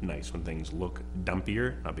nice. When things look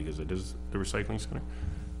dumpier, not because it is the recycling center,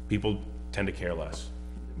 people tend to care less.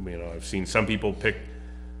 You know, I've seen some people pick,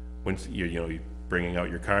 when you're bringing out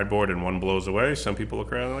your cardboard and one blows away, some people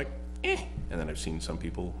look around and like, eh. And then I've seen some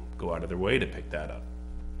people go out of their way to pick that up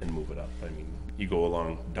and move it up. I mean, you go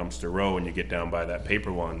along dumpster row and you get down by that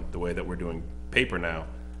paper one, the way that we're doing paper now,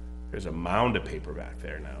 there's a mound of paper back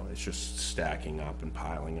there now. It's just stacking up and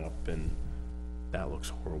piling up, and that looks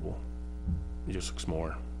horrible. It just looks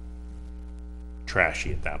more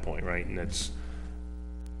trashy at that point, right? And it's,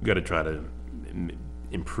 you gotta try to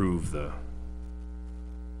improve the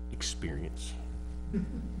experience.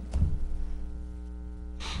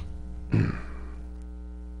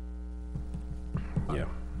 Yeah.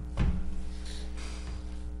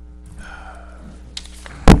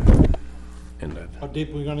 And How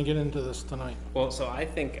deep are we gonna get into this tonight? Well, so I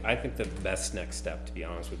think the best next step, to be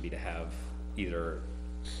honest, would be to have either,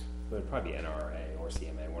 it would probably be NRA or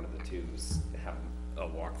CMA, one of the two, have a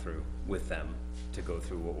walkthrough with them to go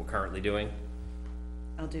through what we're currently doing.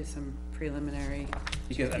 I'll do some preliminary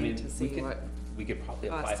Because, I checking mean, to see what, we could probably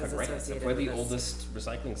apply cost for is grants. If associated we're the with this. oldest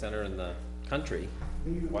recycling center in the country,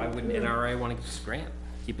 why wouldn't NRA wanna get this grant?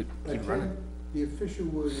 Keep I running. think the official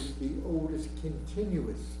word is the oldest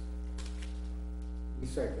continuous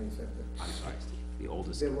recycling center. I'm sorry, Steve, the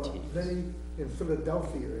oldest There were continuous. many in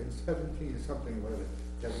Philadelphia in 17 something or other,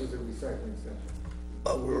 that was a recycling center.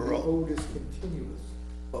 But we The were, oldest continuous.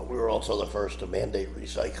 but we were also the first to mandate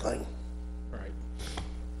recycling. Right.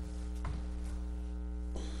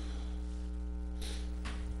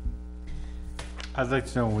 I'd like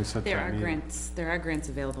to know when we set there that are meeting. there are grants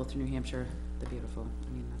available through New Hampshire, the Beautiful.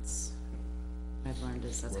 I mean, that's, what I've learned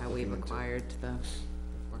is that's how we've acquired the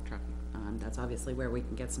fork truck. That's obviously where we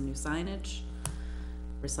can get some new signage,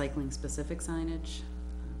 recycling specific signage.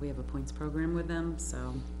 We have a points program with them,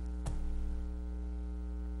 so.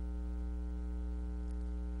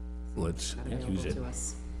 let's available use it. to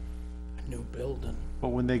us. New building. But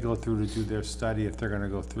when they go through to do their study, if they're gonna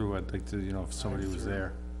go through, I'd like to, if somebody was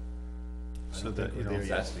there. So that, There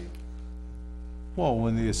yet, Steve. well,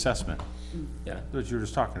 when the assessment, Yeah, that you were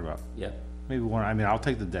just talking about, yeah. maybe one, I'll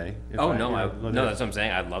take the day. if Oh, I- no, go no, there. that's what I'm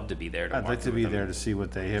saying. I'd love to be there to I'd walk like to through be with them. there to see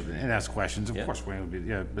what they have and ask questions. Of Yeah. course, Wayne would be,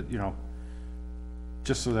 yeah, but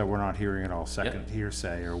just so that we're not hearing it all second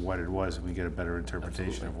hearsay or what it was, and we get a better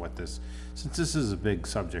interpretation of what this, since this is a big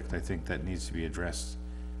subject, I think that needs to be addressed,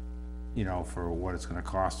 for what it's gonna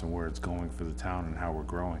cost and where it's going for the town and how we're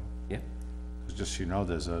growing. Yeah, Just so you know,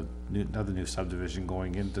 there's another new subdivision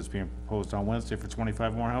going in that's being proposed on Wednesday for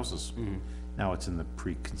 25 more houses. Now, it's in the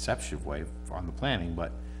preconception way on the planning,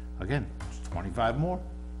 but again, 25 more.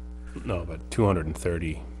 No, but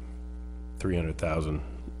 230, 300,000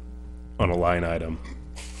 on a line item.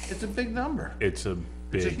 It's a big number. It's a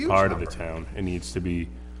big huge part of the number. town. It needs to be,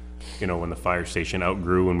 when the fire station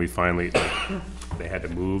outgrew and we finally, they had to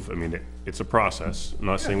move. I mean, it's a process. I'm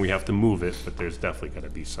not saying we have to move it, but there's definitely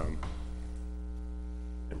gotta be some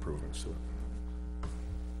improvements to it.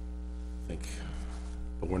 I think,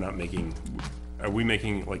 but we're not making, are we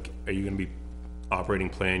making, are you gonna be operating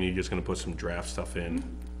plan? You're just gonna put some draft stuff in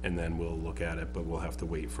and then we'll look at it, but we'll have to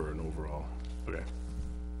wait for an overall, okay?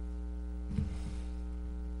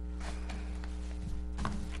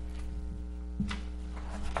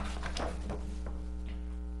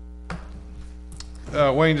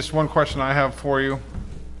 Wayne, just one question I have for you.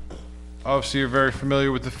 Obviously, you're very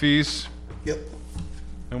familiar with the fees Yep.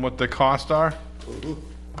 and what the costs are.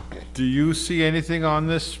 Do you see anything on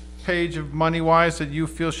this page of money-wise that you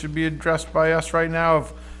feel should be addressed by us right now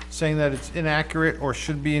of saying that it's inaccurate or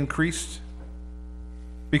should be increased?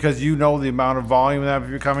 Because you know the amount of volume that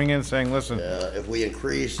you're coming in saying, listen, If we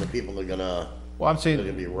increase, the people are gonna, well, I'm they're gonna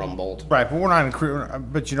saying, be rumbled. right, but we're not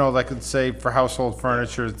but like let's say for household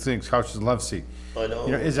furniture, things, couches and love seat. I know.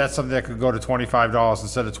 Is that something that could go to $25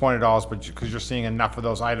 instead of $20, but because you're seeing enough of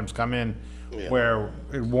those items come in Yeah. where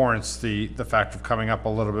it warrants the fact of coming up a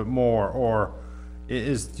little bit more, or do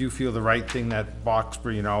you feel the right thing that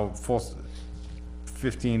Boxbury, full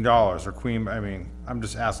 $15 or Queen, I'm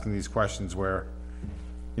just asking these questions where,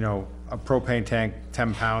 a propane tank,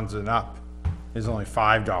 10 pounds and up is only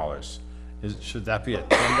 $5. Should that be a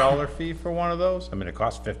 $10 fee for one of those? It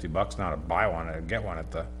costs $50 now to buy one and get one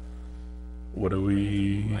at the. What do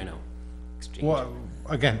we, I know. Exchange. Well,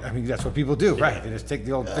 again, that's what people do, right? They just take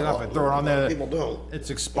the old thing off and throw it on there. People don't. It's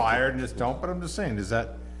expired and just don't, but I'm just saying,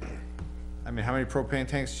 how many propane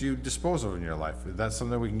tanks do you dispose of in your life? Is that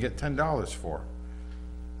something we can get $10 for?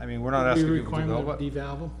 We're not asking people to go, but.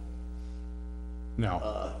 devalve them?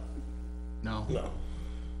 No, No. No.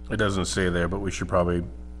 it doesn't say there, but we should probably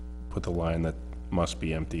put the line that must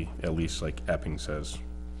be empty, at least like Epping says,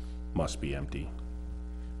 must be empty.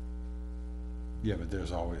 Yeah, but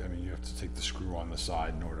there's always, you have to take the screw on the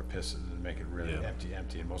side in order to piss it and make it really Yeah.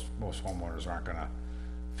 empty, and most homeowners aren't gonna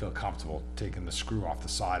feel comfortable taking the screw off the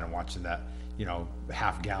side and watching that,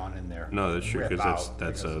 half gallon in there. No, that's true, rip because out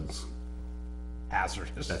that's because a, it's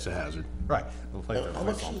hazardous. that's a hazard. Right, it'll light the How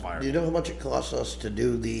place much, on fire. do you know how much it costs us to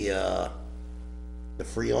do the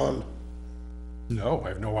Freon? No, I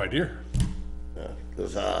have no idea.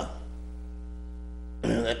 Cause,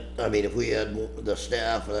 if we had the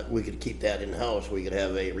staff, we could keep that in-house, we could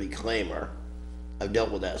have a reclaimer. I've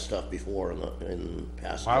dealt with that stuff before in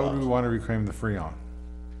past why would we jobs. want to reclaim the Freon?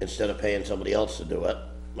 Instead of paying somebody else to do it,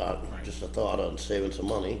 just a thought on saving some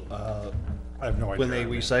money. I have no idea. When they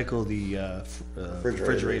recycle the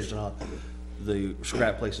refrigerators and all, the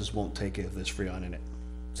scrap places won't take it if there's Freon in it.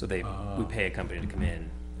 So we pay a company to come in,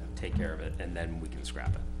 take care of it, and then we can scrap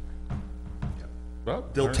it. Well,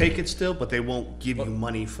 They'll take it still, but they won't give you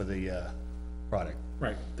money for the product.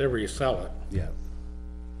 Right, they resell it. Yeah.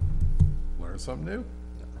 learn something new.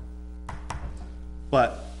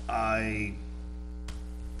 But I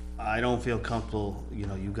don't feel comfortable,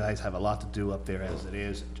 you guys have a lot to do up there as it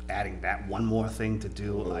is. Adding that one more thing to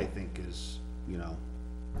do, I think is,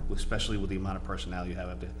 especially with the amount of personnel you have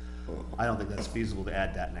up there. I don't think that's feasible to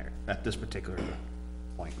add that in there at this particular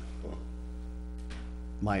point.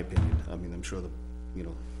 My opinion, I'm sure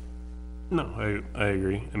No, I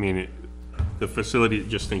agree. The facility,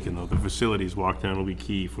 just thinking though, the facilities walk down will be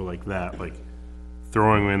key for like that, like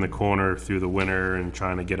throwing them in the corner through the winter and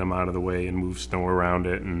trying to get them out of the way and move snow around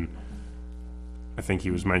it. And I think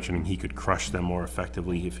he was mentioning he could crush them more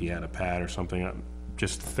effectively if he had a pad or something. I'm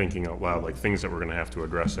just thinking out loud, like things that we're gonna have to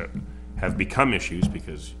address that have become issues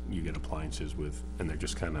because you get appliances and they're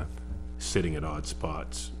just kind of sitting at odd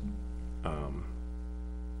spots,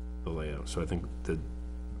 the layout. So I think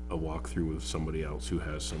a walkthrough with somebody else who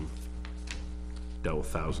has some dealt with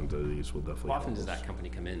thousands of these, will definitely How help often does us. that company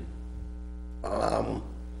come in?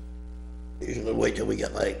 Usually wait till we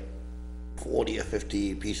get like 40 or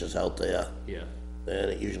 50 pieces out there. Yeah.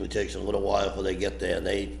 And it usually takes a little while before they get there, and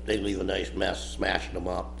they leave a nice mess, smashing them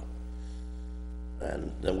up.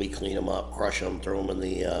 And then we clean them up, crush them, throw them in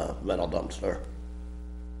the, metal dumpster.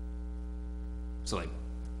 So like,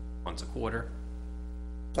 once a quarter?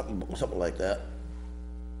 Something like that.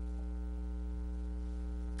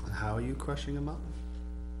 How are you crushing them up?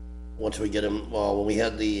 Once we get them, well, when we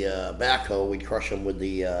had the, backhoe, we'd crush them with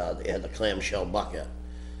the, they had the clamshell bucket.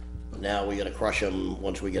 Now we gotta crush them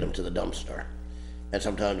once we get them to the dumpster. And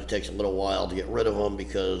sometimes it takes a little while to get rid of them,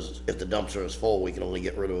 because if the dumpster is full, we can only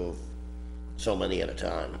get rid of so many at a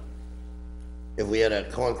time. If we had a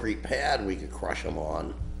concrete pad we could crush them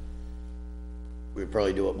on, we'd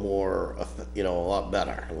probably do it more, you know, a lot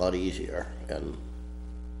better, a lot easier, and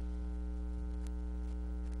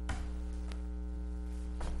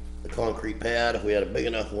the concrete pad, if we had a big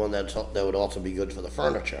enough one, that would also be good for the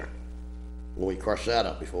furniture. When we crush that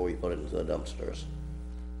up before we put it into the dumpsters.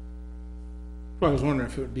 Well, I was wondering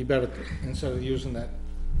if it would be better to, instead of using that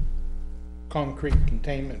concrete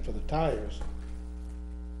containment for the tires,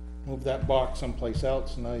 move that box someplace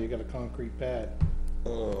else, and now you got a concrete pad.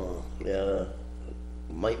 Yeah,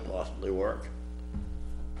 might possibly work.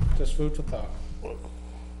 Just food for thought.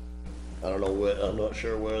 I don't know where, I'm not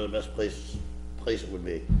sure where the best place it would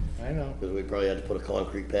be, I know, because we probably had to put a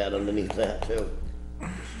concrete pad underneath that too.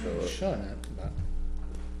 sure, but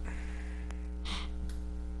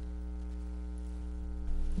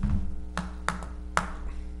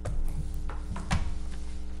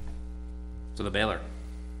So the baler.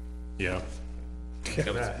 Yeah,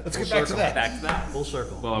 Let's get back to that. Back to that. Full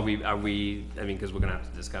circle. Well, are we, I mean, cause we're gonna have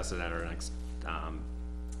to discuss it at our next,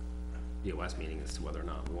 BOS meeting as to whether or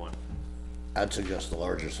not we want. I'd suggest the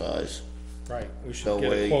larger size, right, we So should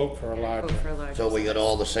get a we- quote for a Quote larger. for a large. so we got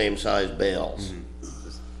all the same size bales.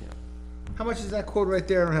 How much is that quote right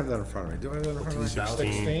there? I don't have that in front of me. Do I have that in front of me?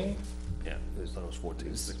 16? Yeah. I thought it was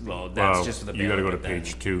 14. Well, that's well, just for the you gotta baler, go to but then-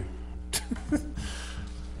 page 2.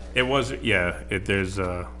 It was, yeah, there's,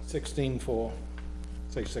 16.4,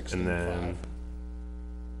 say 16.5.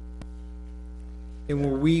 And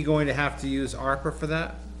were we going to have to use ARPA for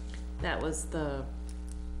that? That was the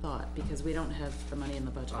thought, because we don't have the money in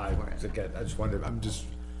the budget I, for it. again, I just wondered, I'm just,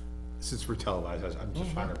 since we're televised, I'm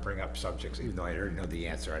just trying to bring up subjects, even though I already know the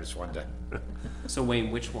answer, I just wanted to So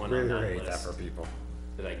Wayne, which one on that reiterate that list for people.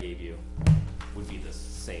 that I gave you would be the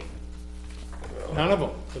same? None of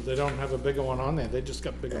them, because they don't have a bigger one on there, they just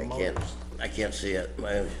got bigger motors. I can't see it,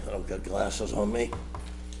 I don't got glasses on me.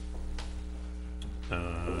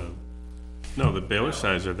 no, the baler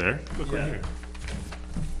size are there. Look right here.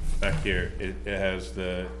 Back here, it has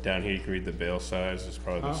the, down here you can read the bale size, it's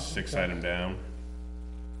probably the 6th item down.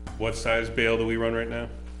 What size bale do we run right now?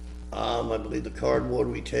 I believe the cardboard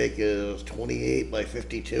we take is 28 by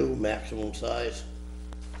 52, maximum size.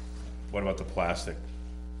 What about the plastic?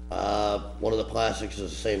 One of the plastics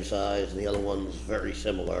is the same size, and the other one's very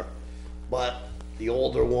similar. But the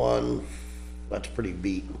older one, that's pretty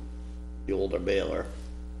beat, the older baler.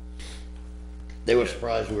 They were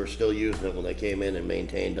surprised we were still using it when they came in and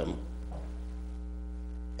maintained them.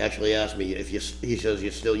 Actually asked me if he says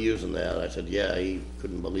you're still using that, I said, yeah, he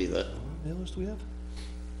couldn't believe it. Balers do we have?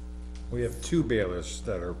 We have 2 balers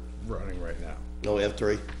that are running right now. No, we have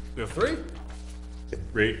 3. We have 3?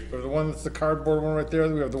 Great, There's the one that's the cardboard one right there,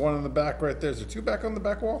 we have the one in the back right there. Is there 2 back on the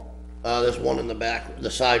back wall? There's one in the back, the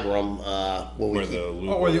side room, where we where keep, the loop.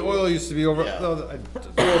 Oh, where the oil used to be over, Yeah. no,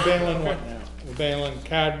 We're baling what now? We're baling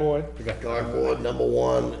cardboard, cardboard, number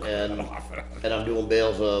 1, and I'm doing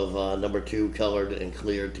bales of, number 2 colored and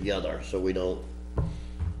cleared together, so we don't,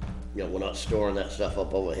 you know, we're not storing that stuff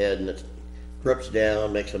up overhead and it drips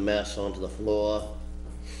down, makes a mess onto the floor.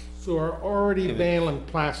 so we're already baling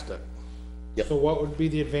plastic. Yep. So what would be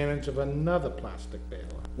the advantage of another plastic baler?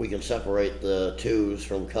 We can separate the 2s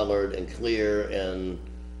from colored and clear, and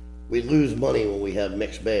we lose money when we have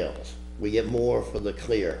mixed bales. We get more for the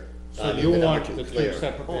clear. So I mean, you the number want 2 the 2 clear.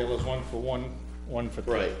 separate balers, one for one, one for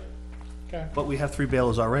 2? Right. Okay, But we have 3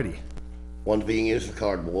 balers already. One's being used for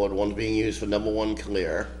cardboard, one's being used for number 1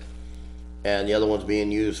 clear, and the other one's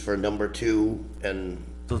being used for number 2, and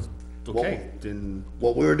So, okay, then,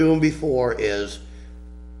 what we were doing before is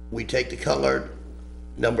we take the colored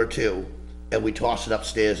number 2 and we toss it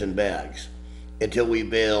upstairs in bags until we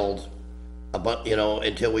baled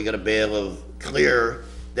until we got a bale of clear,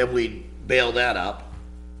 then we bail that up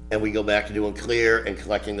and we go back to doing clear and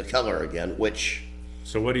collecting the color again, which,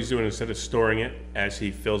 So what he's doing, instead of storing it, as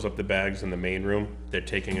he fills up the bags in the main room, they're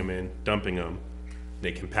taking them in, dumping them,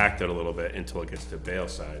 they compact it a little bit until it gets to bale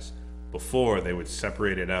size. Before, they would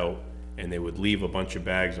separate it out, and they would leave a bunch of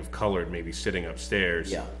bags of colored maybe sitting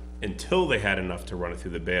upstairs. Yeah. Until they had enough to run it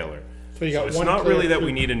through the baler. So you got It's one not clear really that we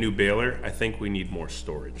tube. need a new baler, I think we need more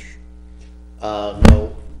storage.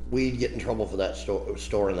 No, we'd get in trouble for that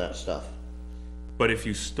storing that stuff. But if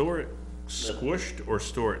you store it squished or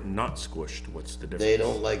store it not squished, what's the difference? They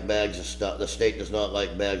don't like bags of stuff, the state does not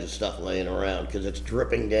like bags of stuff laying around, cause it's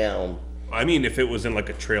dripping down. I mean, if it was in like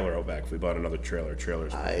a trailer out back, if we bought another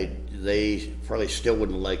trailers. They probably still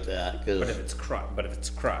wouldn't like that, But if cause, it's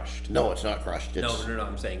crushed. no, it's not crushed, No, it's,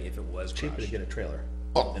 I'm saying if it was Cheaper to crushed. get a trailer.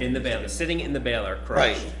 oh, In the baler, sitting in the baler,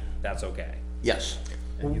 crushed, Right. that's okay. yes.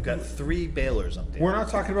 And you've got 3 balers up there. We're not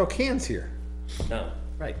talking about cans here. No,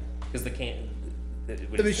 Right, because the can.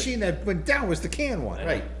 The machine that went down was the can one.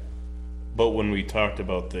 right. But when we talked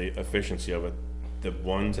about the efficiency of it, the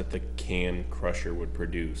ones that the can crusher would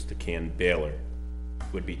produce, the can baler,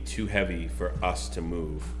 would be too heavy for us to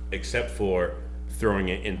move, except for throwing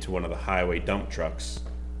it into one of the highway dump trucks.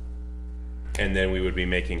 And then we would be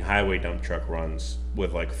making highway dump truck runs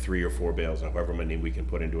with like 3 or 4 bales, however many we can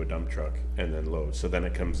put into a dump truck and then load. So then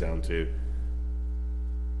it comes down to,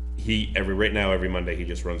 right now, every Monday, he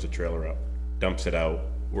just runs the trailer up, dumps it out.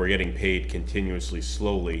 We're getting paid continuously,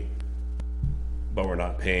 slowly, but we're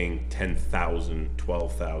not paying $10,000,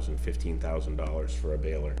 $12,000, $15,000 for a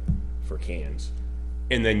baler for cans.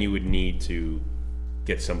 And then you would need to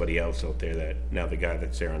get somebody else out there that, now the guy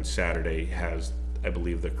that's there on Saturday has, I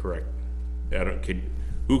believe, the correct,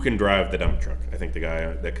 who can drive the dump truck? I think the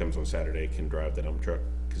guy that comes on Saturday can drive the dump truck,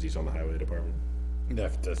 cause he's on the highway department.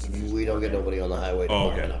 That's We don't get nobody on the highway Oh,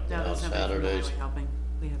 okay. department up there No, on there's nobody from Saturdays. highway helping.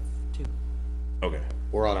 We have 2. Okay,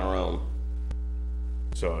 We're on our own.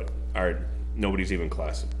 so nobody's even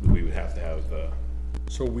class, we would have to have the,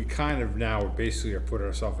 So we kind of now basically are putting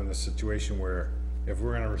ourselves in this situation where if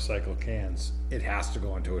we're gonna recycle cans, it has to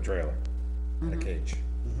go into a trailer, in a cage.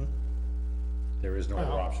 There is no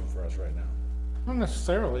other option for us right now. Not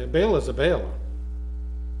necessarily, a baler's a baler.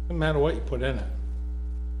 Doesn't matter what you put in it.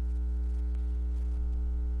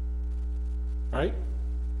 Right?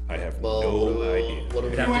 I have Well, no idea. what do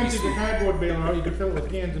we, You empty the cardboard baler out, you can fill it with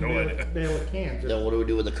cans and No idea. baler cans. then what do we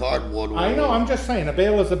do with the cardboard? I know, I'm just saying, a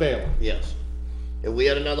baler's a baler. Yes. If we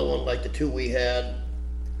had another one like the 2 we had,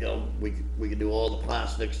 you know, we could do all the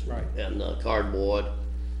plastics Right. and the cardboard.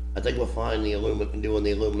 I think we'll find doing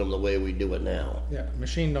the aluminum the way we do it now. Yeah,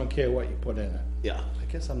 machine don't care what you put in it. Yeah.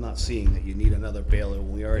 I guess I'm not seeing that you need another baler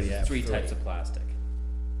when we already have 3 types of plastic.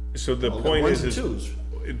 So the Well, point ones is, and twos.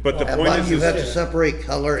 but the point But is, you have to is separate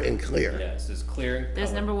color and clear. Yes, there's clearing.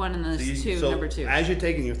 There's number 1 and there's 2, number 2. As you're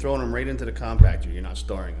taking, you're throwing them right into the compactor, you're not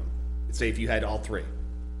storing them. Say if you had all 3.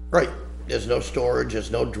 Right. There's no storage,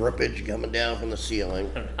 there's no drippage coming down from the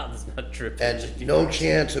ceiling, How does not drip? and no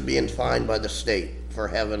chance of being fined by the state for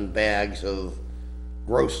having bags of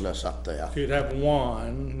grossness up there. So you'd have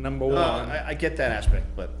number 1. I get that aspect,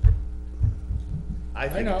 but I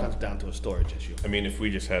think know. it comes down to a storage issue. I mean, if we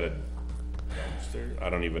just had a dumpster, I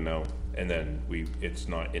don't even know, and then it's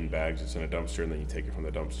not in bags, it's in a dumpster, and then you take it from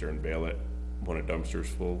the dumpster and bale it when a dumpster's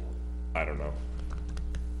full, I don't know.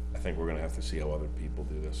 I think we're gonna have to see how other people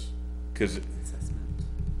do this, 'cause, Assessment.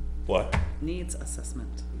 what? Needs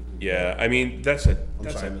assessment. Yeah, I mean, that's a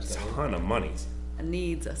sorry, I missed that. ton of money. A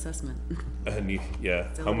needs assessment.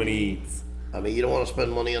 Yeah, Still how many, needs. I mean, you don't wanna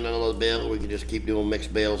spend money on another bale, we could just keep doing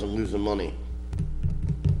mixed bales and losing money.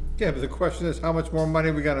 Yeah, but the question is, how much more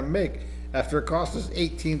money we gotta make after it costs us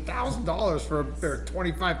 $18,000 or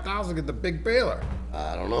 $25,000 to get the big baler?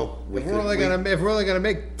 I don't know. If we're only gonna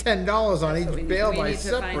make $10 on we- each bale we by need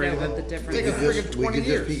to find separating out what it, the take difference a is. friggin' We 20 could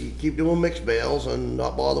just years. keep doing mixed bales and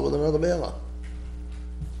not bother with another baler.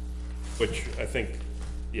 which I think,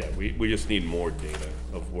 yeah, we just need more data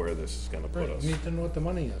of where this is gonna put Right, us. you need to know what the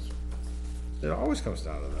money is. It always comes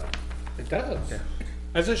down to that. It does.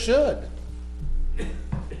 As it should.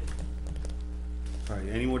 All right,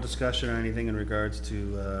 any more discussion or anything in regards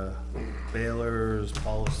to, balers,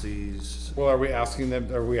 policies? Well, are we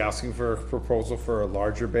asking for a proposal for a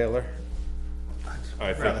larger baler?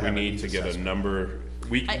 I rather think we have a need needs to get a assessment. number,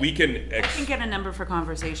 we I can can get a number for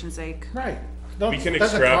conversation's sake. Right. we can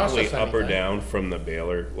Doesn't cost us extrapolate up or anything. down from the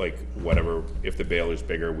baler, like whatever, if the baler's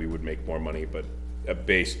bigger, we would make more money, but a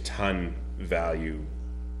base ton value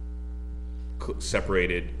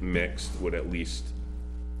separated, mixed, would at least,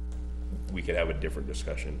 we could have a different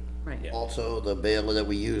discussion. Right. Also, the baler that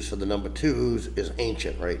we use for the number 2s is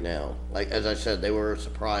ancient right now. Like, as I said, they were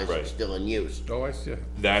surprised Right. it's still in use. Oh, I see.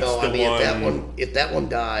 That's So, the I mean, one, if that one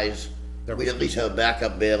dies, we'd at least have a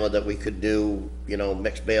backup baler that we could do,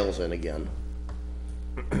 mixed bales in again.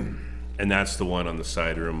 And that's the one on the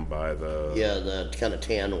side room by Yeah, the kinda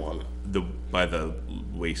tan one, by the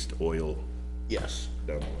waste oil yes.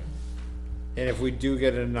 down the way. And if we do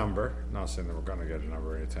get a number, not saying that we're gonna get a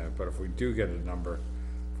number anytime, but if we do get a number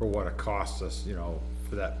for what it costs us, you know,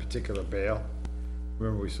 for that particular bale,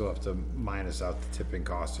 remember, we still have to minus out the tipping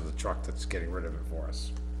cost of the truck that's getting rid of it for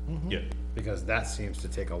us. Yeah, Because that seems to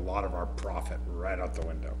take a lot of our profit right out the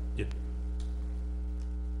window. yeah.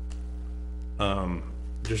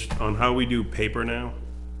 Just on how we do paper now,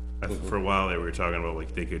 for a while there, we were talking about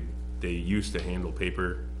like they used to handle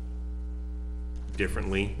paper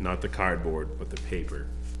differently, not the cardboard, but the paper.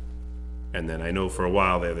 And then I know for a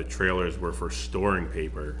while there, the trailers were for storing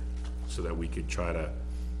paper so that we could try to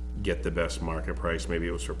get the best market price. Maybe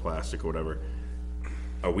it was for plastic or whatever.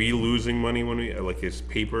 Are we losing money when we, like, is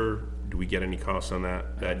paper, do we get any costs on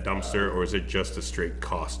that dumpster, or is it just a straight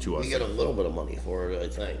cost to us? We get a little bit of money for it, I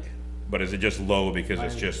think. But is it just low because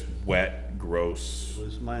it's just wet, gross? It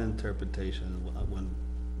was my interpretation when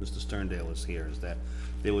Mr. Sterndale was here, is that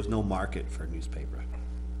there was no market for newspaper.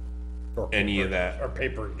 Any of that? Or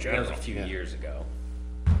paper in That was general. a few years ago.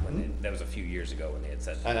 That was a few years ago when they had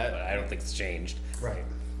said that, but I don't think it's changed. Right.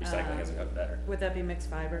 Recycling hasn't gotten better. Would that be mixed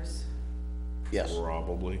fibers? Yes.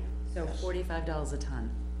 Probably, So $45 a ton,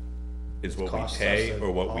 is what we Costs us pay at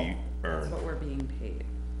or what we all. that's earn. what we're being paid,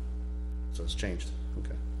 So it's changed,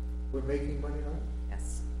 okay. We're making money on it?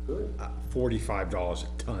 yes. Good. $45 a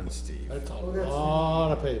ton, Steve. That's a Oh, that's-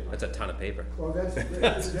 lot of paper. That's a ton of paper. Well, that's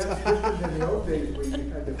different than the old days where you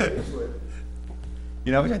had to pay for it.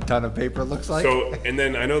 You know what a ton of paper looks like? So, and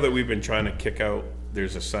then I know that we've been trying to kick out,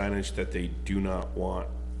 there's a signage that they do not want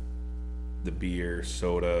the beer,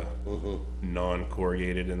 soda,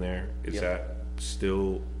 non-corrugated in there. Is Yep. that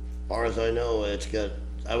still, Far as I know, it's got,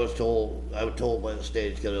 I was told by the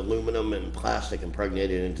state, it's got aluminum and plastic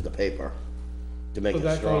impregnated into the paper to make So it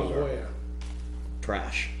that goes stronger. where?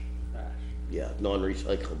 Trash. Yeah,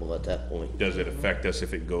 non-recyclable at that point. does it affect us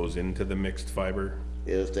if it goes into the mixed fiber?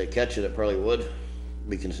 If they catch it, it probably would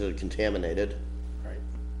be considered contaminated.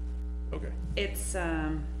 Okay. It's,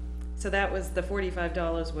 so that was, the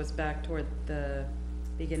 $45 was back toward the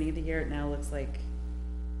beginning of the year, it now looks like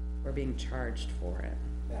we're being charged for it.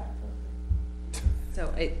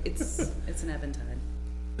 So it's an ebb and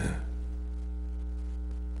tide.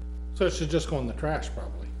 So it should just go in the trash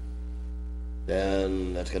probably.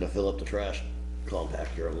 Then that's gonna fill up the trash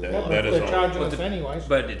compactor a Yeah, lot. but that is they're all- charging us anyways.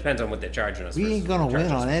 But it depends on what they're charging us. We ain't versus gonna charging win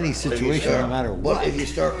us on for any it. situation, no matter But what. if you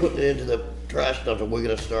start putting it into the trash dumpster, we're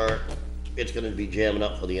gonna start, it's gonna be jamming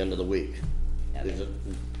up for the end of the week. Is it,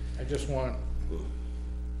 I just want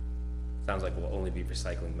Sounds like we'll only be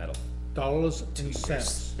recycling metal. dollars and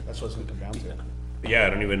cents. That's what it's gonna come down to. Yeah, I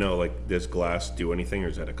don't even know, like, does glass do anything or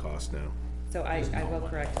is that a cost now? So I will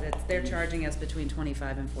correct it, they're charging us between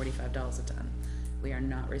 $25 and $45 a ton. We are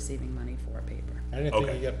not receiving money for paper. I didn't think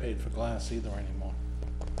Okay. you get paid for glass either anymore.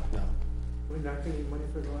 We're not getting money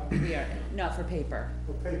for glass, We are, not for paper.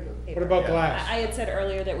 for paper. What about I glass? had said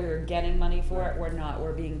earlier that we were getting money for it, we're not,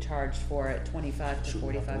 we're being charged for it $25 to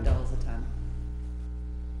 $45 a ton.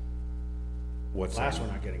 What's Glass that?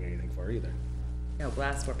 we're not getting anything for either. No,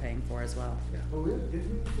 glass we're paying for as well. Oh, really? Didn't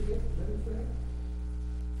we used to get money for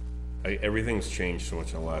that? Everything's changed so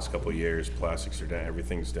much in the last couple of years. Plastics are down,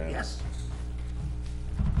 everything's down. Yes.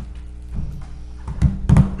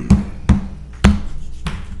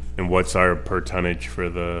 And what's our per tonnage for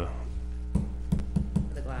the,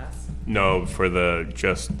 For the glass. no, for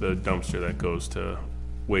just the dumpster that goes to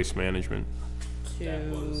waste management? That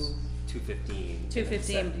To, was $215.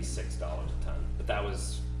 $215. $76 a ton, but that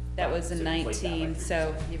was. that was in to inflate that by 19, 3%.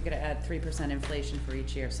 so you've gotta add 3% inflation for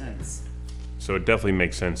each year since. So it definitely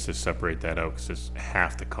makes sense to separate that out, because it's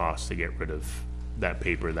half the cost to get rid of that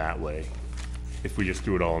paper that way. If we just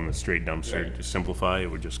threw it all in the straight dumpster to simplify, it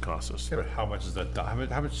would just cost us. Yeah, but how much is that,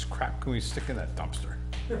 how much crap can we stick in that dumpster?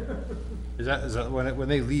 Is that, when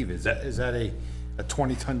they leave, is that a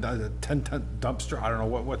 20-ton, a 10-ton dumpster? I don't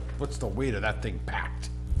know, what's the weight of that thing packed?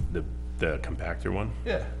 The compactor one?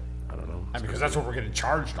 Yeah. I don't know. I mean, because that's what we're getting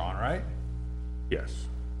charged on, right? Yes.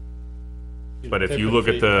 But if you Tipping look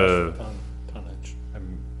at fee the, plus tonnage. I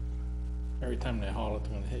mean, Every time they haul it,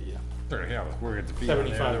 they're gonna hit you. yeah, we're gonna be on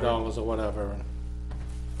there. $75 or whatever.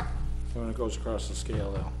 And when it goes across the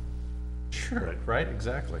scale, they'll. Sure, right,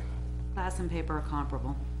 exactly. Glass and paper are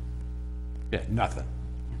comparable. Yeah, nothing.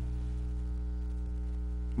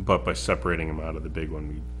 but by separating them out of the big one,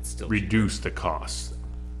 we still reduce the cost.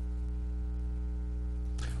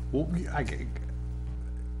 Well,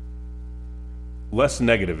 Less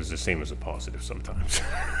negative is the same as a positive sometimes.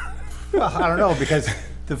 Well, I don't know, because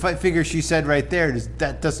the figure she said right there,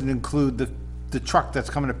 that doesn't include the the truck that's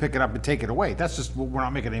coming to pick it up and take it away. That's just what we're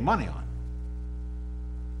not making any money on.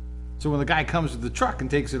 So when the guy comes with the truck and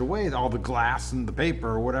takes it away, all the glass and the paper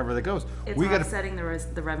or whatever that goes, It's we gotta, offsetting the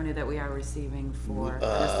revenue that we are receiving for The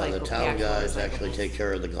recycle, the town actual guys actually recyclables. take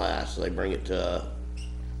care of the glass, they bring it to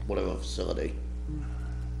whatever facility.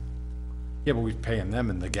 yeah, but we're paying them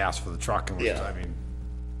in the gas for the truck and, Yeah. I mean,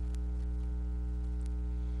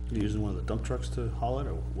 You using one of the dump trucks to haul it,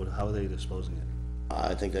 or what, how are they disposing it?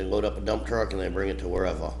 I think they load up a dump truck and they bring it to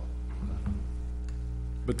wherever.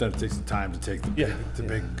 but then it takes the time to take the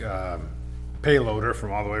big payloader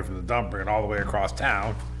from all the way from the dump, bring it all the way across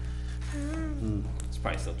town. It's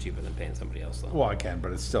probably still cheaper than paying somebody else though. Well, I can,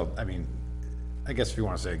 but it's still, I mean, I guess if you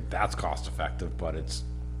wanna say that's cost effective, but it's,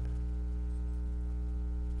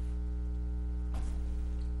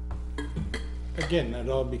 Again, that'd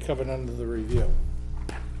all be covered under the review.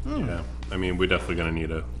 Yeah, I mean, we're definitely gonna need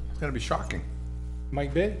it's gonna be shocking.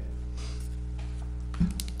 Might be.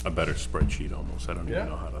 a better spreadsheet almost. I don't Yeah. even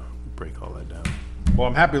know how to break all that down. Well,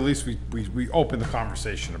 I'm happy at least we opened the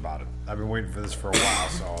conversation about it. I've been waiting for this for a while,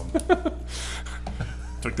 so.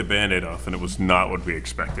 Took the Band-Aid off and it was not what we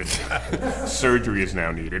expected. Surgery is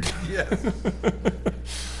now needed. Yes.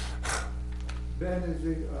 Ben, is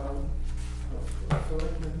the,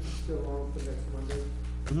 selectmen still on for next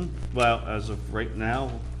Monday? Well, as of right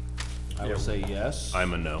now, I would say yes.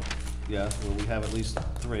 I'm a no. Yeah, well, we have at least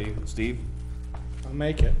 3. Steve? I'll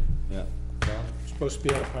make it. Yeah. Supposed to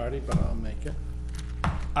be at a party, but I'll make it.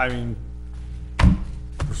 I mean,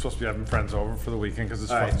 we're supposed to be having friends over for the weekend, cause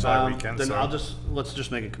it's All 4th right, of July weekend, then so. let's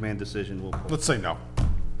just make a command decision, we'll Let's say no.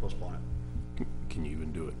 postpone it. Can you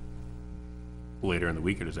even do it later in the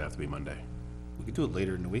week or does it have to be Monday? We could do it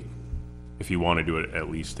later in the week. If you wanna do it, at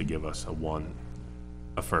least to give us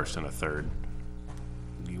a first and a third.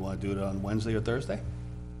 Do you wanna do it on Wednesday or Thursday?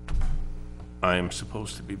 I am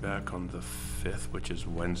supposed to be back on the 5th, which is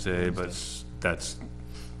Wednesday, but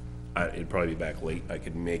it'd probably be back late. I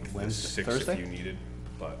could make the Wednesday, 6th Thursday? if you needed,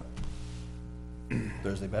 but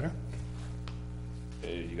Thursday better?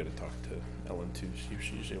 you gotta talk to Ellen too, see if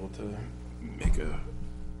she's able to make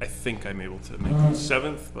I think I'm able to make the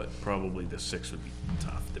 7th, but probably the 6th would be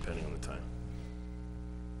tough, depending on the time.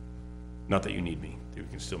 Not that you need me, we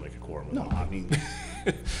can still make a quorum. No, I mean,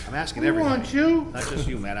 I'm asking everybody. Want you? Not just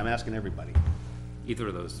you, man, I'm asking everybody. Either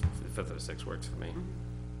of those, 5th or 6th works for me.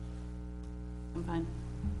 I'm fine.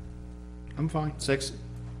 I'm fine. 6?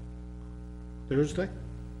 Thursday?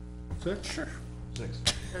 6? Sure. 6.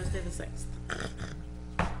 Thursday the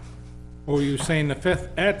 6th. Or were you saying the 5th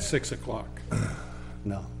at 6 o'clock?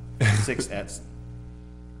 No, 6 at,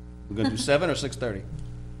 we're gonna do 7 or 6:30?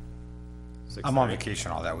 I'm on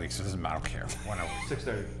vacation all that week, so it doesn't matter, I don't care, whenever.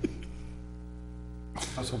 6:30.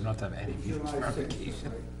 I was hoping not to have any meetings. July 6th,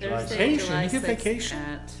 right? Thursday, Vacation, July you get 6th vacation.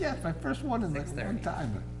 at, Yeah, my first one in like 6:30. one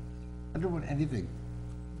time. I don't want anything.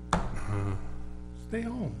 Stay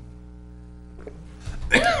home.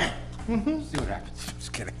 See what happens,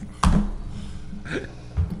 just kidding.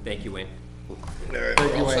 Thank you, Wayne.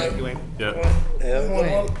 Thank you, Wayne.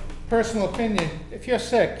 Yeah, Personal opinion, if you're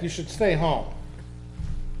sick, you should stay home.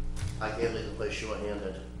 I can't leave the place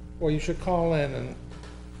short-handed. Or you should call in and,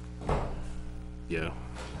 yeah.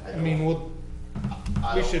 I mean, we'll,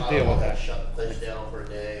 I We don't- should I deal don't with wanna that. Shut the place down for a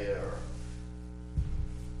day or.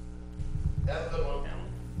 Have a good one.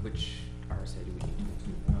 Which RSA do we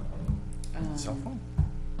need to? Cell phone?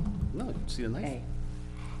 No, see the knife? A,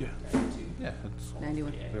 Yeah, it's,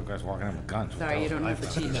 91. you guys walking in with guns. Sorry, you don't have the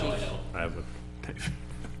cheat sheet. I have a,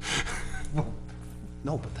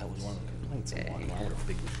 No, but that was one of the complaints. I wanted to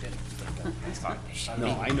think we did.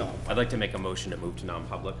 No, I know. I'd like to make a motion to move to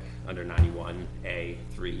non-public under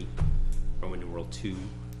 91A3, Roman numeral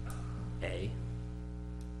 2A.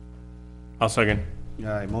 I'll second. All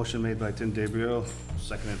right, motion made by Tim DeBrio,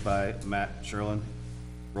 seconded by Matt Sherlin.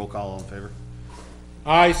 Roll call, all in favor?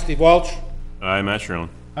 Aye, Steve Welch. I'm Matt Sherlin.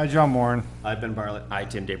 Hi, John Moran. I've been Bartlett. I,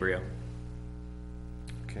 Tim DeBrio.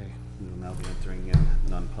 Okay, we will now be entering in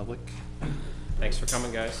non-public. Thanks for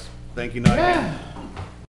coming, guys. Thank you, Nottingham.